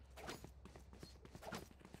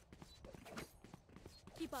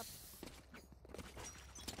 Keep up.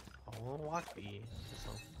 Oh, walk B.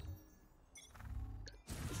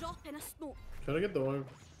 Drop in a smoke. Try to get the orb.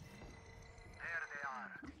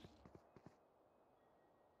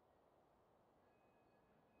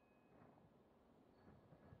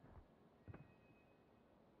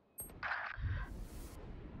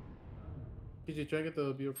 PJ, try to get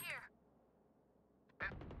the B.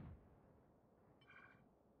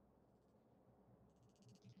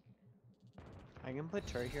 I can put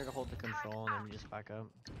turret here to hold the control and then we just back up.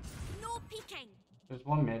 No peeking. There's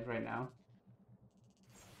one mid right now.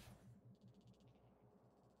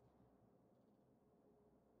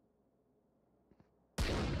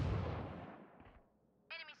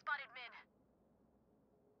 Enemy spotted mid.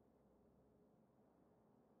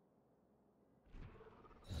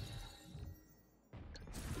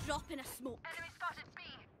 Drop in a smoke. Enemy spotted B.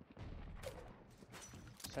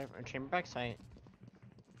 Sorry, chamber back sight.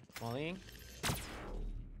 Molly.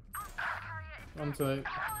 On site.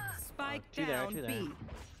 Spike Two there, down two there. B.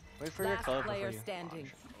 Wait for your Last club player before you.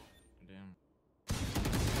 standing. Damn.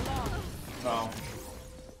 Oh.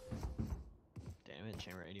 Damn it,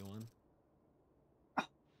 chamber 81.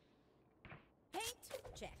 Paint.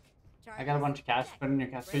 Check. I got a bunch of cash to put in your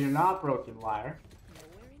cash, so you're not broke, you liar.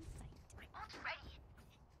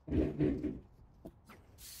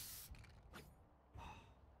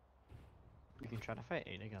 We can try to fight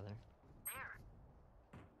A together.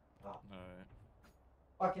 Alright.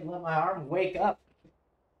 Fucking let my arm wake up.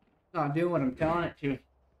 Not doing what I'm telling it to.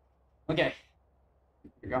 Okay.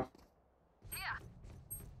 Here we go.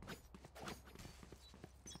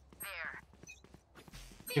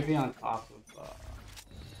 Could be on top of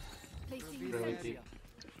really deep.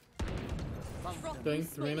 Thanks,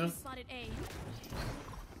 Serena. Spotted A.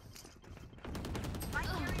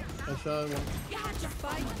 I shot one. Gotcha.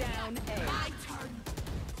 Spike down A. My turn.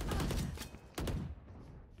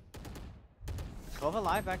 Clove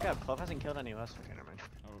alive, back up. Clove hasn't killed any of us. Okay, never mind.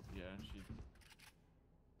 Oh, yeah, she...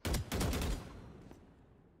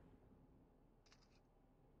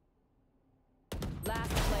 Last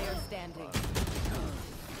player standing.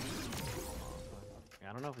 Yeah,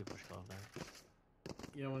 I don't know if we push Clove there.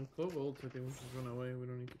 Yeah, when Clove ults, I think we just run away. We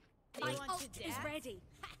don't need to. My ult is ready.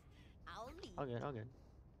 I'll leave. All good, all good.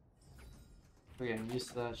 We're getting used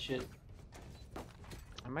to that shit.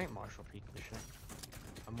 I might marshal peek this shit.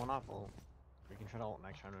 I'm one off ult. We can try to ult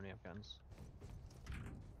next round when we have guns.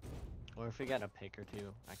 Or if we get a pick or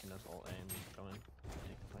two, I can just ult A and go in.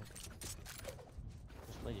 Take the fight.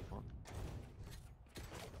 Just play default.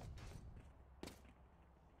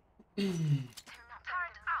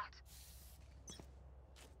 Turret out.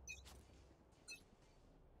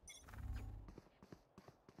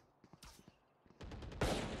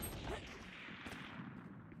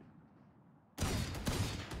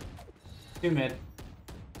 Two mid.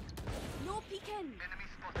 No peeking. Enemy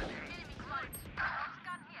spotted. Enemy spotted.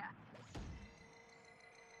 Gun here.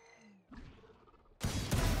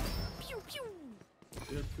 Pew pew.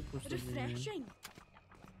 Yeah, two pushes in there. Refreshing.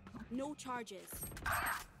 No charges.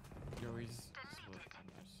 Yo, he's split.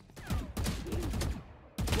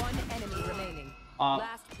 One enemy remaining.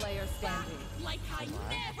 Last player standing. Like I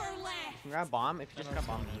never left. You can grab bomb if you just grab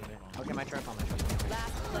bomb. Okay, my turret bomb, my turret bomb.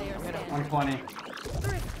 Last player standing. 120.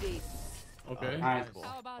 Thrifty. Okay. Alright.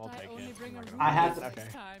 How about I only bring a I had to. Okay.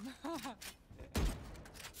 time?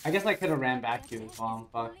 I guess I could have ran back to his bomb.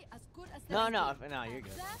 Fuck. No, no, no, you're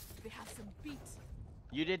good. We have some beats.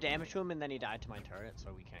 You did damage to him and then he died to my turret, so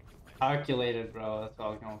we can't. Calculated, bro. That's all I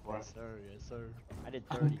was going for. Yes, sir, yes, sir. I did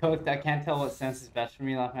I'm 30. cooked. I can't tell what sense is best for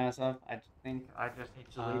me, that kind of stuff. I just think I just need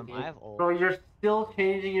to leave. I have ult. Bro, you're still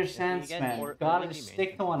changing your If you sense, get man. more- You gotta only just main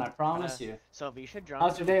stick to one. I promise you. So if you should drop.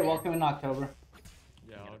 How's your day? Welcome in October.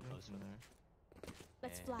 Yeah, I'll go from there.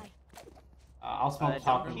 Let's fly. I'll smoke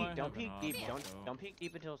top. Don't peek, Might don't have peek an deep. op, Don't though. don't peek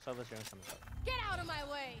deep until Sova's drone comes up. Get out of my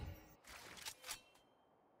way.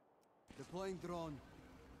 Deploying drone.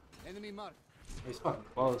 Enemy mark. He's fucking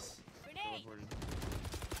close. Teleported.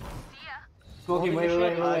 Smoking. Wait.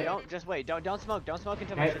 Don't just wait. Don't smoke. Don't smoke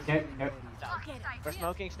until my Okay, shit's okay. down. We're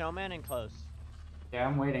smoking snowman and close. Yeah,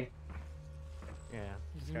 I'm waiting. Yeah.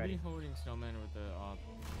 He's It's gonna be ready. holding snowman with the op.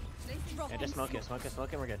 Yeah, just smoke it,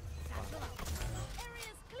 and we're good.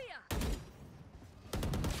 Area's clear.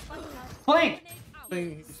 Flank!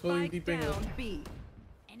 He's holding Spike deep angle. down B.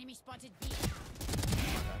 Enemy spotted B.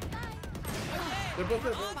 They're both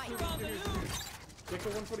there, bro. Take a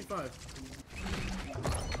 145.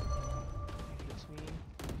 Shoots me.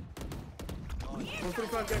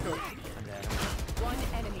 145 Gecko. I'm dead. One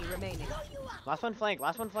enemy remaining. Last one flank.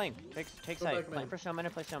 Last one flank. Take Go sight. back, Flank man. for Snowman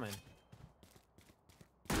and play Snowman.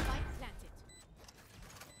 Spike planted.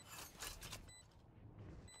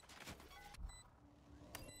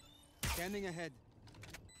 Scanning ahead.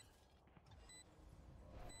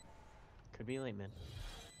 Could be late mid.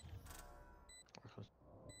 Or close.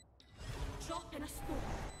 Drop in a smoke.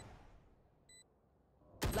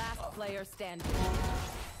 Last player standing.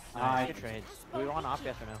 Nice. Good trades. Do we want off,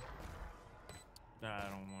 yes or no? Nah, I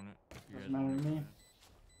don't want it. You Doesn't guys matter want to it, me.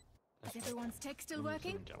 fine. Is everyone's tech still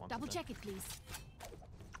working? Double check it, please.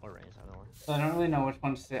 Or raise, either one. So I don't really know which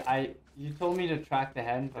one to say. You told me to track the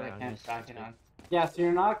head, but I Yeah, can't yes, track that's it good. on. Yeah, so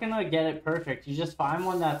you're not gonna get it perfect. You just find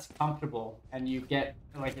one that's comfortable, and you get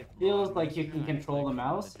like it feels like you can control the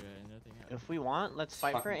mouse. If we want, let's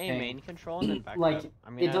fight for Fucking A thing. main control and then back Like up.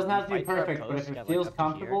 I'm it doesn't have to be fight for up perfect, but coast, if it get, feels like, up to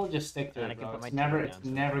here, comfortable, just stick to and it, I can bro. put my It's never, teammate it's down so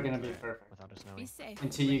never they gonna can be do it perfect without us knowing. Be safe.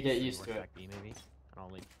 until you get So we used work to it. back B maybe. And I'll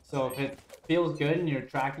leave. So if it feels good and you're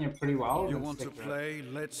tracking it pretty well, You then want to stick it. play?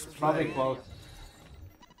 Let's It's probably play. close.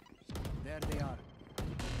 There they are.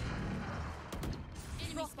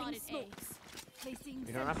 Enemy spotted A. Placing.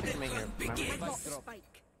 You don't have to come in here. Remember? I got the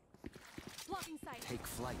spike. Blocking sight. Take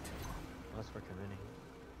flight. Unless we're committing.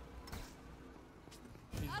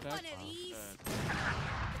 He's Have back one of off, these.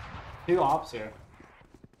 Two ops here.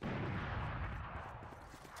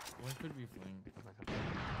 One could be fling.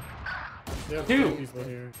 Yeah, Two. people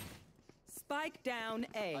here. Spike down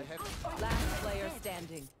A. Last player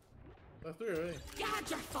standing. That's three already. You had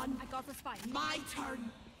your fun. I got the spike. My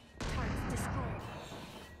turn. Turret destroyed.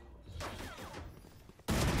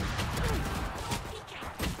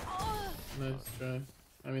 Nice try.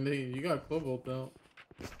 I mean, you got Cobalt out.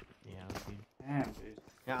 Yeah, that's good. Damn, dude.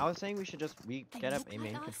 Yeah, I was saying we should just get up A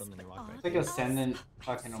main control and then we walk back. It's like ascendant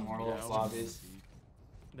fucking Immortal Yeah, lobbies.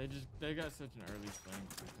 They got such an early flank.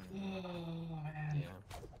 Oh man.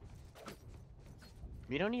 Yeah.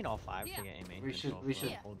 We don't need all five to get A main We should, control. we for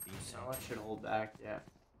should. hold B. So. No, I should hold back. Yeah.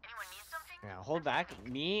 Yeah, hold back.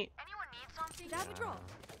 Me. Did I have a draw?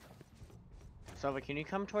 Sova, can you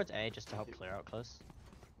come towards A just to help clear out close?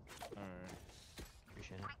 Alright.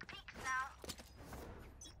 Appreciate it.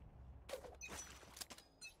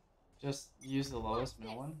 Just use the lowest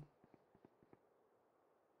middle one.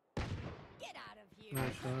 Get out of here.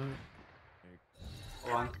 Nice shot.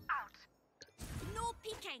 Hold on. No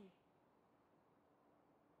peeking.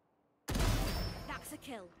 That's a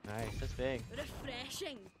kill. Nice, that's big.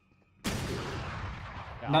 Refreshing. Yeah,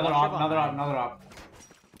 Another I'll watch op, you another op, behind. another op.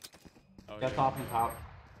 Oh, Get yeah. top and top.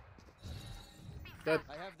 That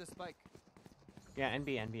I have the spike. Yeah, NB,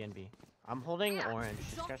 NB, NB. I'm holding orange.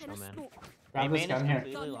 Just catch no man. Grab A this main gun is here.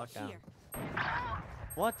 completely locked down.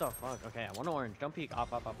 What the fuck? Okay, I want orange. Don't peek.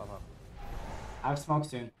 Up, up, up, up, up. I have smoke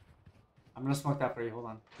soon. I'm gonna smoke that for you. Hold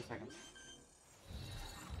on. 2 seconds.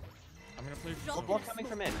 I'm gonna play. Oh, both coming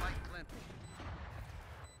from in.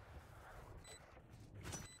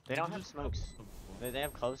 They don't have smokes. They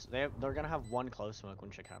have close. They're gonna have one close smoke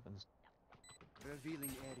when shit happens.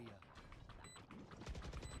 Revealing area.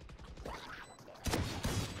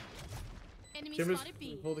 Enemy Chambers spotted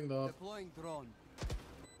B. holding the op. Deploying drone.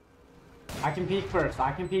 I can peek first.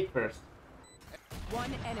 I can peek first.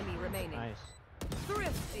 One enemy remaining. Nice.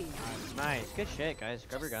 Thrifty. Nice. Good shit, guys.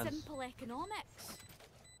 Grab your Just guns. simple economics.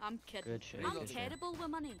 I'm kidding. Good shit. I'm Good shit. terrible with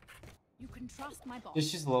money. You can trust my boss.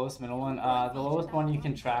 Just use the lowest middle one. The lowest one you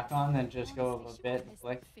can track on, then just go a bit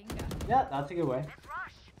like. Yeah, that's a good way.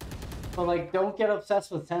 But like, don't get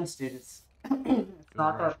obsessed with sense, dude. It's it's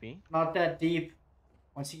not that deep.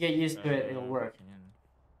 Once you get used to it, it'll work.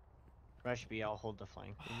 Rush B. I'll hold the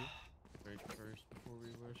flank. Break first before we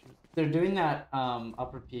rush it. They're doing that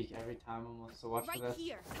upper peak every time almost. So watch for Right this.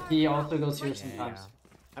 here. He also goes here Right sometimes.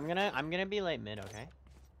 I'm gonna be late mid. Okay.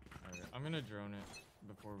 Alright, I'm gonna drone it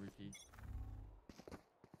before we peek.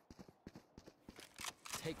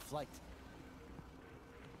 Take flight.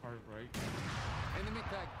 Hard right. Enemy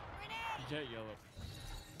tag. Jet yellow.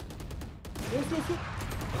 Satchel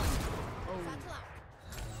out.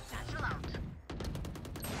 Satchel out.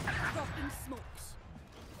 Dropping smokes.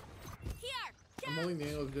 Here. I'm holding the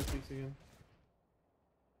angle of just peeks again.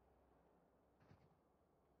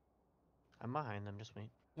 I'm behind them. Just wait.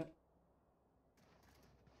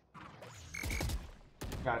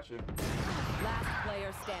 Got you. Last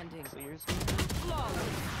player standing. Clears.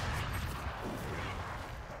 Flawless.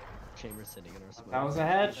 Chamber sitting in our smoke. That was a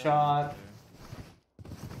headshot.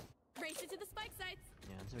 Race it to the spike sites.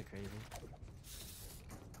 Yeah, it's a bit crazy.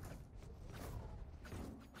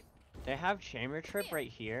 They have chamber trip right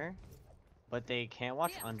here, but they can't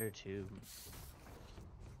watch under two.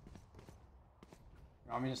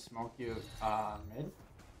 You want me to smoke you mid?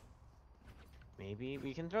 Maybe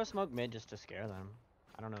we can throw smoke mid just to scare them.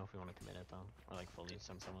 I don't know if we want to commit it though, or like fully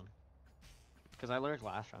send someone. Because I learned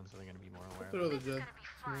last round, so they're gonna be more aware. Throw the jet.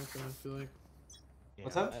 Smoke, I feel like. Yeah,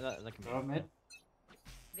 What's up? That can be Throw mid.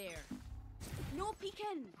 There. No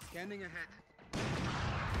peeking. Scanning ahead.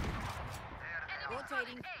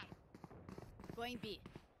 Rotating. Going B.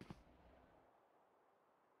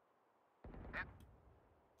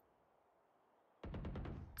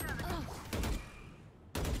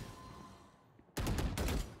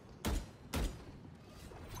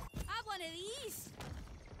 Have one of these.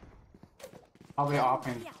 Probably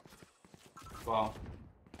offing. Well.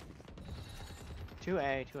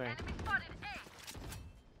 2A, 2A.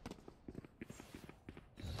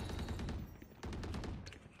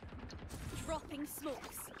 Dropping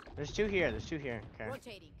smokes. There's two here. There's two here. Okay.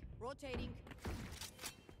 Rotating. Rotating.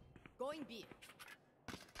 Going B.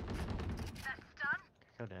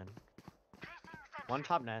 Go dead. One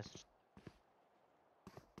top nest.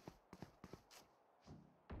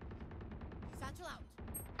 Satchel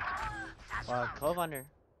out. Clove under.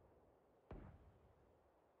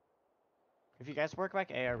 If you guys work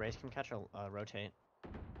back A, our race can catch a rotate.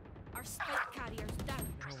 Our spike carriers down.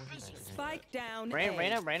 Spike down.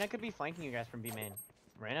 Reyna could be flanking you guys from B main.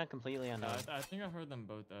 Reyna completely unknown. I think I heard them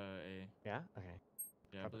both A. Yeah? Okay.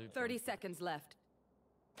 Yeah, I believe 30 seconds left.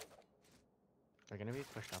 They're gonna be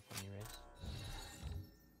pushed up on you, Race.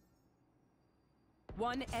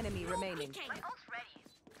 One enemy remaining. My ult's ready.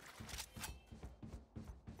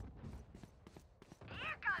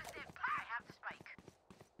 Here comes the I have the spike.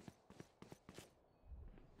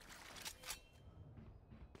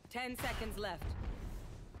 10 seconds left.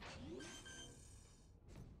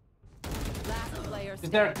 Last player Is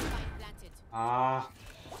there? standing. Ah.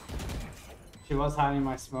 She was hiding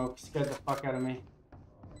my smoke. Scared the fuck out of me.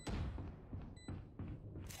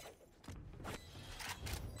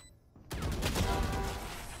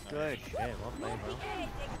 Good shit. Well played, bro.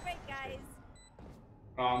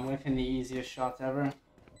 Oh, I'm whiffing the easiest shots ever.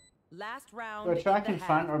 Last round. So track in the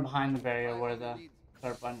front half. or behind the barrier where the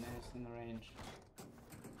start button is in the range.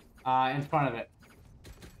 In front of it.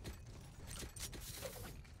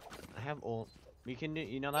 I have ult. You can do.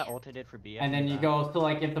 You know that ult I did for B. And then you go, so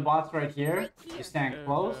like if the bot's right here, you stand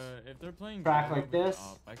close, if they're playing track down like over the this,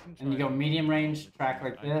 top, I can and you try go and medium go range, over track the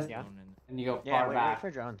like top. I this, can Yeah. go in. and you go Yeah, far wait back,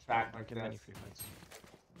 for drones. track Don't like give them any this. free points.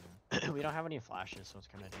 We don't have any flashes, so it's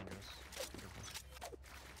kind of dangerous.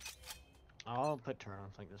 I'll put turn on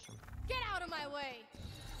like this one. Get out of my way.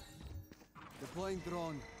 Deploying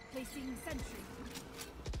drone. Placing sentry.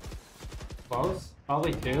 Close?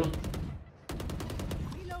 Probably two.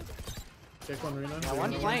 Reloaded. Check one arena. Yeah,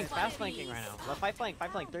 one flank. Fast flanking right now. Left 5 flank.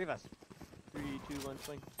 3 of us. 3, 2, 1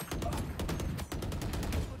 flank.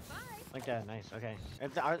 Like that, nice. Okay.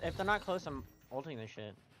 If they're not close, I'm ulting this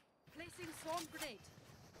shit. Placing swarm grenade.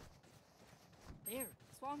 There.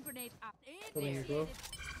 Swarm grenade out. Pulling you close.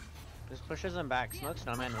 This pushes them back. Smoke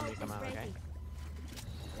snowman when we come out, okay?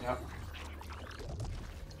 Yep.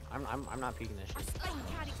 I'm not peeking this shit. Spike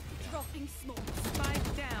carry. Dropping smoke.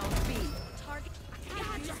 Spike down. B. Target.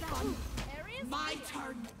 Can't use that one. My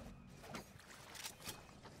turn.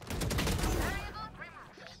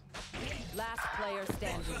 Last player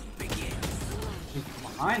standing. She's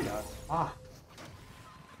behind us. Ah.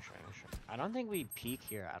 Sure. I don't think we peek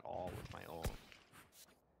here at all with my ult.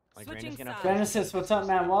 Like Switching Reyna's gonna. sides. Genesis, what's up,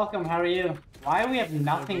 man? Welcome. How are you? Why do we have We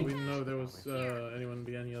nothing? didn't know there was anyone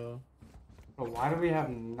behind yellow. But why do we have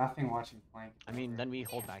nothing watching flank? I mean, then we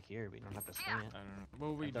hold back here. We don't have to swing it. I don't know.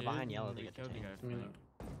 Well, we If they're did, behind yellow, and they we get killed the detained. guy I mean, flank.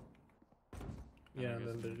 yeah, I and guess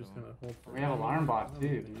then they're we just don't. gonna hold. For We have alarm bot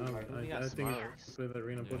too. No, Like, We got I think smokes. it's that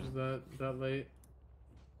arena Yeah. pushes that late.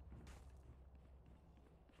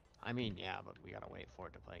 I mean, yeah, but we gotta wait for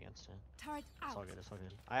it to play against it. Turret It's all out. good. It's all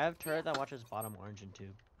good. I have turret that watches bottom orange and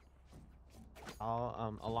tube.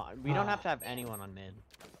 We don't have to have anyone on mid.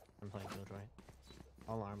 I'm playing Killjoy.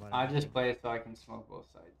 I'll alarm bot. I just play it so I can smoke both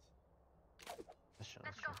sides. That's chill.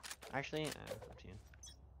 That's chill. Actually, up to you.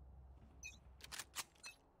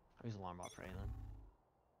 I'll use alarm bot for A then.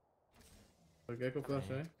 So Gecko flash,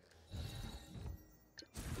 eh?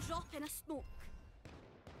 Drop in a smoke.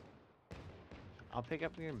 I'll pick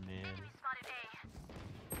up your mid. Grenade.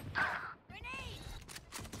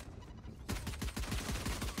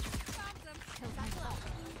 Found them. Satchel out.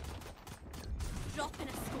 Drop in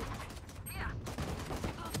a smoke.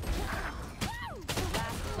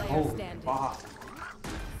 Last player Oh, standing. fuck.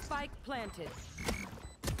 Spike planted.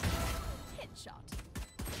 Headshot.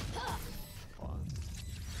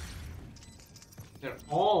 They're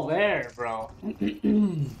all there, bro.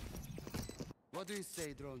 What do you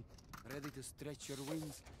say, drone? Ready to stretch your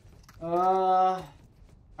wings?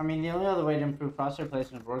 I I mean, the only other way to improve crosshair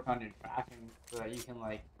placement is work on your tracking so that you can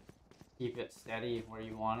like keep it steady where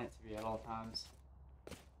you want it to be at all times.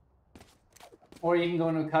 Or you can go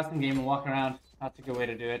into a custom game and walk around. That's a good way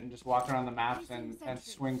to do it, and just walk around the maps and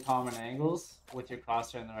swing common angles with your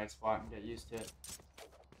crosshair in the right spot and get used to it.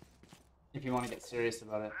 If you want to get serious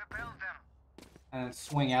about it. And then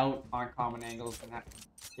swing out on common angles and get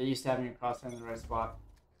used to having your crosshair in the right spot.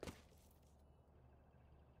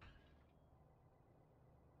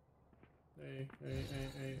 Hey.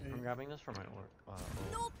 I'm grabbing this for my work.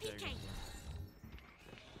 No peeking.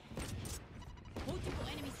 Multiple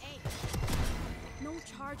enemies A. No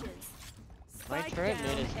charges. My Spike turret down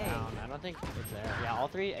mid is A. down. I don't think it's there. Yeah, all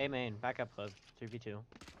three A main. Backup club. 3v2.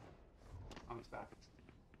 Comes back.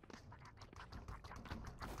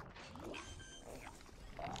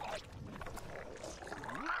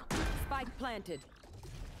 Spike planted.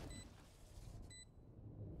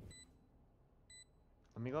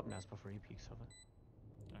 Let me go up Nest before you peek, Silva.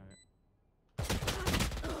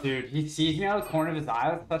 Alright. Dude, he sees me out of the corner of his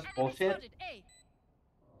eye. That's such bullshit.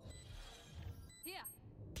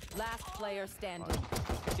 Last player standing.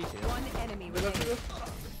 C2. One enemy remaining.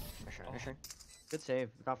 For sure. Good save.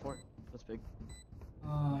 Got 4. That's big.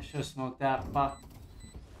 Oh, I should have smoked that. Fuck.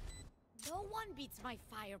 No one beats my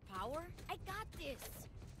firepower. I got this.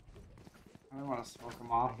 I don't want to smoke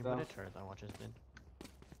him off, I can though. put a turret that watches mid.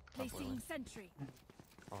 Placing sentry.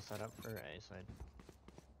 All set up for A side.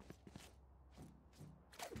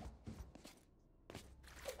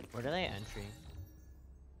 Where do they entry?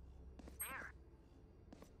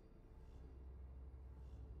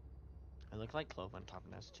 It looked like Clove on top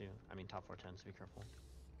Nest too. I mean top 410, so be careful.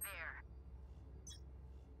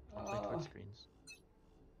 I'll play towards screens.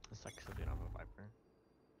 It's like so we don't have a Viper.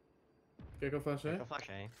 Gecko flash A? Gecko flash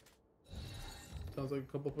A. Sounds like a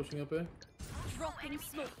couple pushing up A. Dropping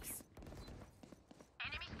smokes.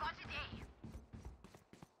 Enemy spotted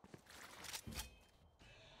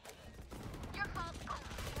A. Your fault.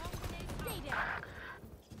 Stay down.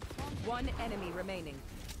 One enemy remaining.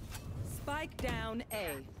 Spike down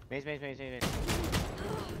A. Maze.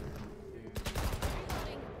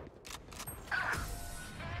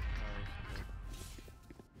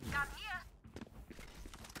 Got here.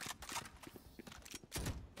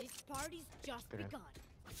 This party's just Good. begun.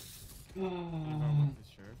 With this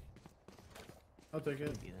shirt. I'll take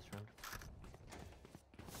it. Be this round.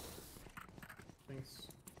 Thanks.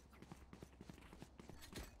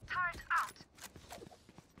 Turret out.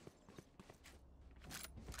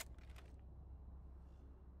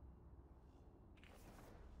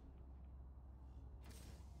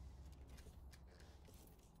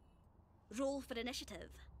 Roll for initiative.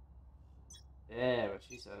 Yeah, what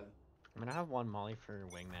she said. I'm gonna have one molly for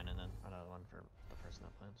wingman and then another one for the person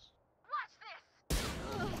that plants. Watch this.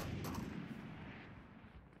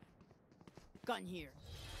 Gun here.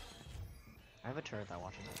 I have a turret that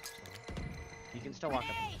watches it, so you can still walk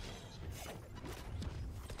up.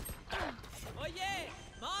 Oh yeah!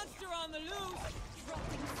 Monster on the loose!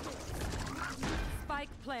 Spike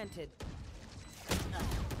planted.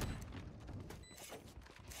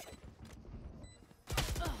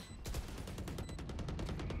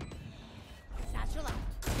 Satchel out.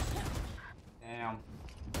 Damn.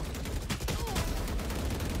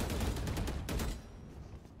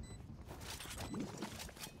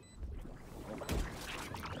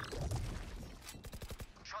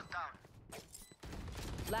 Shot down.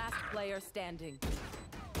 Last player standing.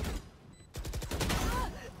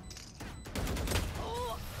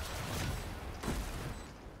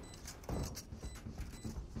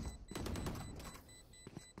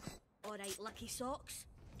 Alright, lucky socks.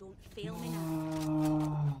 Don't fail me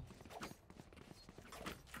now.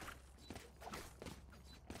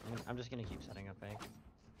 I'm just gonna keep setting up A.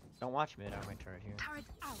 Don't watch mid on my turret here. Turret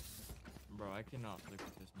out. Bro, I cannot flick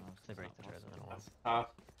with this mouse. They It's break not the turret possible. and then That's tough.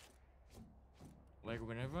 Like,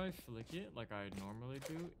 whenever I flick it, like I normally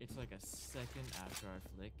do, it's like a second after I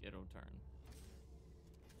flick, it'll turn.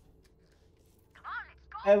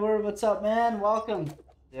 Hey, what's up, man? Welcome.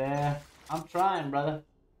 Yeah, I'm trying, brother.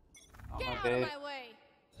 Oh, Get my out babe. of my way.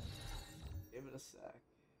 Give it a sec.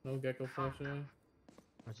 No Gecko flash A.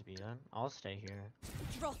 Where's it be then? I'll stay here.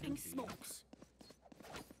 Dropping smokes.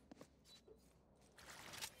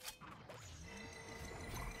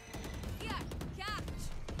 Yeah, catch.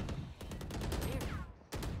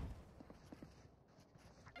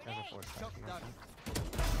 There's a 4 stack.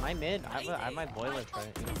 My mid, I have my boiler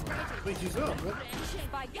turret. Wait, she's up. What?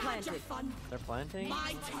 Spike planted. They're planting?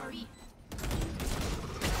 My turret.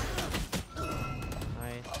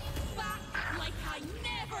 Nice. Back like I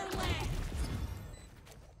never left.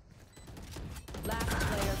 Last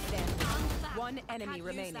player standing. One One enemy Can't use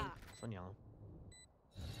remaining. that. This one yellow.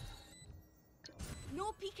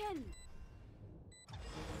 No peeking.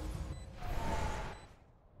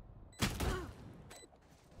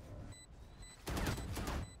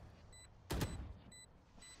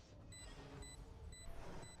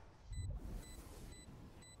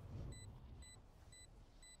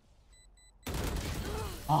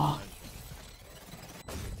 Oh.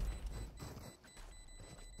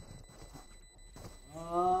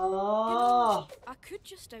 Oh. I could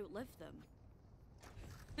just outlive them.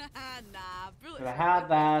 Nah, bullet. Could have had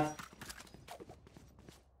that.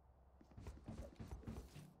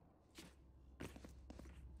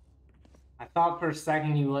 I thought for a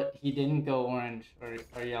second he didn't go orange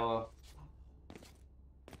or yellow.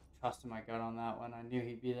 Trusted my gut on that one. I knew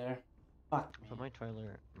he'd be there. Fuck. Put my turret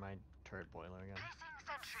boiler again.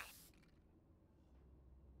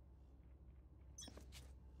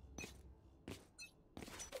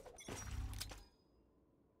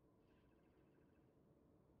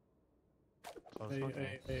 Close one.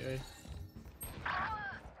 Hey.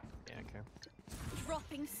 Yeah, okay.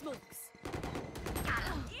 Dropping smokes.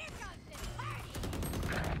 Here comes the party.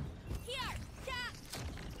 Here, catch.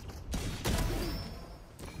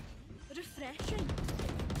 Refreshing.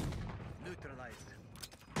 Neutralized.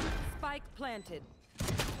 Spike planted.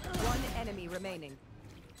 One enemy remaining.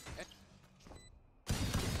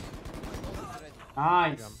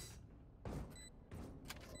 Nice.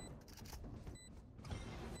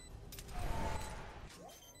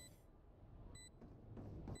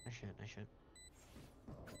 I should.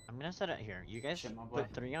 I'm gonna set it here. You guys Shit, my boy.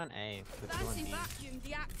 put 3 on A, put 2 on Fancy B. vacuum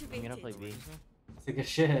I'm gonna deactivated. play B. Sick as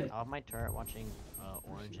shit. I'll have my turret watching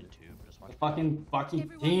orange and tube. Just watch. The fucking Bucky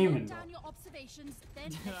Everyone demon. note down your observations, then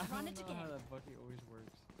I let's run don't it know again. how that Bucky always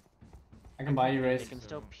works. I can buy you They race. can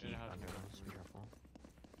still So, it peek has under to them, go so be careful.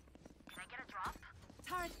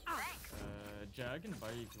 Turret out. Jay, I can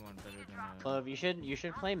buy you if you want better than Clove, you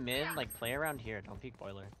should play mid, like play around here. Don't peek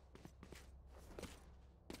boiler.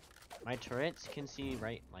 My turrets can see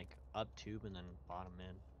right, like up tube and then bottom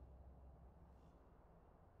mid.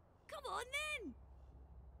 Come on then.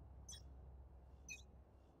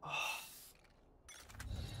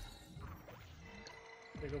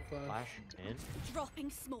 Take a flash. Flash mid. Dropping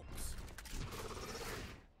smokes.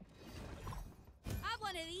 Have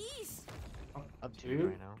one of these. Up tube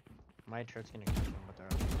right now. My turret's gonna catch them, but they're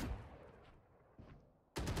up tube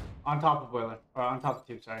now. On top of boiler. Or on top of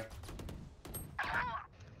tube, sorry.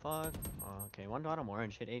 Fuck. Oh, okay, one bottom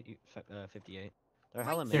orange hit 58. They're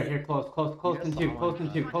hella Here, mid. here, close in tube, close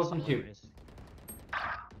in tube, close in tube.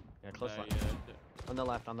 Yeah, close left. yeah. On the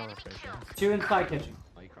left, right there. 2 inside kitchen.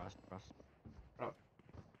 Oh, you crossed. Oh.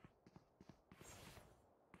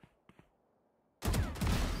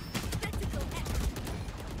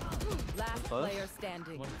 Last Close? player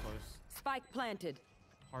standing. One close. Spike planted.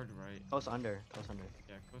 Hard right. Close under.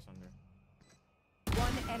 Yeah, close under.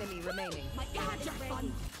 One enemy remaining. My God, you're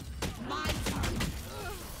fun. My turn.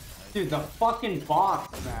 Dude, the fucking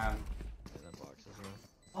box, man. Yeah, that box is real.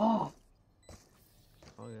 Oh.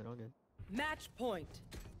 All good. Match point.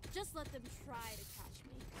 Just let them try to catch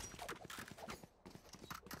me.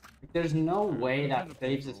 There's no way that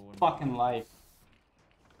saves his fucking life.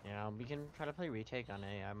 Yeah, we can try to play retake on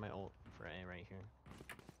A. I have my ult for A right here.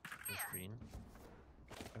 The screen.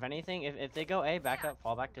 If anything, if they go A, back up,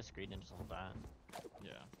 fall back to screen and just hold that.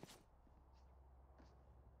 Yeah.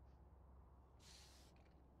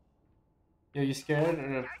 Yo, you scared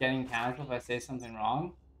of getting canceled if I say something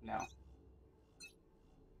wrong? No.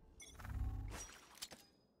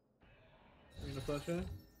 You gonna flash it?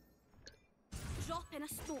 Drop in a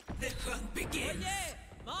smoke. Oh yeah!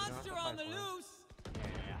 Monster on the loose!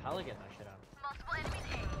 Yeah, hella get that shit out. Multiple enemies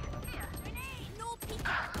A. Here. Grenade. No peeking.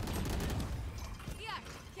 Here,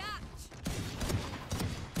 catch.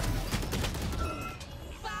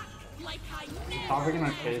 Back like I never. Probably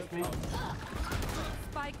gonna chase me.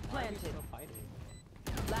 Spike planted. Still fighting.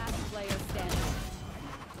 Last player standing.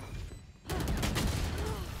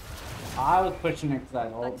 I was pushing it because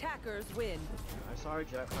I ult. Attackers win. I saw her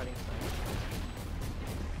jet fighting.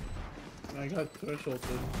 I got threshold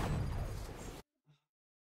too.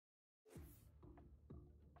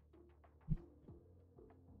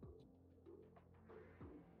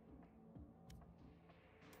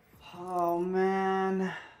 Oh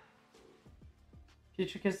man.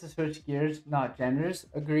 Future kids to switch gears, not genders.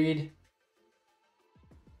 Agreed.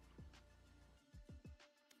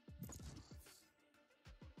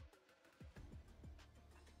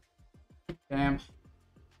 Damn.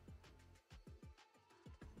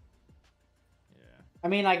 Yeah. I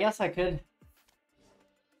mean, I guess I could.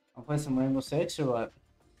 I'll play some Rainbow Six or what?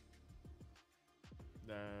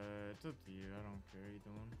 It's up to you. I don't care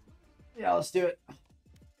either one. Yeah, let's do it.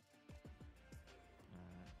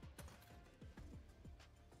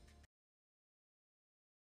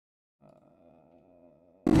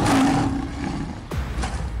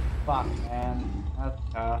 Fuck, man. That's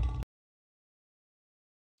tough.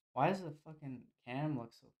 Why does the fucking cam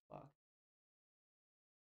look so fucked?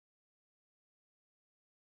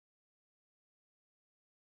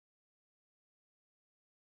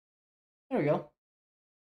 There we go.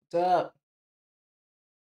 What's up?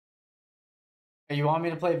 Hey, you want me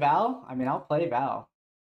to play Val? I mean, I'll play Val.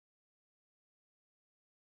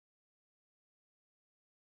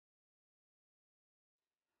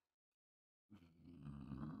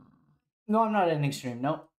 No, I'm not ending stream.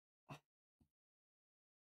 Nope.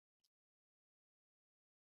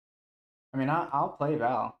 I mean, I'll play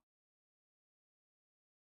Val.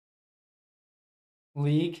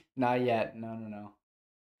 League? Not yet. No, no, no.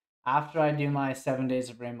 After I do my 7 days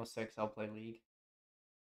of Rainbow Six, I'll play League.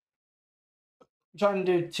 Trying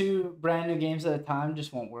to do 2 brand new games at a time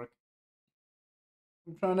just won't work.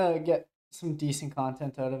 I'm trying to get some decent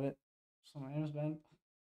content out of it. So my name is Ben.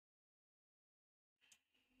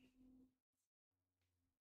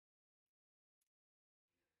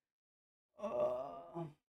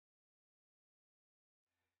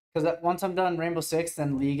 Because once I'm done Rainbow Six,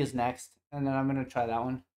 then League is next, and then I'm gonna try that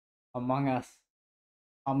one. Among Us.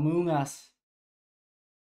 Among Us.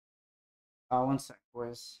 1 sec,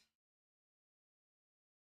 boys.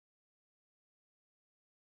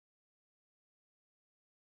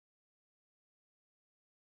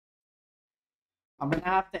 I'm gonna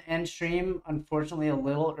have to end stream, unfortunately, a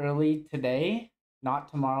little early today. Not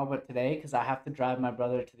tomorrow, but today, because I have to drive my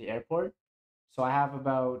brother to the airport. So I have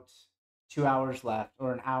about 2 hours left,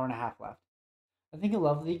 or an hour and a half left. I think in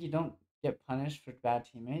Love League, you don't get punished for bad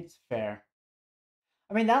teammates. Fair.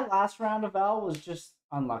 I mean, that last round of Val was just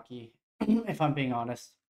unlucky, if I'm being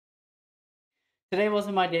honest. Today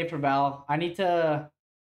wasn't my day for Val. I need to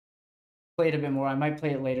play it a bit more. I might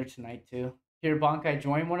play it later tonight, too. Here, Bonk, I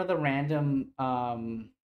joined one of the random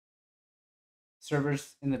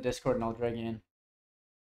servers in the Discord, and I'll drag you in.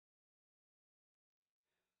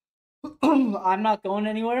 I'm not going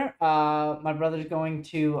anywhere. My brother's going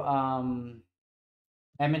to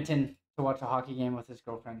Edmonton to watch a hockey game with his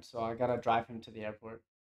girlfriend, so I gotta drive him to the airport.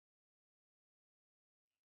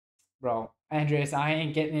 Bro, Andreas, I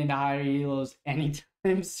ain't getting into higher elos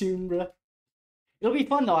anytime soon, bro. It'll be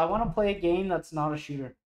fun though. I want to play a game that's not a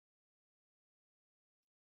shooter.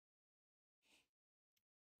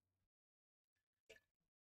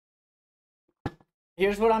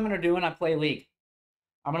 Here's what I'm gonna do when I play League.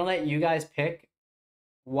 I'm gonna let you guys pick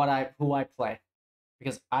who I play,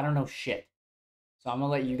 because I don't know shit. So I'm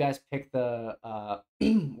gonna let you guys pick the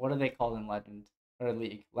what are they called in Legend or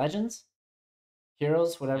League? Legends,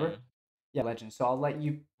 Heroes, whatever. Yeah, Legends. So I'll let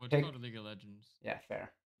you What's pick. called a League of Legends? Yeah,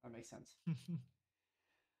 fair. That makes sense.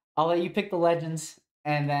 I'll let you pick the Legends,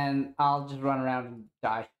 and then I'll just run around and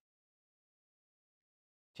die.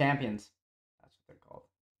 Champions. That's what they're called.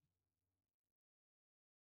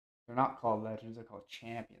 They're not called Legends. They're called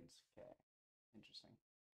Champions. Okay, interesting.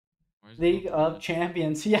 League of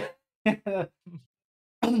Champions. Yeah.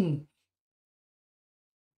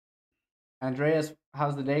 Andreas,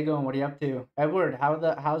 how's the day going? What are you up to? Edward,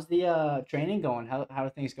 how's the training going? How are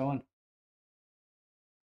things going?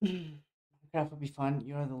 Minecraft would be fun.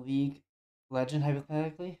 You are the League legend,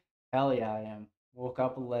 hypothetically? Hell yeah, I am. Woke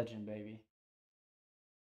up a legend, baby.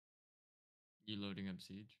 You loading up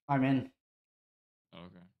Siege? I'm in. Oh,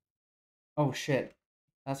 okay. Oh shit.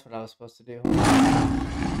 That's what I was supposed to do.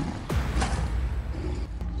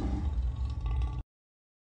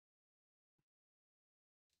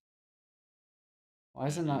 Why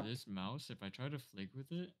is it not? This mouse, if I try to flick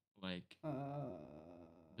with it, like,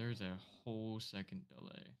 there's a whole second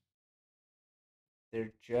delay.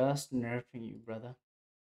 They're just nerfing you, brother.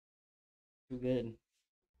 Too good.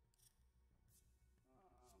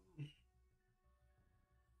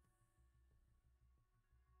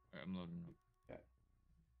 Alright, I'm loading up. Okay.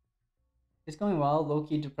 It's going well.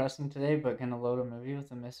 Low-key depressing today, but gonna load a movie with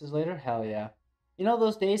the missus later? Hell yeah. You know,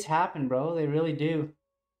 those days happen, bro. They really do.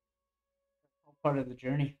 All part of the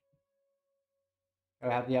journey.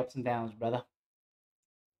 Gotta have the ups and downs, brother.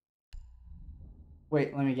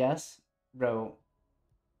 Wait, let me guess. Bro,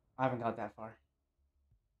 I haven't got that far.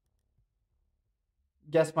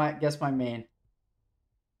 Guess my main.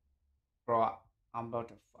 Bro, I'm about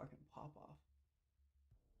to fucking pop off.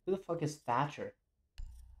 Who the fuck is Thatcher?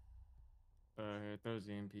 Those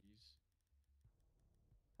EMPs.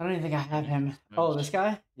 I don't even think I have him. Oh, this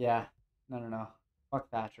guy? Yeah. No. Fuck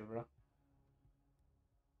Thatcher, bro.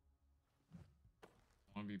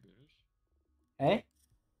 be British? Hey?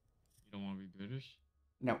 You don't want to be British?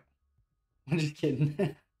 No. I'm just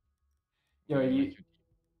kidding. Yo, are you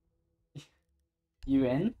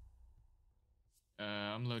in?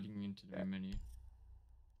 I'm loading into the menu.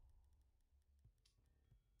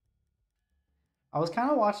 I was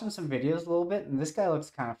kind of watching some videos a little bit, and this guy looks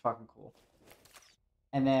kind of fucking cool.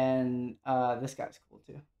 And then this guy's cool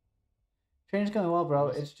too. Training's going well, bro.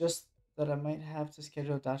 It's just that I might have to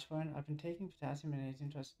schedule a Dutch point. I've been taking potassium and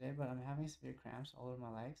 18 twice a day, but I'm having severe cramps all over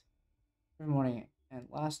my legs every morning. And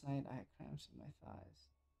last night I had cramps in my thighs.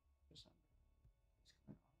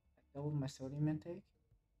 I doubled my sodium intake.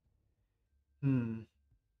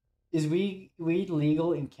 Is weed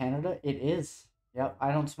legal in Canada? It is. Yep,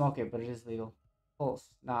 I don't smoke it, but it is legal. Pulse.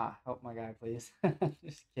 Nah, help my guy, please.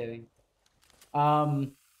 Just kidding.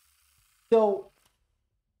 So,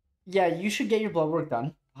 yeah, you should get your blood work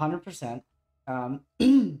done. 100%.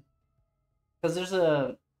 Because there's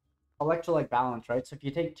a electrolyte balance, right? So if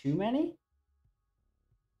you take too many,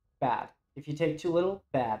 bad. If you take too little,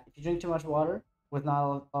 bad. If you drink too much water with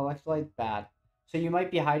not electrolyte, bad. So you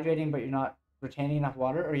might be hydrating, but you're not retaining enough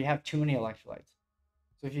water, or you have too many electrolytes.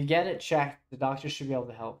 So if you get it checked, the doctor should be able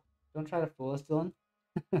to help. Don't try to fool us, Dylan.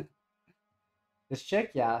 This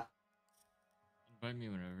chick, yeah. Invite me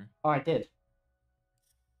whenever. Oh, I did.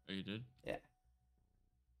 Oh, you did? Yeah.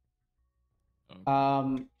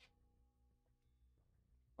 Oh.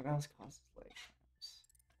 What else causes leg cramps?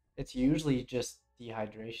 It's usually just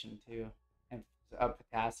dehydration too, and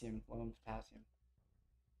potassium, low in potassium.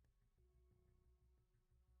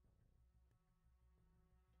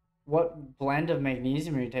 What blend of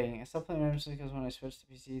magnesium are you taking? I still play members because when I switched to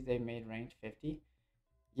PC, they made ranked 50.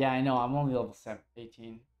 Yeah, I know. I'm only level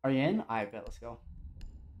 18. Are you in? I bet. Let's go.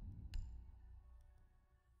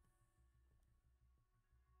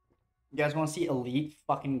 You guys want to see elite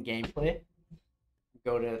fucking gameplay?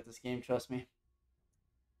 Go to this game, trust me.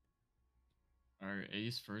 Our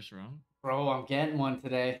ace first round? Bro, I'm getting one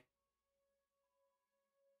today.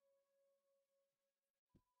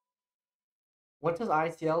 What does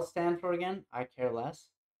ICL stand for again? I care less?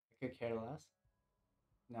 I could care less?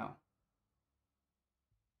 No.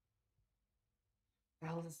 What the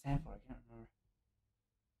hell does it stand for? I can't remember.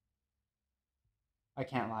 I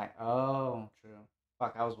can't lie. Oh, true.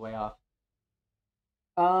 Fuck, I was way off.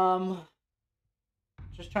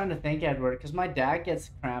 Just trying to think, Edward, because my dad gets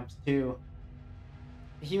cramps too.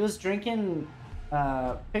 He was drinking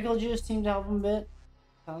pickle juice, seemed to help him a bit.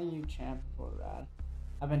 I'm telling you, champ, for rad.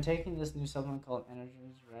 I've been taking this new supplement called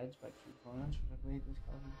Energies Reds by True Performance, which I believe is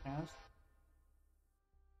causing cramps.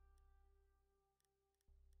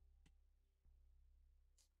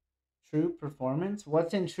 True Performance?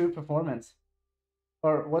 What's in True Performance?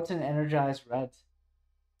 Or what's in Energized Reds?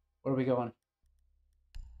 Where are we going?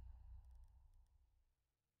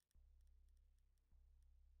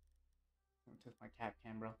 I took my cap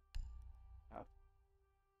cam, bro. Oh.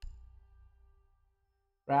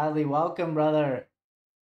 Bradley, welcome, brother.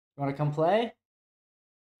 You want to come play?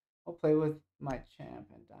 I'll play with my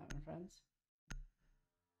champ and diamond friends.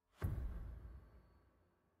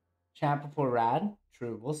 Champ before rad?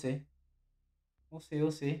 True, we'll see.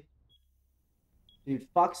 We'll see. Dude,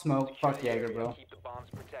 fuck smoke, fuck Jaeger, bro. Keep the bombs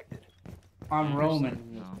protected. I'm roaming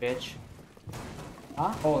in this bitch.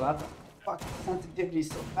 Huh? Oh, that's a fucking sensitivity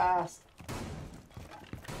so fast.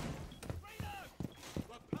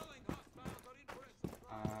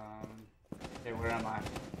 Okay, where am I?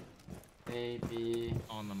 A, B.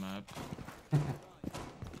 On the map.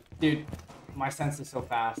 Dude, my sense is so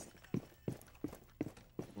fast.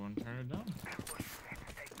 Go and turn it down.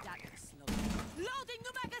 Loading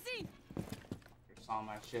new magazine. You're saw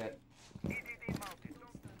my shit.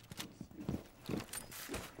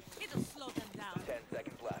 It'll slow them down. 10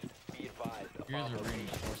 seconds left. Be advised. You guys are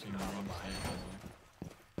reinforcing the wrong side, by the way.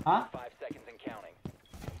 Huh? 5 seconds and counting.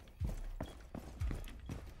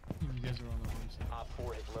 You guys are on the wrong side. Op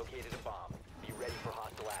 4 has located a bomb. Be ready for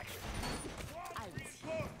hostile action.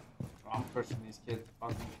 I'm pushing these kids to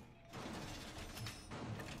fucking.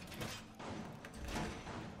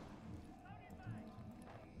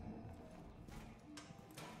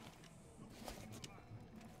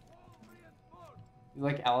 You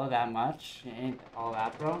like Ella that much? You ain't all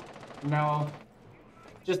that, bro? No.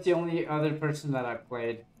 Just the only other person that I've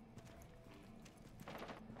played.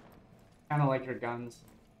 Kinda like her guns.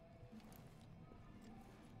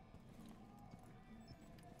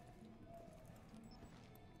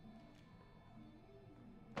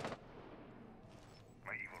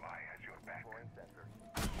 My evil eye has your back.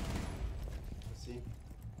 Let's see.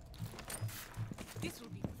 This will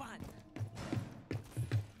be fun.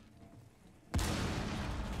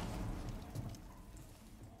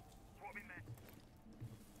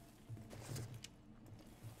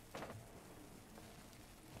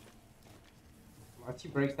 Once he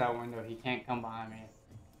breaks that window, he can't come behind me.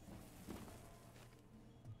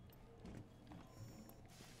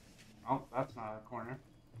 Oh, that's not a corner.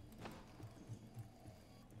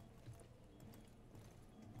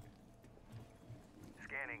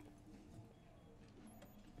 Scanning.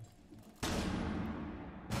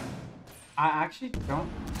 I actually don't.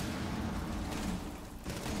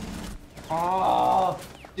 Oh,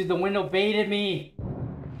 dude, the window baited me.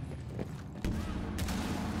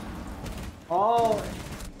 Oh,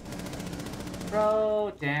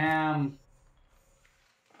 bro, damn.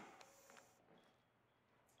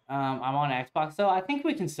 I'm on Xbox, so I think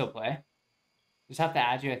we can still play. Just have to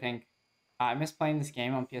add you, I think. I miss playing this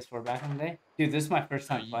game on PS4 back in the day. Dude, this is my first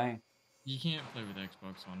time playing. You can't play with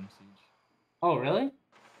Xbox on Siege. Oh, really?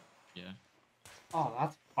 Yeah. Oh,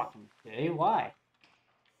 that's fucking gay. Why?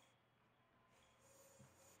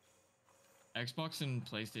 Xbox and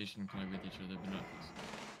PlayStation play with each other, but not PC.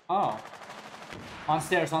 Oh. On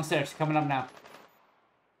stairs, coming up now.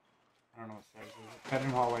 I don't know what stairs is.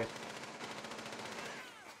 Bedroom hallway.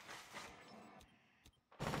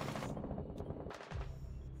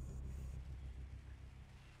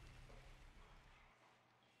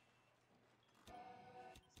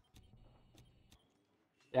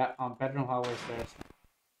 Yeah, on bedroom hallway stairs.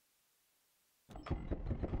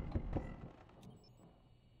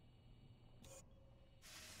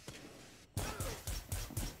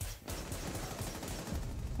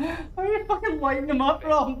 Are you fucking lighting him up,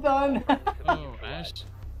 bro? I'm done. Oh, Ash.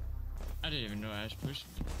 I didn't even know Ash pushed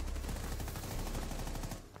me.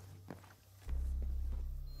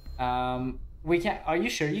 We can't. Are you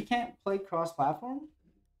sure you can't play cross-platform?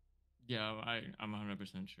 Yeah, I'm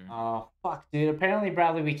 100% sure. Oh, fuck, dude. Apparently,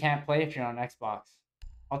 Bradley, we can't play if you're on Xbox.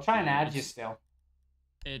 I'll try and add you still.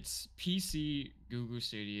 It's PC, Google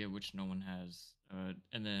Stadia, which no one has,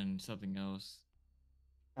 and then something else.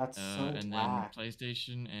 That's so and whack. then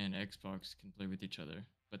PlayStation and Xbox can play with each other,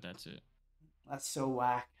 but that's it. That's so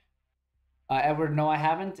whack. Edward, no, I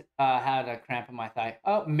haven't had a cramp in my thigh.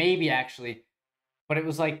 Oh, maybe actually. But it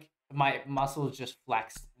was like my muscles just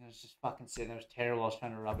flexed. And it was just fucking sitting there. It was terrible. I was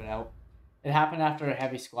trying to rub it out. It happened after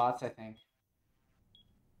heavy squats, I think.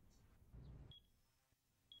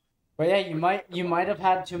 But yeah, you might have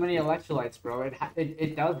had too many electrolytes, bro.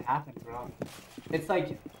 It does happen, bro. It's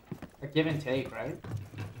like a give and take, right?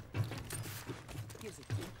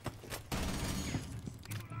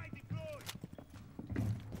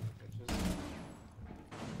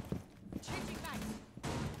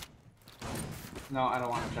 No, I don't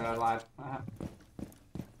want to try that live.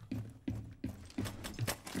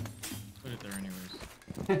 Put it there anyways.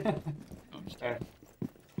 Oh, I'm just there.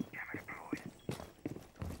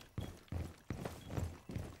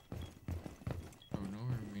 Oh, no,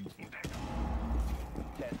 we're mean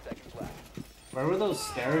 10 seconds left. Where were those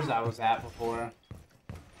stairs I was at before?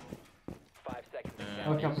 5 seconds.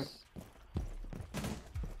 Look up.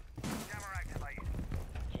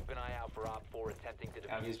 Keep an eye out for Op 4 attempting to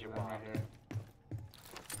defuse your bomb. Right here.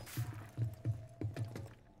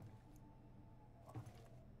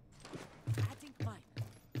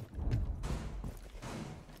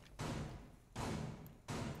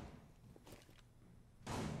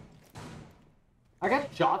 I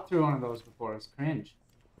got shot through one of those before. It's cringe.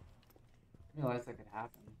 I didn't realize that could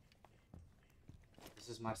happen. This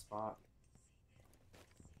is my spot.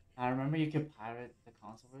 I remember you could pirate the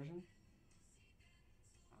console version.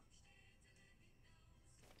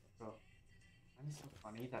 Bro, that is so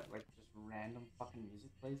funny that like just random fucking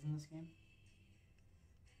music plays in this game.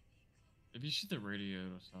 If you shoot the radio,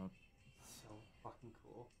 it'll stop. So fucking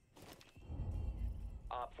cool.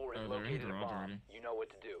 Op 4 is they're in located a garage bomb. already. You know what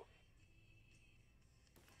to do.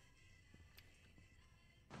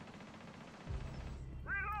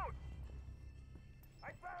 Reload!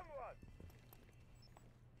 I found one!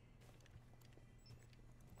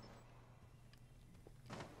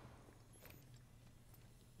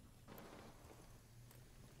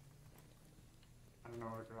 I don't know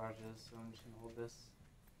where garage is, so I'm just gonna hold this.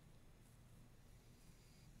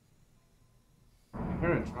 I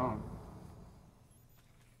heard a drone.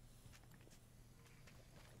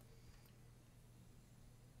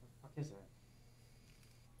 What the fuck is it?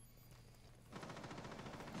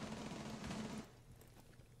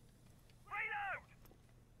 Reload!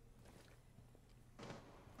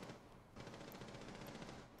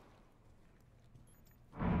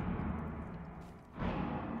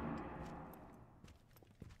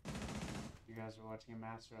 You guys are watching a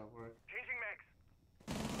master at work. Changing max.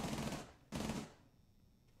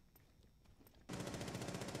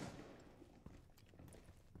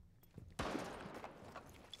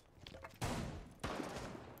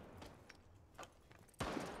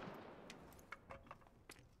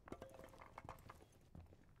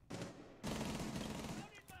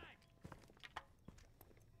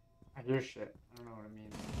 your shit. I don't know what it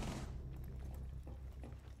means.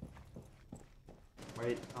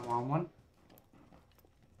 Wait, I'm on one.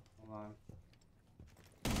 Hold on.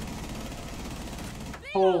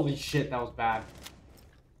 Holy shit, that was bad.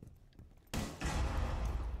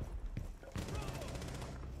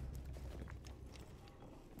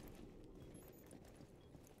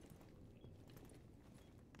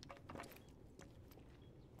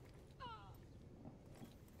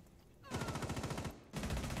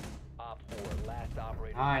 Op 4, last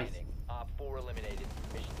operator Nice. remaining. Op 4 eliminated.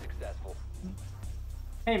 Mission successful.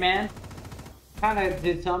 Hey man, kinda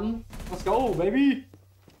did something. Let's go, baby.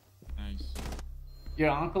 Nice. Your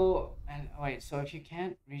uncle and wait. So if you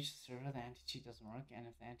can't reach the server, the anti-cheat doesn't work, and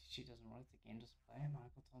if the anti-cheat doesn't work, the game doesn't play. My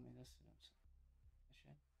uncle told me this.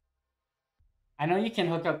 Shit. I know you can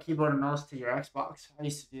hook up keyboard and mouse to your Xbox. I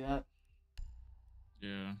used to do that.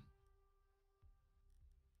 Yeah.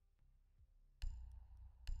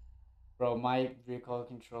 Bro, my vehicle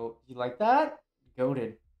control. You like that?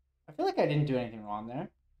 Goated. I feel like I didn't do anything wrong there.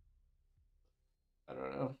 I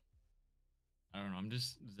don't know. I don't know. I'm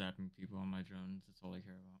just zapping people on my drones. That's all I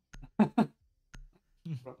care about.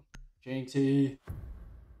 Bro, JT.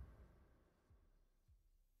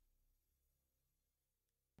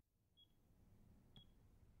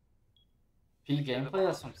 P gameplay?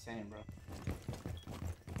 That's what I'm saying, bro.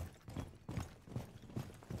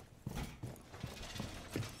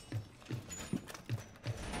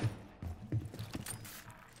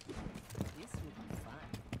 This will be fun.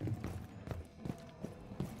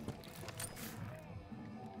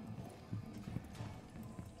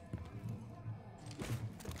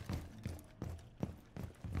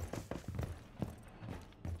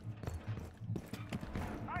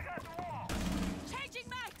 I got the wall. Changing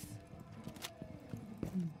max.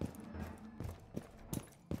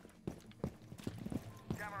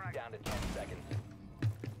 Down to 10 seconds.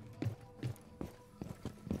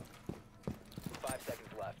 5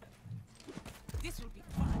 seconds left. This will be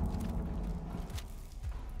fun.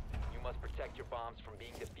 You must protect your bombs from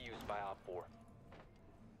being defused by Op 4.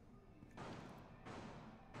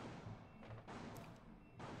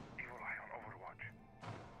 Evil eye on Overwatch.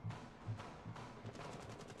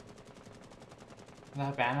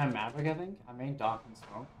 That Batman Maverick, I think. I made Doc and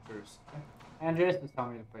Smoke first. Andreas was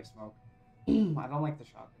telling me to play Smoke. I don't like the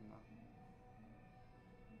shotgun though.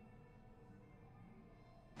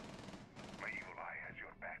 My evil eye has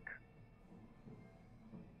your back.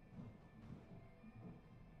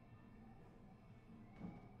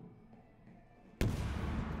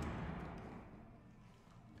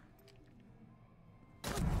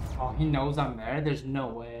 Oh, he knows I'm there? There's no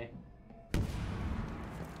way.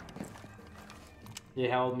 He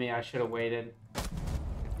held me. I should have waited.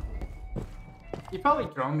 He probably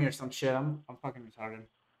thrown me or some shit. I'm fucking retarded.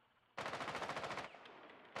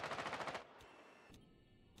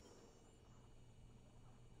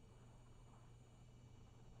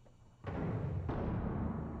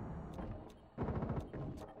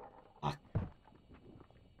 Fuck.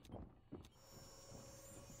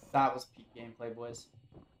 That was peak gameplay, boys.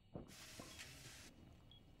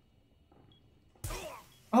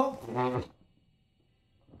 Oh!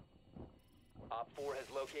 Op 4 has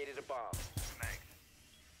located a bomb.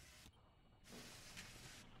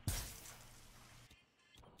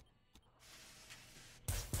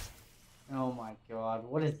 Oh my god,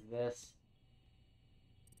 what is this?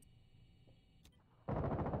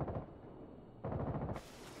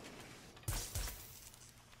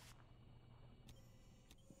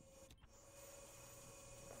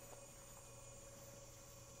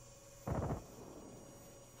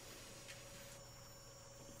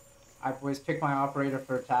 Alright boys, pick my operator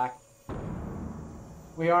for attack.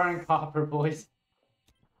 We are in copper, boys.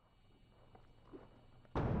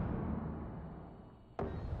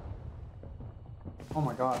 Oh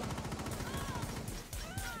my god.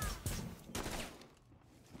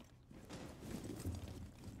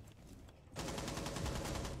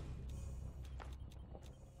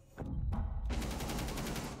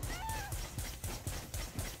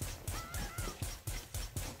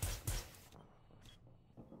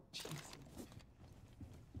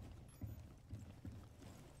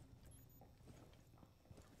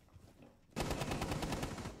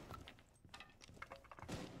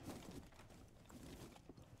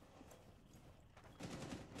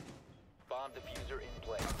 Bomb diffuser in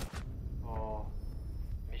place. Oh.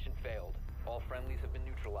 Mission failed. All friendlies have been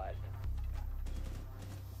neutralized.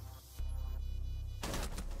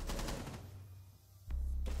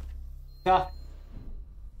 Alright,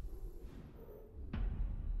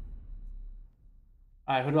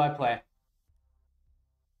 who do I play?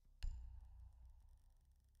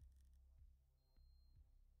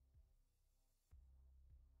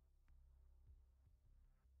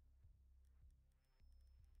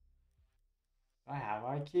 I have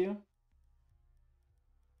IQ?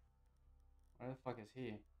 Where the fuck is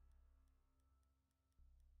he?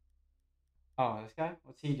 Oh, this guy?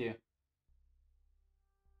 What's he do?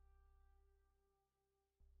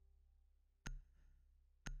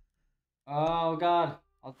 Oh god.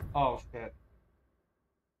 Oh shit.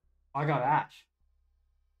 I got Ash.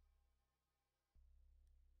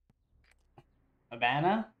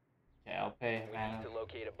 Havana? Okay, I'll play Havana. We need to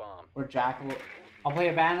locate a bomb. Or Jackal. I'll play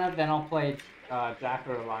Havana, then I'll play Jack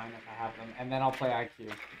or Lion if I have them, and then I'll play IQ.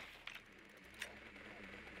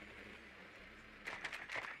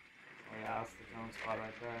 Oh yeah, that's the drone spot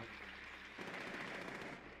right there.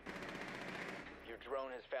 Your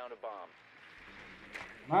drone has found a bomb.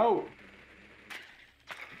 No!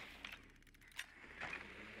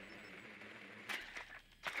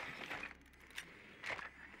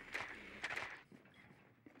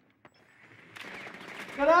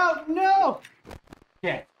 Get out! No!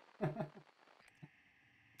 Okay. 10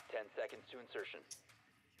 seconds to insertion.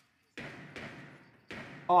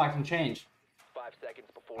 Oh, I can change. 5 seconds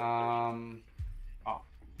before insertion. Oh.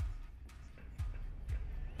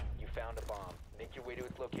 You found a bomb. Make your way to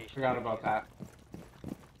its location. Forgot about that.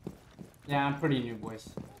 Yeah, I'm pretty new, boys.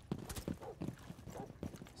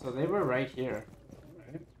 So they were right here.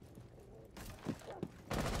 Right?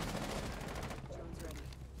 Drone's ready.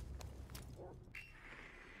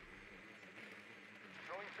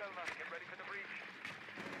 Throwing Selma. Get ready for the breach.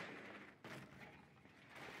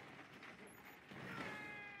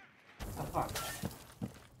 Oh, fuck.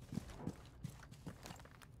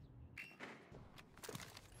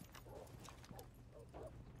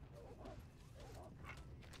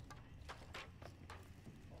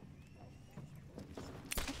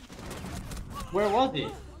 Where was he?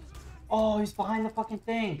 Oh, he's behind the fucking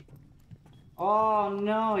thing. Oh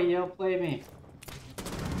no, he outplayed me.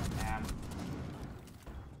 Damn.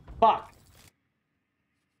 Fuck.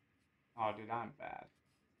 Oh, dude, I'm bad.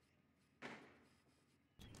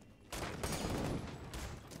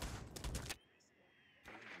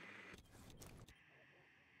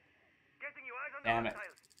 Getting you eyes on Damn the it.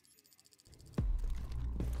 hostiles.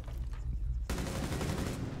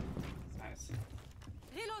 Nice.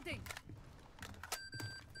 Reloading.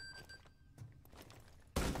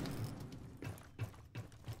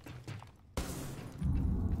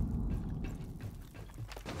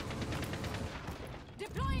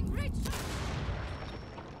 Deploying breach.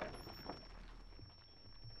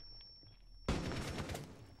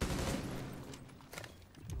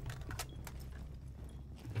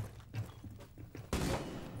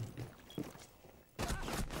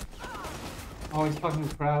 Oh, he's fucking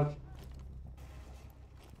crouched.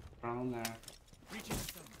 Prone there.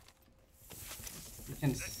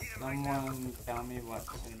 Can someone tell me what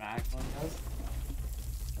cinematic mode does?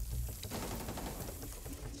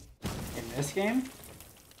 In this game?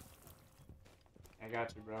 I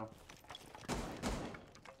got you, bro.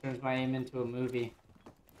 Turns my aim into a movie.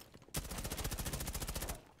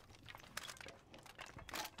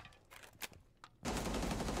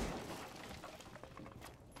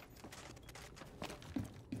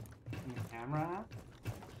 Camera app?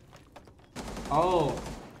 Oh!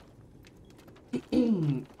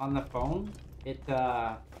 On the phone, it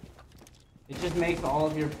just makes all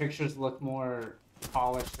of your pictures look more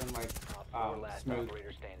polished and like smooth.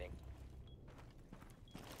 Operator standing.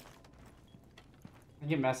 I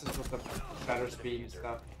think it messes with the shutter speed and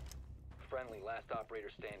stuff. Friendly, last operator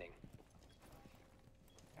standing.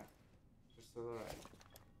 Yeah, just to the right.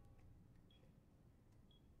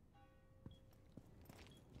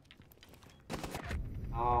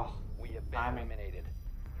 Oh, We have been timing. eliminated.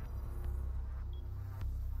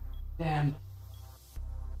 Damn.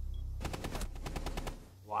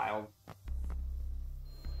 Wild.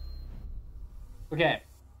 Okay,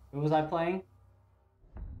 who was I playing?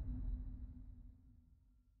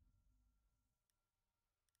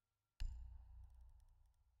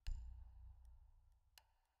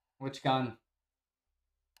 Which gun?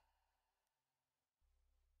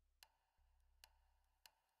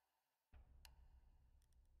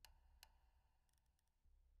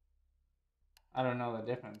 I don't know the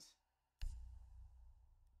difference.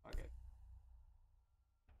 Okay.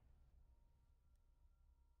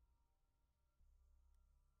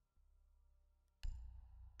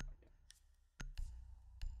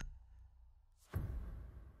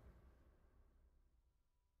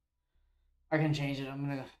 I can change it. I'm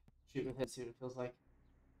gonna shoot with it, see what it feels like.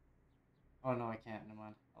 Oh no, I can't. Never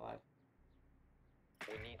mind. I lied.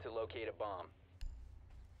 We need to locate a bomb.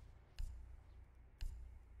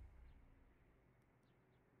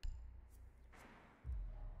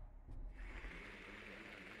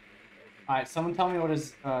 Alright, someone tell me what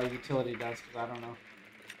his utility does, because I don't know.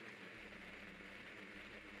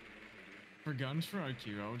 For guns for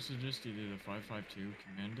IQ, I would suggest either the 5.52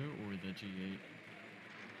 Commando or the G8.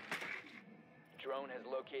 Drone has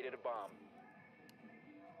located a bomb.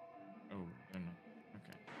 Oh, they're not.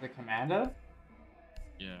 Okay. The Commando?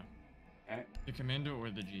 Yeah. Okay. The Commando or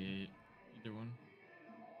the G8. Either one.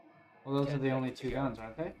 Well, those are the only two guns,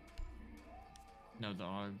 aren't they? No, the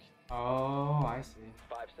AUG. Oh, I see.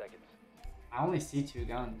 5 seconds. I only see two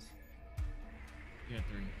guns. You got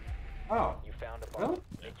 3. Oh. You found a bomb. Really?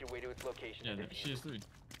 Make your way to its location. Yeah, and she has 3.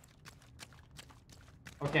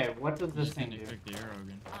 Okay, what does this thing do? Click the arrow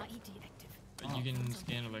again. RED active. You can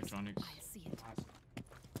scan electronics. I see it.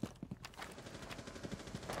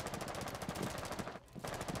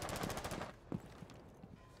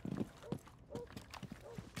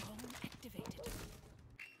 Drone activated.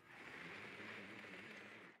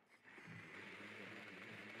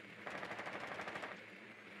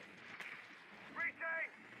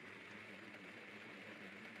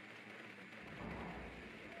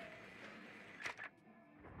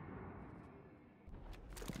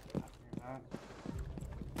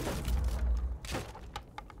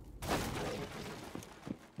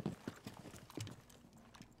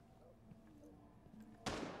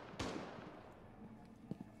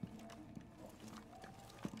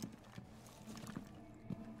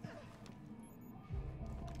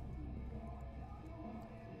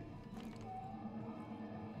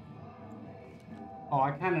 Oh,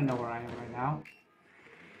 I kind of know where I am right now.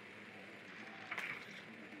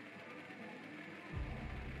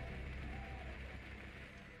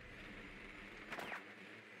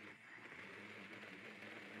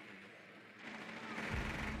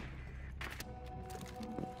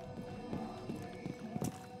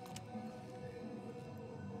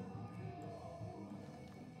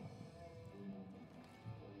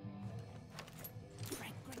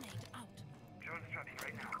 Frag grenade out. Drone strapping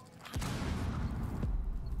right now.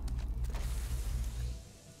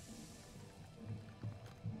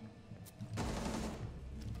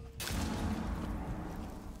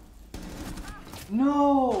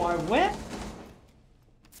 No, I whipped?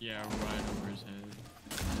 Yeah, right over his head.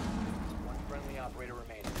 One friendly operator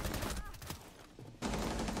remaining.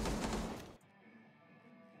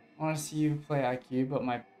 I want to see you play IQ, but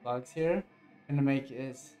my bugs here. Gonna make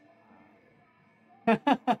is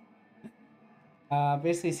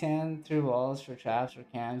basically sand through walls for traps, for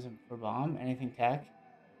cams, and for bomb. Anything tech.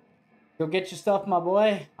 Go get your stuff, my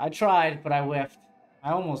boy. I tried, but I whiffed.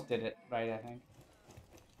 I almost did it right, I think.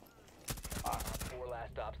 4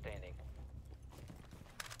 last stop standing.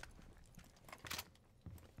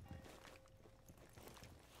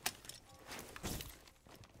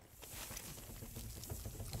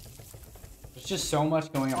 There's just so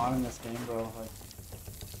much going on in this game, bro. Like,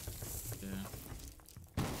 Yeah.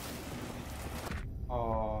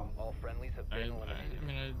 oh. All friendlies have been eliminated. I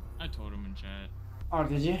mean, I told him in chat. Oh,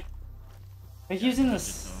 did you? Like, he was in the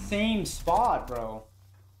same spot, bro.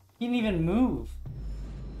 He didn't even move.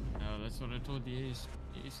 No, that's what I told the aces.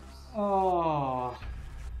 Oh.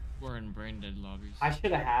 We're in brain dead lobbies. I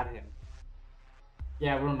should have had him.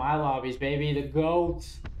 Yeah, we're in my lobbies, baby. The GOAT.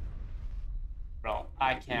 Bro,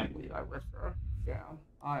 I can't believe I whiffed her. Yeah,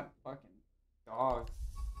 I'm fucking dog.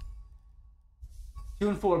 2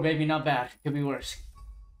 and 4, baby. Not bad. Could be worse.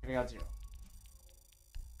 Could have got 0.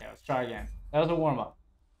 Yeah, let's try again. That was a warm-up.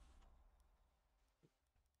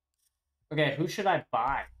 Okay, who should I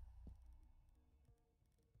buy?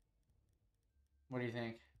 What do you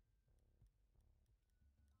think?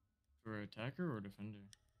 For attacker or defender?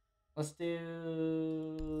 Let's do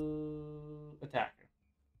attacker.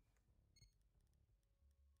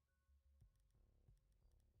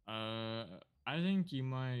 I think you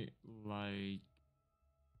might like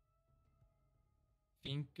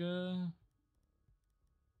Finka,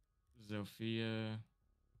 Zofia,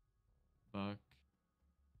 Buck,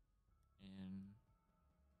 and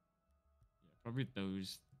yeah, probably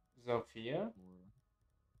those. Zofia?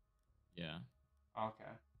 Yeah.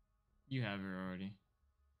 Okay. You have her already.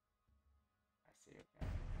 I see,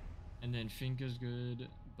 okay. And then Finka's good,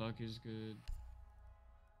 Buck is good.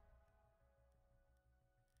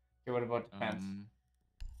 Okay, what about defense?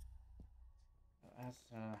 That's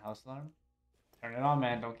house alarm. Turn it on,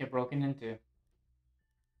 man. Don't get broken into.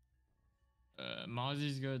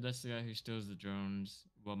 Mozzie's good. That's the guy who steals the drones.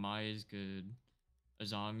 Wamaya's good.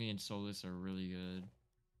 Azami and Solus are really good.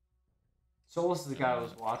 Solus is the guy I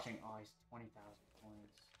was watching. Oh, he's 20,000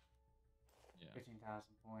 points. Yeah. 15,000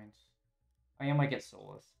 points. I might get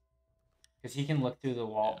Solus. Because he can look through the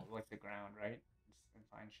wall, like the ground, right? And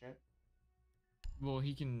find shit. Well,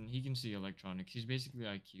 he can see electronics. He's basically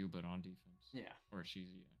IQ, but on defense. Yeah. Or she's,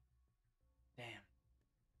 yeah. Damn.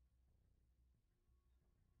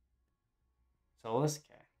 Solus?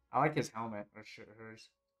 Okay. I like his helmet or hers.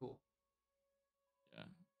 Cool. Yeah.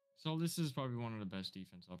 So this is probably one of the best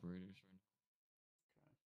defense operators right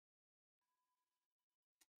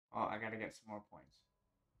now. Oh, I gotta get some more points.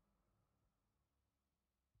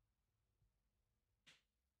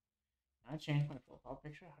 Can I change my profile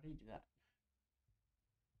picture? How do you do that?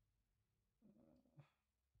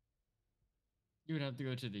 You would have to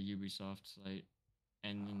go to the Ubisoft site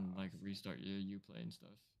and then like restart your Uplay and stuff.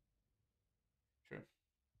 True.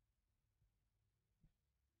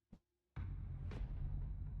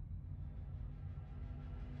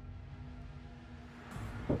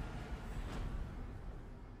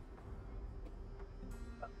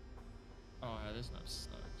 Oh yeah, this map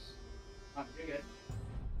sucks. Oh, you're good.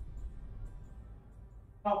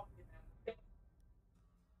 Oh,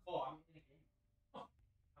 oh, I'm in a game. Oh,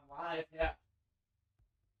 I'm live, yeah.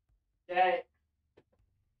 Okay.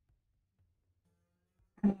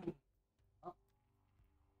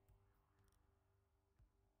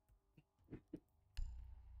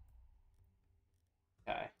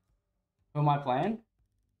 Okay. Who am I playing?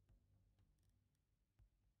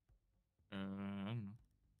 I don't know.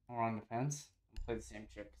 Or on defense? I'll play the same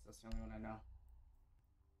chick because that's the only one I know.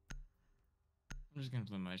 I'm just gonna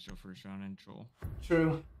play Maestro first round and troll.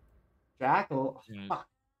 True. Jackal? Fuck.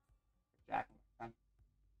 Jackal.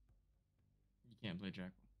 You can't play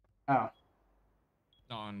Jackal. Oh.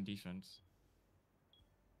 Not on defense.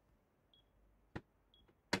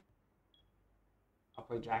 I'll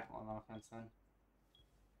play Jackal on offense then.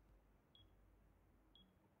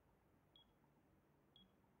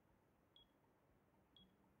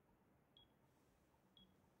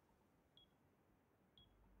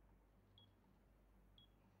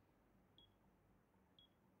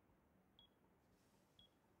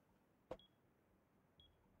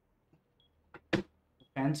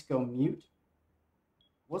 Defense go mute.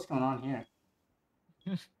 What's going on here?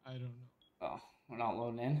 I don't know. Oh, we're not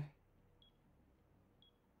loading in.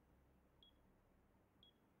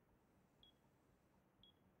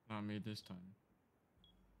 Not me this time.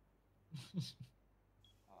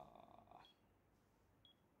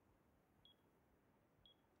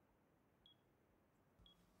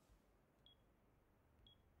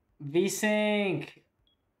 VSync.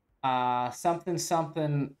 Something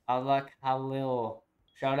something. Alak Halil.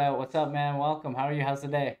 Shout out. What's up, man? Welcome. How are you? How's the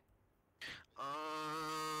day?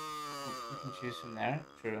 You can choose from there.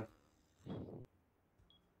 True.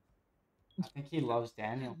 I think he loves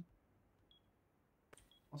Daniel.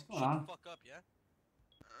 What's going on? Shut the fuck up, yeah?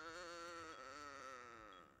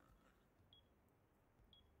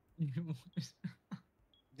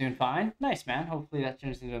 Doing fine? Nice, man. Hopefully that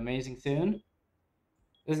turns into amazing soon.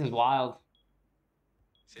 This is wild.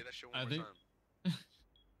 Say that shit one more time.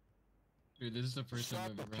 Dude, this is the first time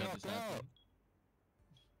I've ever had this happen.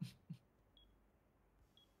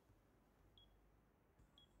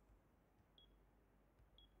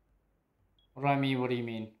 What do I mean? What do you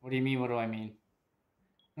mean? What do you mean? What do I mean?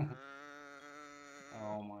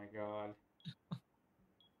 Oh my god.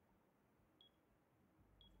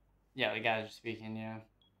 Yeah, the guys are speaking, yeah.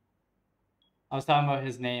 I was talking about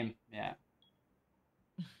his name, yeah.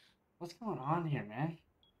 What's going on here, man?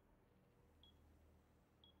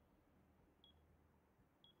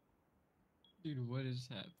 Dude, what is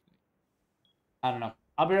happening? I don't know.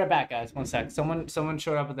 I'll be right back, guys. One sec. Someone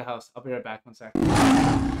showed up at the house. I'll be right back. One sec.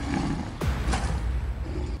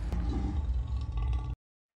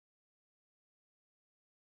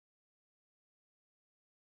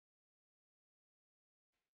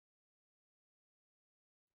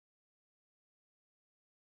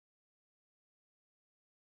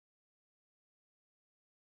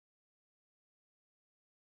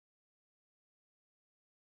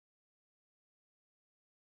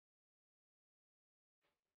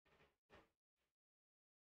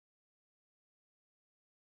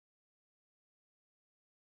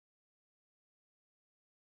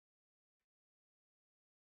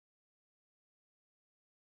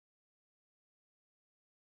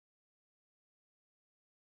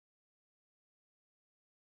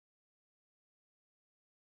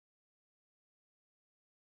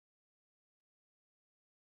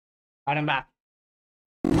 Alright, I'm back.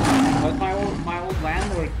 But my old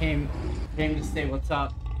landlord came to say what's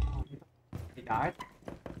up. He died.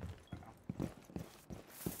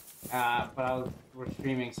 But we're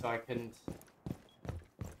streaming, so I couldn't.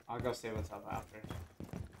 I'll go say what's up after.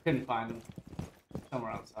 Couldn't find him.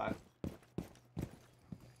 Somewhere outside.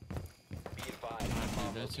 Be advised,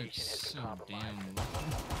 Dude, that took so damn long.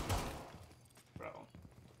 Bro.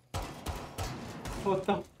 What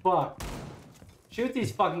the fuck? Shoot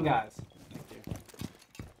these fucking guys. Thank you.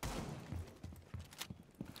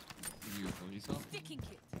 Are you a police officer?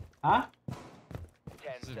 Huh?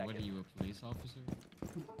 10 I said, what are seconds. you, a police officer?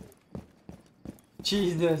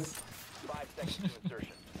 Jesus. 5 seconds to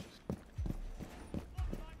insertion.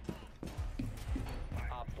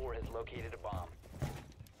 Op 4 has located a bomb.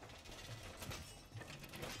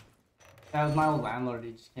 That was my old landlord.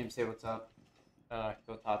 He just came to say what's up.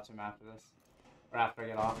 Go talk to him after this. Or after I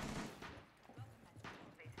get off.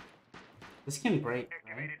 This can break, right?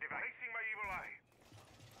 Activated device. Placing my evil eye.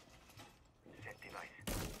 Set device.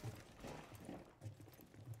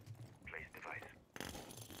 Place device.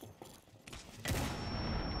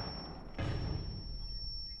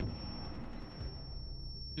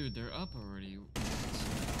 Dude, they're up already.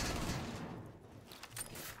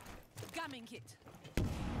 Gaming kit.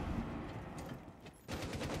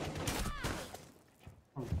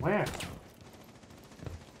 From where?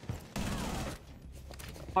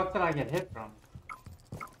 The fuck did I get hit from?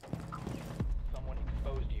 Someone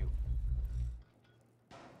exposed you.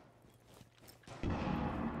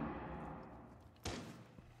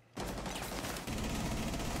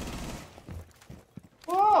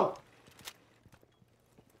 Whoa!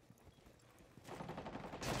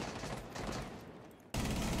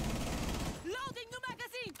 Loading new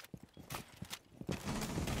magazine.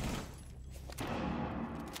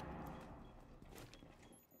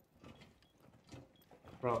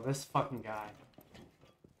 Bro, this fucking guy.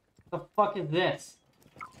 The fuck is this?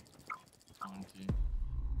 Auntie.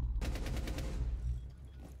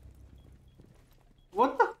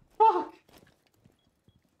 What the fuck?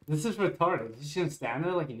 This is retarded. He's just gonna stand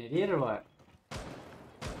there like an idiot or what?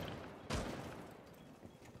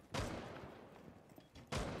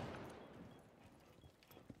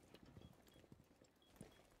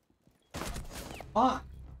 Fuck!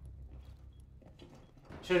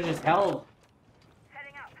 Should've just held.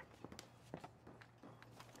 Setting up.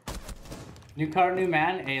 New car, new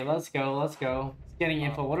man. Hey, let's go, let's go. It's getting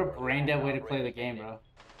info. What a brain dead way to play the game, bro.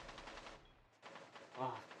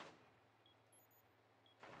 Fuck.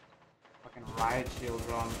 Fucking riot shield,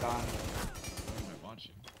 bro. I'm done. What am I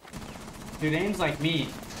watching? Dude, aim's like me.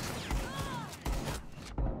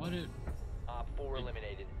 What it? Op 4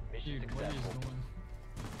 eliminated. Mission Dude, what is successful. going?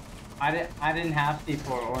 I didn't have C4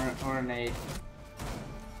 or an 8.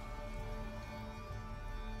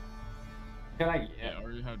 Could I get Yeah,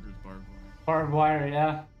 all you had was barbed wire. barbed wire?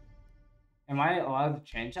 Yeah. Am I allowed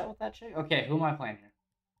to change that with that chick? Okay, who am I playing here?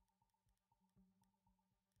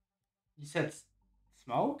 You said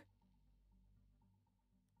smoke?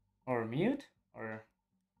 Or mute? Or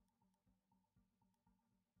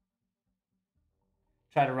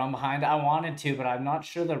try to run behind? I wanted to, but I'm not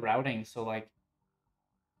sure the routing, so like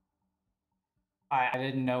I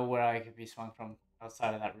didn't know where I could be swung from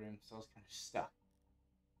outside of that room, so I was kind of stuck.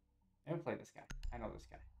 Never played this guy. I know this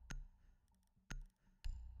guy.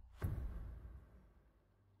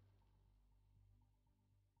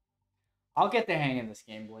 I'll get the hang of this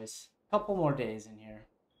game, boys. Couple more days in here.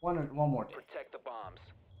 One more day. Protect the bombs.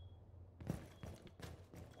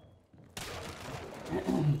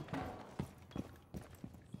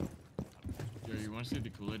 Yo, you want to see the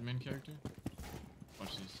Kool-Aid Man character?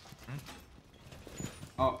 Watch this. Huh?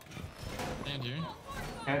 Oh. Stand here.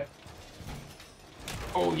 Okay.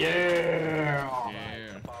 Oh yeah!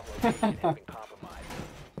 Yeah.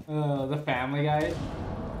 The Family Guy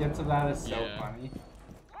gets of that is so Yeah. funny.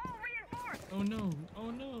 Oh no!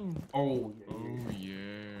 Oh no! Oh yeah. Oh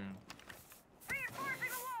yeah.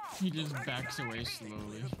 He just backs away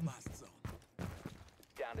slowly.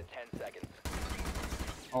 Down to 10 seconds.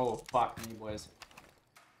 Oh fuck me, boys.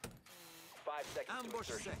 5 seconds to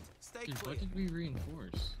insertion. Dude, what did we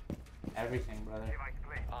reinforce? Everything, brother.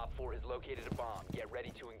 Op 4 has located a bomb. Get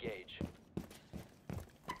ready to engage.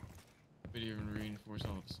 We didn't even reinforce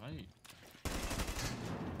all of the site.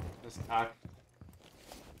 This cock.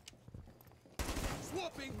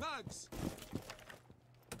 Swapping mags.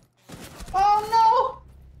 Oh no!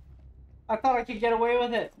 I thought I could get away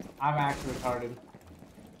with it. I'm actually retarded.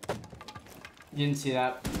 You didn't see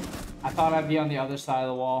that. I thought I'd be on the other side of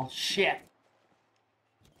the wall. Shit.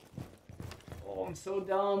 Oh, I'm so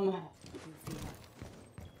dumb.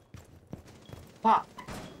 Fuck.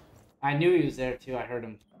 I knew he was there too. I heard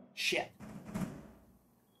him. Shit.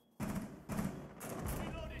 Oh,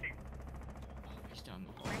 he's down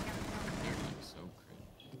the hall. They're like so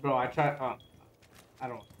cringe. Bro, I tried. I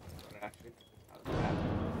don't. Actually,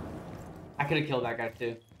 I could have killed that guy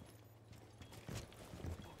too.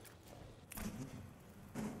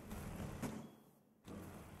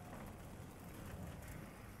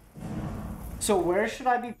 So where should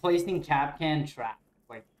I be placing Capcan trap?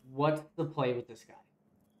 Like, what's the play with this guy?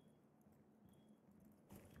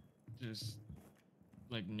 Just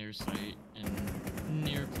like near sight and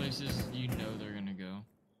near places you know they're gonna go.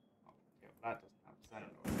 Okay, well, that doesn't happen. I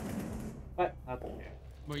don't know. But that's okay.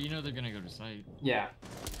 Well, you know they're gonna go to sight. Yeah.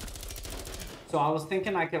 So I was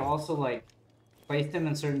thinking I could also like place them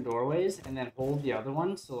in certain doorways and then hold the other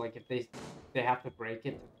one. So like if they have to break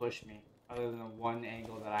it to push me, other than the one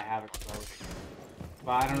angle that I have exposed.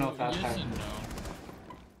 But I don't know if that's yes and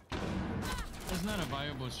no. That's not a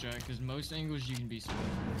viable strat because most angles you can be safe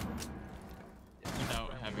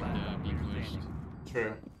without having to be pushed.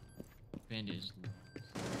 True. Bandage.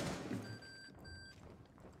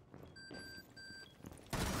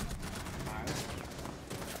 Nice.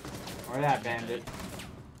 Or that bandit.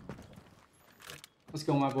 Let's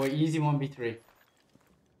go, my boy. Easy 1v3.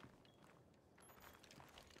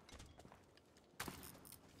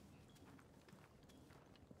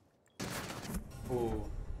 Ooh.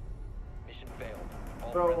 Mission failed.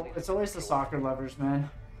 All Bro, friendlies it's always the soccer lovers, man.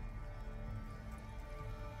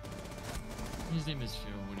 His name is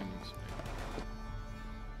Phil. What do you expect?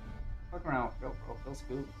 Fuck around with Phil, bro. Phil's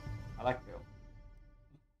cool. I like Phil.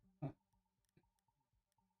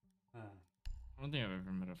 I don't think I've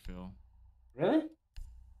ever met a Phil. Really?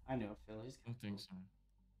 I knew a Phil. He's I don't think so.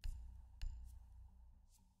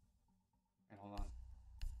 Wait, hold on.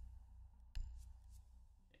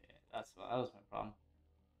 Yeah, that was my problem.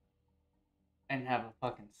 I didn't have a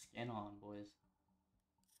fucking skin on, boys.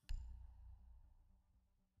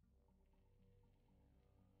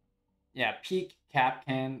 Yeah, peak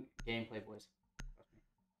Capcan gameplay, boys.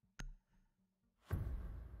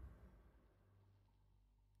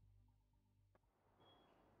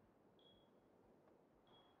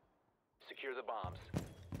 secure the bombs.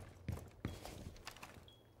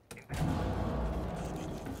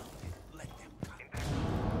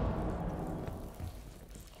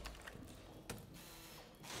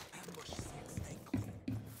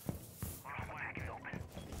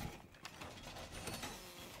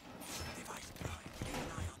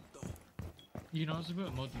 You can also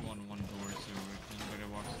put multiple on one door, so if anybody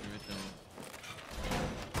walks through it,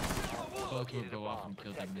 they'll both will go off and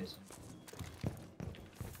kill them instantly.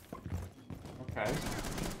 Okay.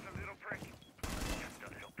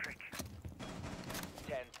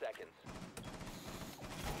 10 seconds.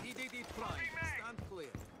 EDD prime, stand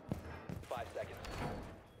clear. 5 seconds.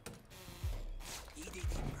 EDD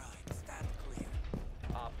prime, stand clear.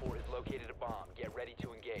 Op 4 has located a bomb. Get ready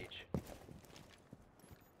to engage.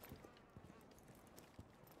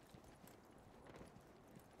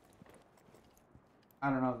 I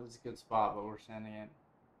don't know if this is a good spot, but we're sending it.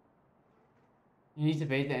 You need to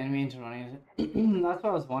bait the enemy into running it. That's what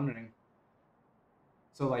I was wondering.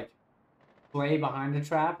 So, like, play behind the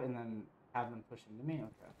trap and then have them push into me?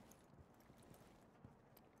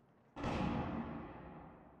 Okay.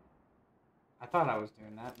 I thought I was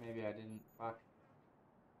doing that. Maybe I didn't. Fuck.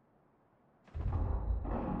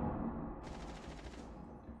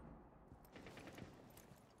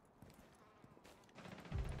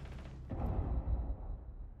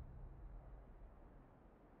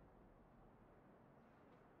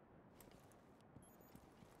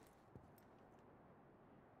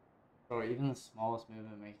 Bro, even the smallest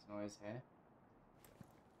movement makes noise, hey?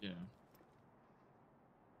 Yeah.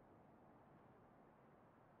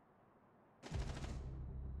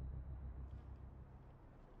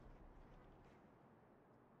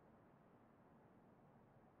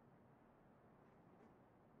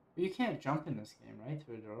 But you can't jump in this game, right?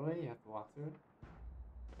 Through a doorway? You have to walk through it?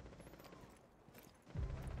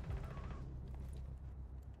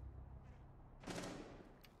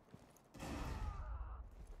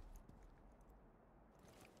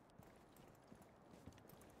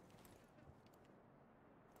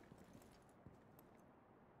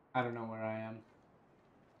 I don't know where I am.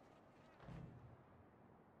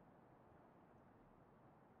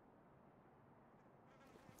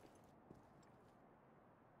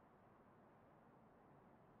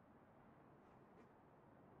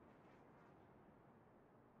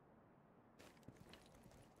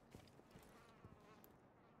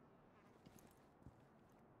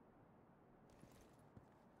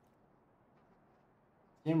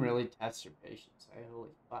 This game really tests your patience, eh? Holy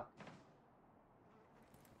fuck.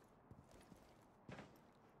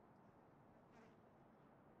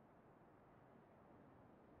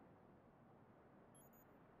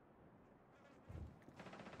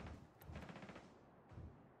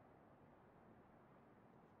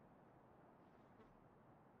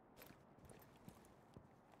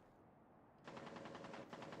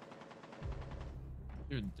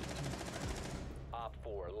 Dude, Op Op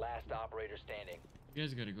 4, last operator standing. You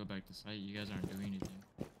guys gotta go back to site. You guys aren't doing anything.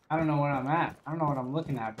 I don't know where I'm at. I don't know what I'm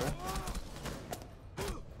looking at, bro.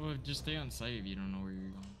 Well, just stay on site if you don't know where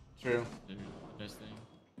you're going. True. The best thing.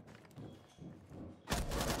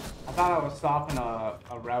 I thought I was stopping a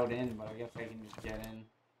route in, but I guess I can just get in.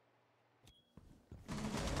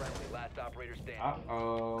 Friendly, last operator standing.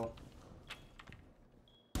 Uh-oh.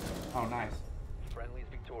 Oh, nice. Friendly's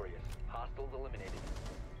victorious. Hostiles eliminated.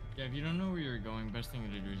 Yeah, if you don't know where you're going, best thing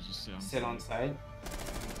to do is just Sit on site?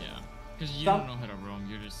 Yeah. Because you don't know how to roam,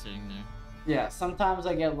 you're just sitting there. Yeah, sometimes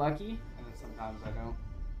I get lucky, and then sometimes I don't.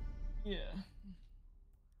 Yeah.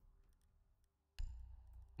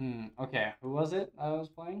 Okay, who was it I was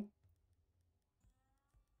playing?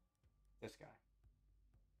 This guy.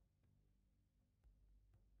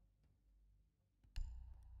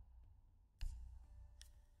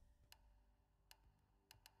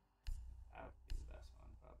 That would be the best one,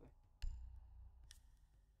 probably.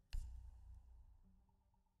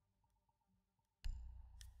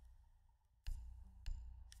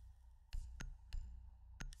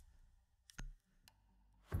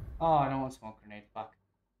 Oh, I don't want smoke grenade. Fuck.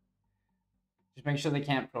 Just make sure they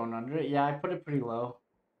can't prone under it. Yeah, I put it pretty low.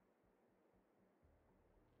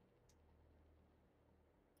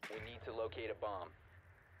 We need to locate a bomb.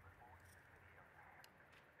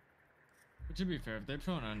 But to be fair, if they're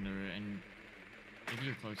prone under it, and if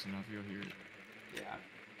you're close enough, you'll hear it. Yeah.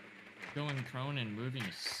 Going prone and moving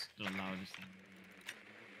is the loudest thing.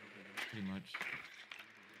 Pretty much.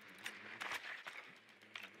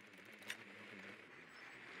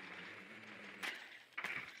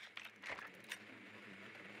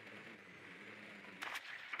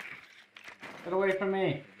 Get away from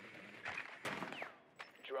me.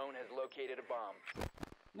 Drone has located a bomb.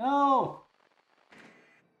 No!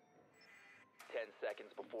 10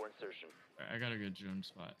 seconds before insertion. I got a good drone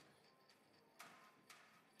spot.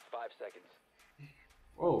 5 seconds.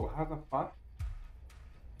 Whoa, how the fuck?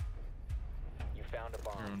 You found a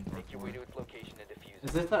bomb. Make your way to its location and defuse it.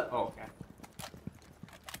 Is this the... Oh, okay.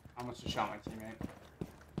 I almost just shot my teammate.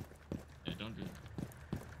 Yeah, don't do that.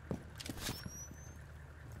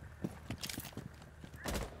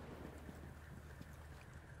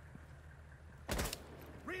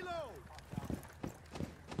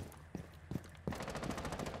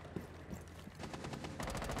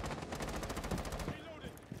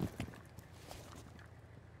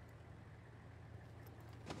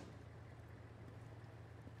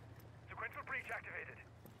 Sequential breach activated.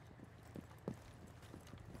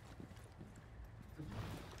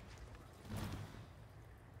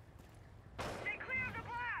 Stay clear of the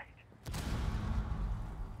blast!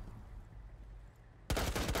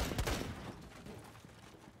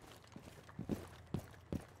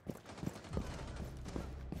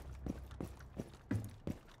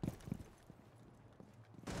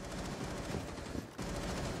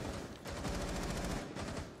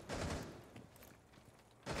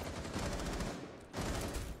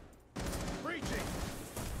 Breaching!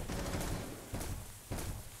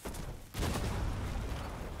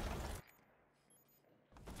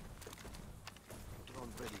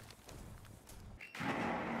 Drone ready.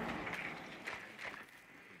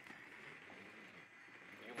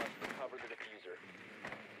 You must recover the diffuser.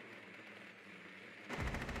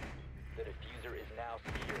 The diffuser is now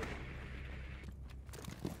secure.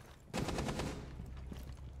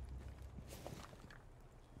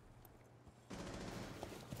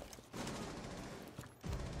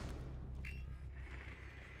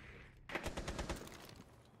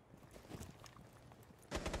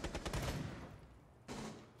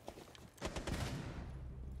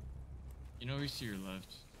 You know he's to your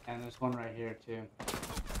left. And there's one right here, too.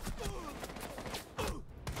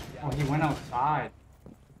 Oh, he went outside.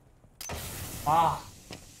 Ah.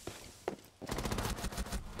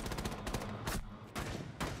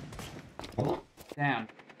 Damn.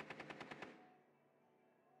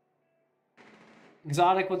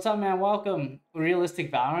 Exotic, what's up, man? Welcome.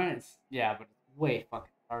 Realistic Valorant? Yeah, but it's way fucking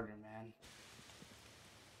harder, man.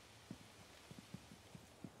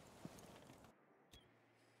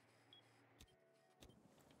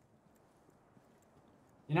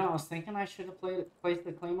 You know, I was thinking I should have placed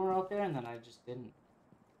the Claymore out there, and then I just didn't.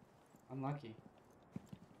 Unlucky.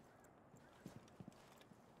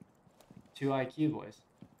 2 IQ, boys.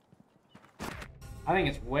 I think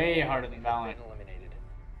it's way harder than Valorant.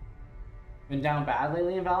 Been down bad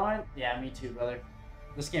lately in Valorant? Yeah, me too, brother.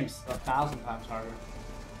 This game's 1,000 times harder.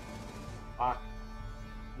 Fuck.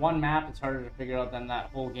 One map, it's harder to figure out than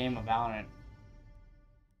that whole game of Valorant.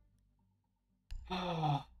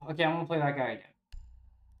 Okay, I'm gonna play that guy again.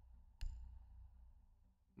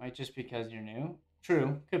 Might just because you're new.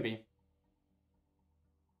 True, could be.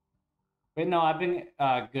 But no, I've been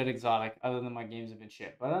good exotic, other than my games have been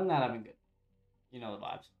shit. But other than that, I've been good. You know the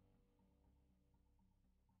vibes.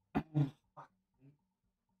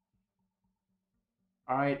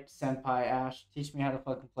 Alright, Senpai Ash, teach me how to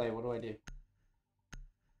fucking play. What do I do?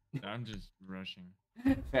 I'm just rushing.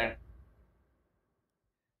 Fair.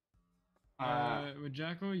 With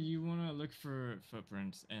Jacko, you want to look for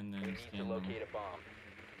footprints and then scan them. Locate a bomb.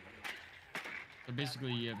 So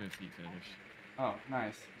basically, you have a feet fetish. Oh,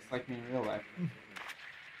 nice. It's like me in real life.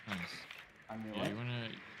 Nice. I'm real Yeah, life. you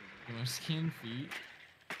wanna scan feet,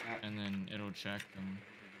 and then it'll track them.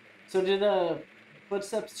 So do the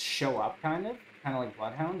footsteps show up, kind of like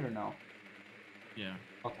Bloodhound, or no? Yeah.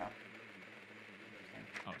 Okay.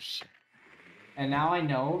 Oh shit. And now I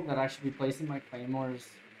know that I should be placing my claymores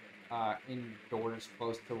indoors,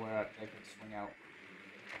 close to where they can swing out.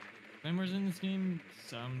 Claymores in this game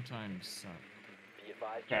sometimes suck. Be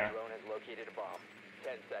advised Fair. your drone has located a bomb.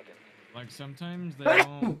 10 seconds. Like sometimes they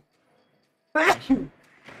won't.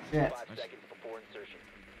 Shit. 5 seconds before insertion.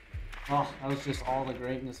 Oh, that was just all the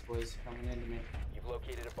greatness boys coming into me. You've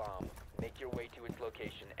located a bomb. Make your way to its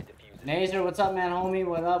location and defuse it. Nazer, what's up, man, homie?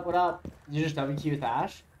 What up? What up? Did you just WQ with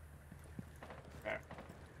Ash? Fair.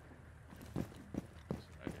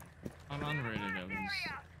 I'm unrated at least.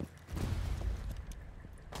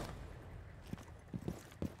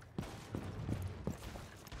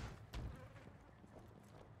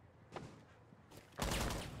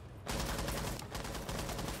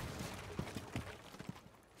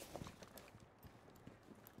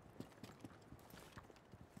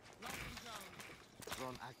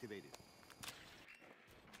 Drone activated.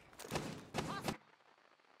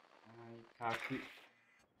 Cocky.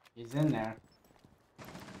 He's in there.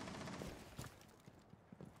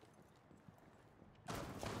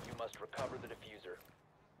 You must recover the diffuser.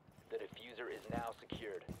 The diffuser is now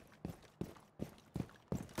secured.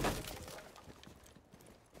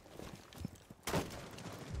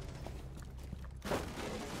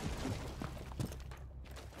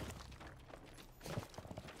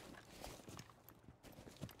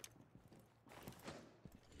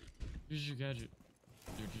 Here's your gadget.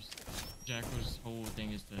 They're just Jacko's whole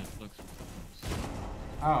thing is to look for footprints.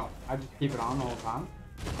 Oh, I just keep it on the whole time?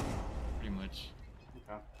 Pretty much.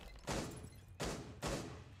 Okay.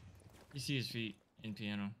 You see his feet in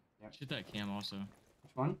piano. Yep. Shoot that cam also.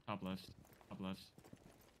 Which one? Top left. Top left.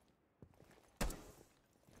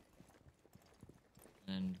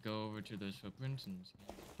 And go over to those footprints and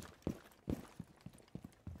scan.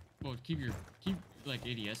 Well, keep like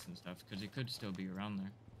ADS and stuff, because it could still be around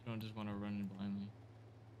there. You don't just want to run in blindly.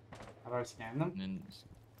 How do I scan them? And then,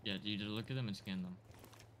 yeah, you just look at them and scan them.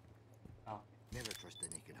 Oh. Never trust the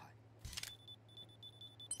naked eye.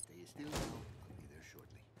 Stay still now. I'll be there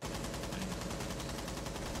shortly.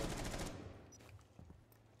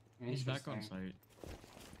 He's back on site.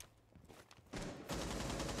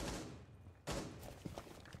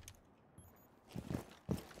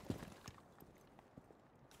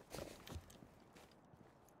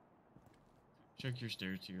 Check your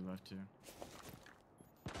stairs to your left too.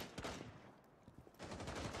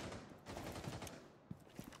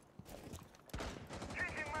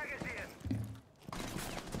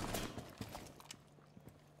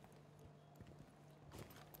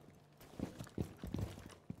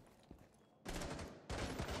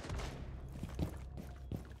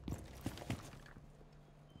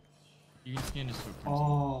 You can scan his footprints.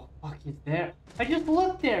 Oh, fuck, he's there. I just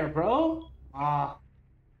looked there, bro. Ah.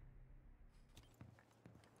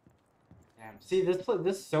 Damn. See, this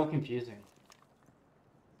is so confusing.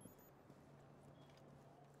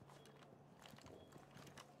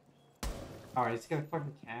 Alright, he's got a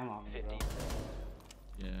fucking cam on me, bro.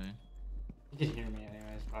 Yeah. He can hear me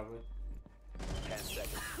anyways, probably. 10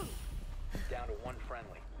 seconds. Down to one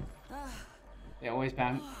friendly. They always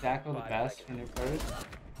ban Jacko the best for new players.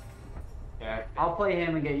 Yeah, I'll play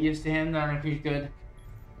him and get used to him then if he's good.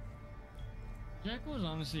 Jacko is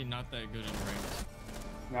honestly not that good in ranks.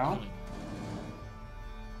 No?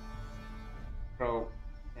 Bro,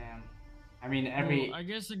 damn. I mean, Well, I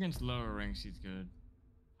guess against lower ranks he's good.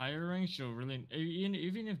 Higher ranks you'll really...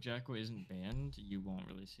 Even if Jacko isn't banned, you won't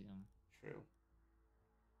really see him. True.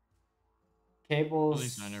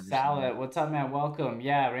 Cables, Salad, what's up, man? Welcome.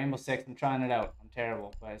 Yeah, Rainbow Six, I'm trying it out. I'm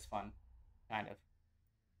terrible, but it's fun. Kind of.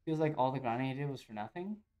 Feels like all the grinding I did was for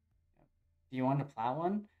nothing. Do you want to plat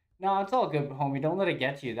one? No, it's all good, homie. Don't let it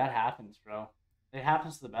get to you. That happens, bro. It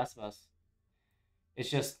happens to the best of us. It's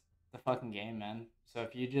just the fucking game, man. So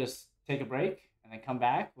if you just take a break and then come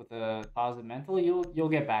back with a positive mental, you'll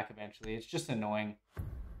get back eventually. It's just annoying.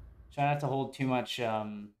 Try not to hold too much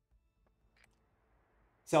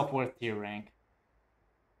self-worth to your rank.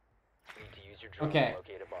 Need drone Okay. to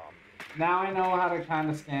locate a bomb. Now I know how to kind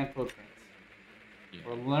of scan footprints. Yeah.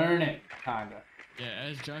 We're learning, kind of. Yeah,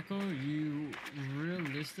 as Jacko, you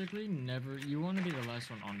realistically never. You want to be the last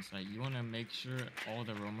one on site. You want to make sure all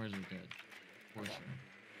the roamers are dead, for sure.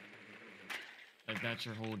 Like that's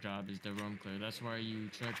your whole job is to roam clear. That's why you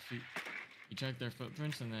check their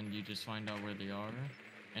footprints and then you just find out where they are,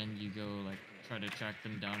 and you go like try to track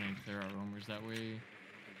them down and clear out roamers. That way,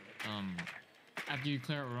 after you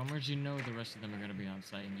clear out roamers, you know the rest of them are gonna be on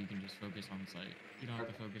site, and you can just focus on site. You don't have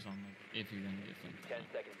to focus on like if you're gonna get flanked. 10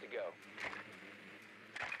 seconds to go.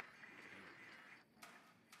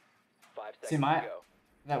 5 seconds See, to go.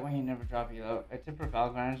 that way you never drop you out. I tip for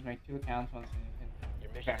Valorant, make 2 accounts once and you can.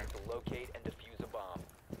 Your mission is to locate and defuse a bomb.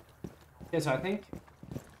 Okay, so I think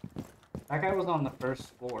that guy was on the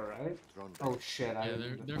first floor, right? Oh shit! Yeah,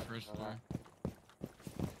 they're first floor.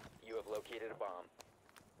 You have located a bomb.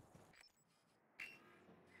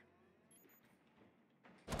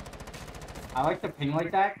 I like to ping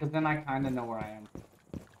like that because then I kind of know where I am.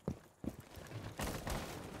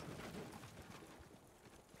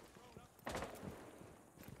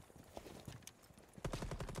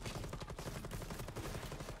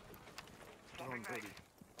 Drone ready.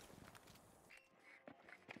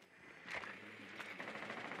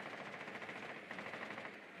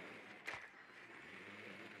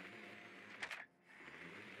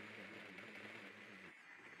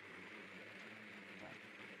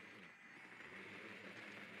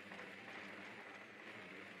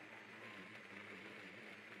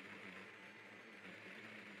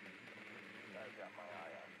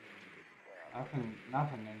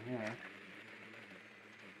 Nothing in here.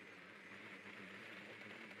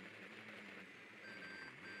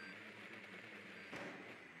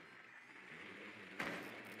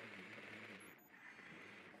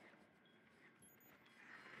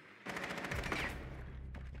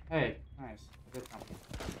 Hey, nice. Good company.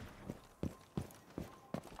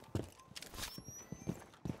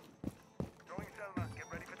 Throwing Selma. Get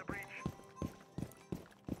ready for the breach.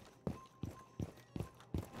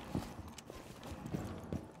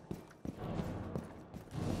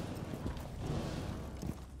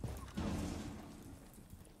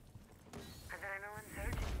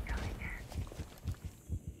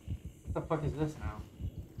 What the fuck is this now?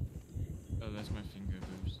 Oh, that's my finger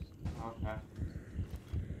boost. Okay.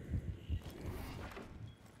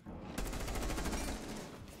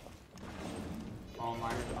 Oh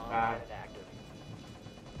my god.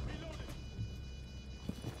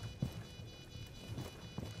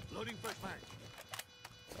 Loading fresh mag.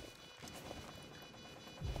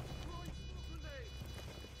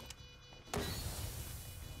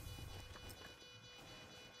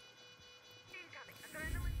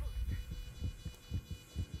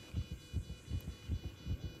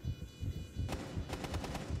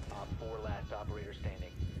 Op 4 last operator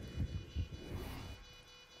standing.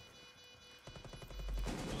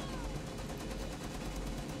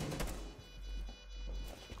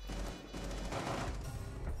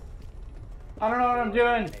 I don't know what I'm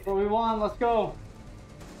doing, but we won. Let's go.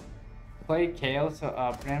 Played KO,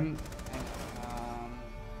 so Brim. And,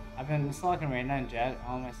 I've been stalking Reyna and Jet.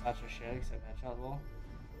 All my stats are shit except headshot wall.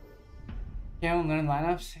 KO and learn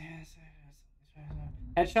lineups.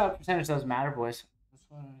 Headshot percentage doesn't matter, boys. That's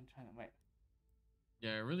what I'm trying to wait.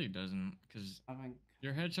 Yeah, it really doesn't, because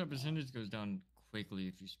your headshot percentage goes down quickly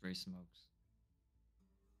if you spray smokes.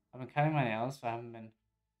 I've been cutting my nails, so I haven't been.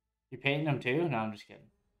 You painting them too? No, I'm just kidding.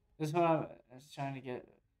 This is what I was trying to get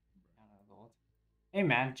down to gold. Hey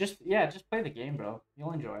man, just play the game, bro.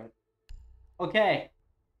 You'll enjoy it. Okay,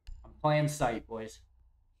 I'm playing sight, boys.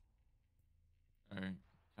 Alright,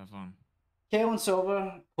 have fun. KO and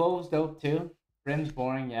Silver, Clove's dope too. Brim's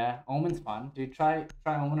boring, yeah. Omen's fun, dude. Try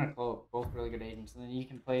Omen or Clove, both really good agents, and then you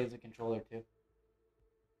can play as a controller too.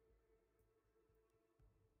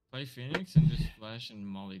 Play Phoenix and just flash and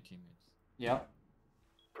molly teammates. Yep.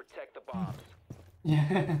 Protect the bombs.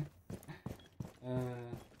 Yeah.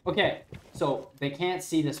 Okay, so they can't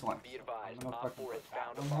see this one. Be advised, Op 4 has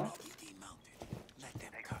found a bomb.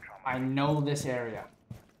 I know this area.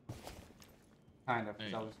 Kind of.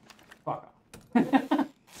 Hey. That was... Fuck off.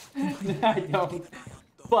 I don't.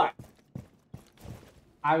 But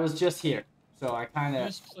I was just here, so I kind of.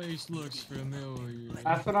 This place looks familiar.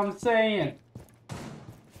 That's what I'm saying.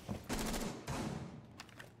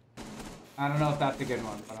 I don't know if that's a good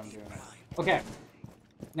one, but I'm doing it. Okay.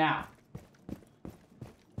 Now.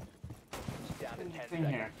 Down to 10 Thing seconds.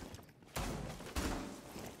 here.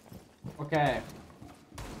 Okay.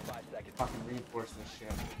 5 seconds. Fucking reinforce this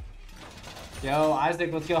shit. Yo,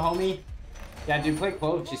 Isaac, let's go, homie. Yeah, dude, play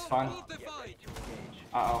Clove. She's fun. Get ready to engage.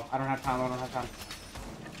 Uh-oh. I don't have time.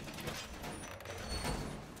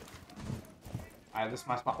 Alright, this is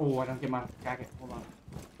my spot. Oh, I don't get my jacket. Hold on.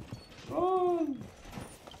 Oh!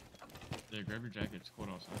 Yeah, grab your jacket. It's cold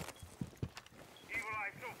outside.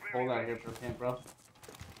 Hold out here for a camp, bro.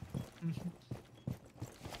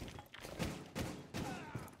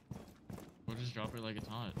 We'll just drop it like it's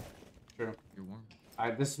hot. True. You're warm.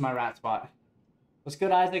 Alright, this is my rat spot. What's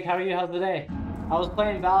good, Isaac? How are you? How's the day? I was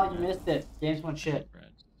playing Val, you missed it. Games went shit.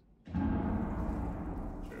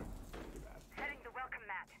 True.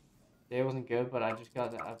 Day wasn't good, but I just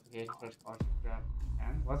got the application for a scholarship grab.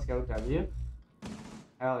 And let's go, W.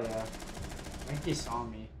 Hell yeah. I think he saw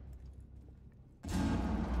me. I'm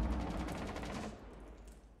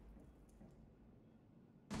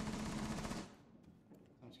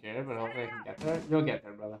scared, but hopefully I can get there. You'll get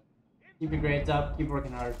there, brother. Keep your grades up. Keep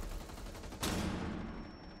working hard.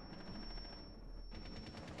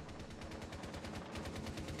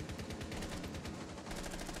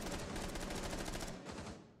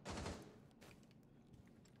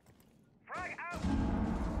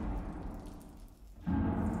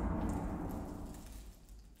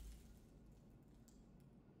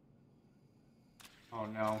 Oh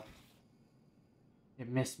no. It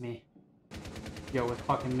missed me. Yo, it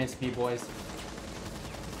fucking missed me, boys.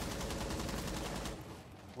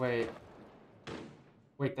 Wait.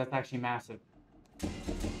 Wait, that's actually massive.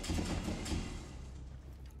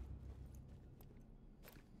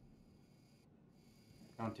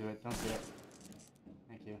 Don't do it. Don't do it.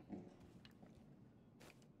 Thank you.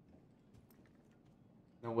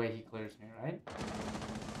 No way he clears me, right?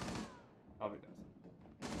 Probably does.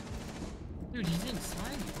 Dude, he's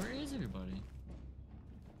inside. Where is everybody?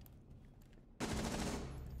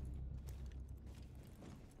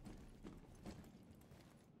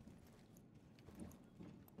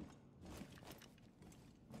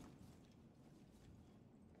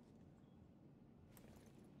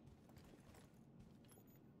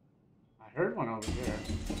 I heard one over here.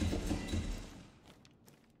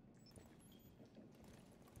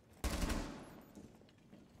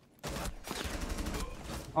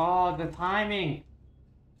 Oh, the timing!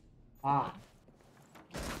 Ah.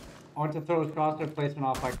 I went to throw his crosshair placement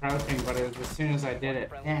off by crouching, but it was as soon as I did it.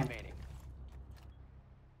 Damn.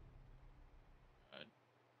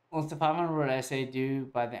 What's the 500 word essay due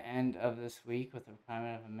by the end of this week with a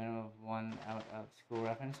requirement of a minimum of one out of school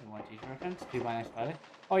reference and one teacher reference? Due by next Friday?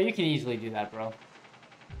 Oh, you can easily do that, bro.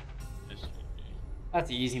 That's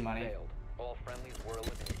easy money. Failed. All friendlies were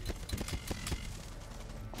eliminated.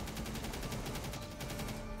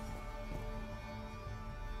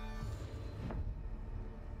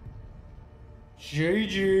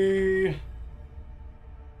 JG.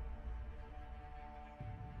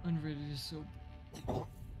 Unrated is so.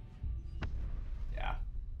 Yeah.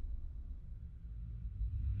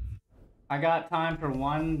 I got time for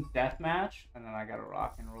one death match, and then I got to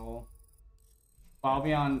rock and roll. I'll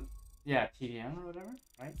be on, yeah, TDM or whatever,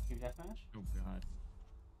 right? Team deathmatch. Oh god.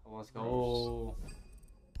 Oh, let's go.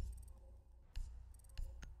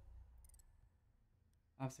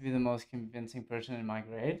 I have to be the most convincing person in my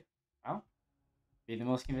grade. Well, be the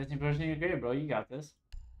most convincing person in your grade, bro. You got this.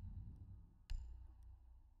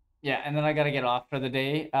 Yeah, and then I gotta get off for the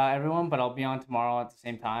day, everyone. But I'll be on tomorrow at the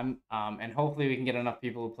same time. And hopefully we can get enough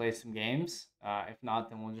people to play some games. If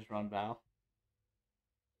not, then we'll just run Val.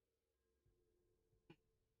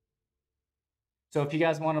 So if you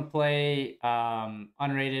guys want to play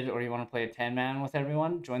unrated or you want to play a 10-man with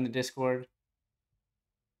everyone, join the Discord.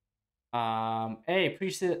 Hey,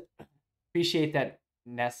 appreciate that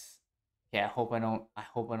Ness. Yeah, I hope I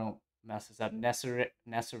don't mess this up. Nessere,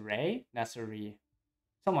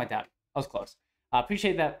 something like that. I was close.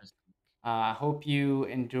 Appreciate that. Hope you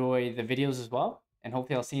enjoy the videos as well, and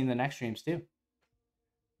hopefully I'll see you in the next streams too.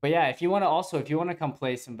 But yeah, if you want to come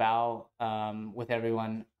play some Val with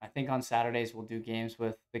everyone, I think on Saturdays we'll do games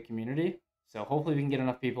with the community. So hopefully we can get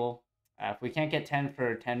enough people. If we can't get 10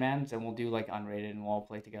 for 10-man, then we'll do like unrated and we'll all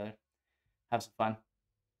play together. Have some fun.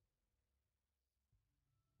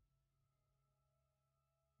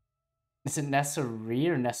 Is it Nessari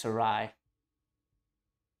or Nessarai? I'm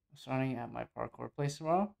starting at my parkour place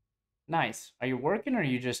tomorrow. Nice. Are you working or are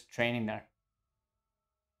you just training there?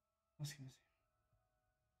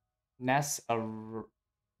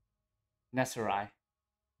 Nessarai.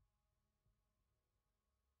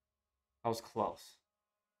 I was close.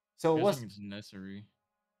 So what's Nessari?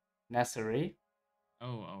 Nessari?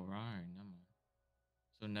 Oh, right. Never mind.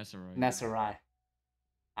 So Nessarai. Nessarai.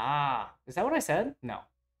 Ah, is that what I said? No.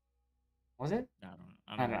 Was it?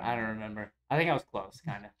 I don't remember. I think I was close,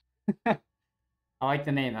 kind of. I like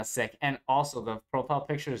the name. That's sick. And also, the profile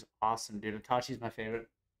picture is awesome, dude. Itachi's my favorite.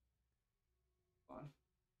 Fun.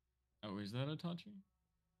 Oh, is that Itachi?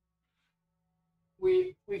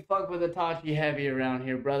 We fuck with Itachi heavy around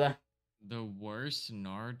here, brother. The worst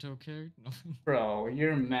Naruto character? Bro,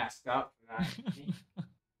 you're messed up for that.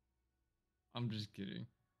 I'm just kidding.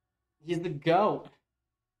 He's the GOAT.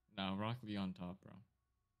 Nah, Rock Lee on top, bro.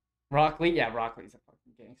 Rock Lee? Yeah, Rock Lee's a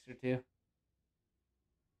fucking gangster too.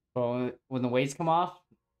 But when the weights come off,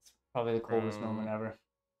 it's probably the coolest moment ever.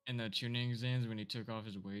 In the tuning exams when he took off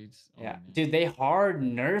his weights. Oh, Yeah. man. Dude, they hard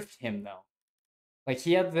nerfed him though. Like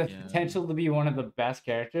he had the potential to be one of the best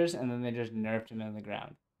characters, and then they just nerfed him in the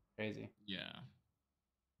ground. Crazy. Yeah.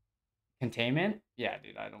 Containment? Yeah,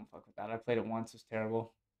 dude, I don't fuck with that. I played it once, it's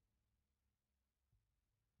terrible.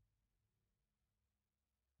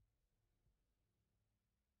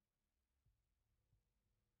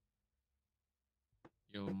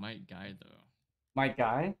 Yo, Mike Guy though. Mike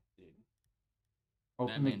Guy? Dude.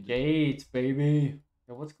 Open the man just- gates, baby.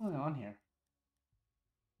 Yo, what's going on here?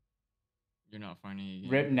 You're not finding a game.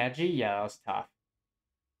 Rip Neji? Yeah, that was tough.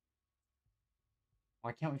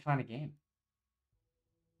 Why can't we find a game?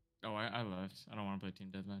 Oh, I left. I don't want to play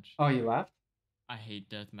team deathmatch. Oh, you left? I hate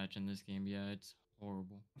deathmatch in this game. Yeah, it's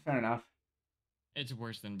horrible. Fair enough. It's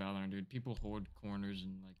worse than Valorant, dude. People hoard corners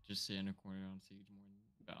and like just sit in a corner on siege more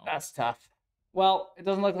than Valorant. That's tough. Well, it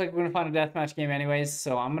doesn't look like we're gonna find a deathmatch game anyways,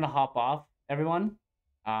 so I'm gonna hop off, everyone.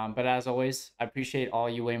 But as always, I appreciate all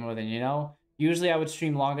you way more than you know. Usually I would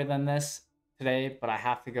stream longer than this today, but I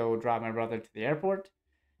have to go drive my brother to the airport,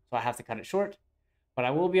 so I have to cut it short. But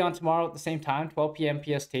I will be on tomorrow at the same time, 12 p.m.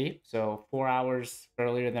 PST, so 4 hours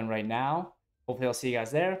earlier than right now. Hopefully I'll see you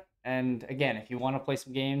guys there. And again, if you want to play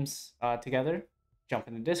some games together, jump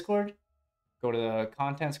in the Discord, go to the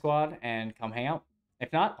content squad, and come hang out.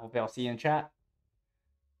 If not, hopefully I'll see you in chat.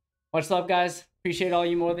 Much love, guys. Appreciate all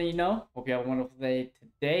you more than you know. Hope you have a wonderful day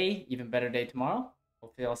today, even better day tomorrow.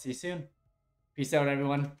 Hopefully I'll see you soon. Peace out,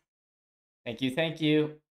 everyone. Thank you. Thank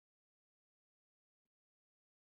you.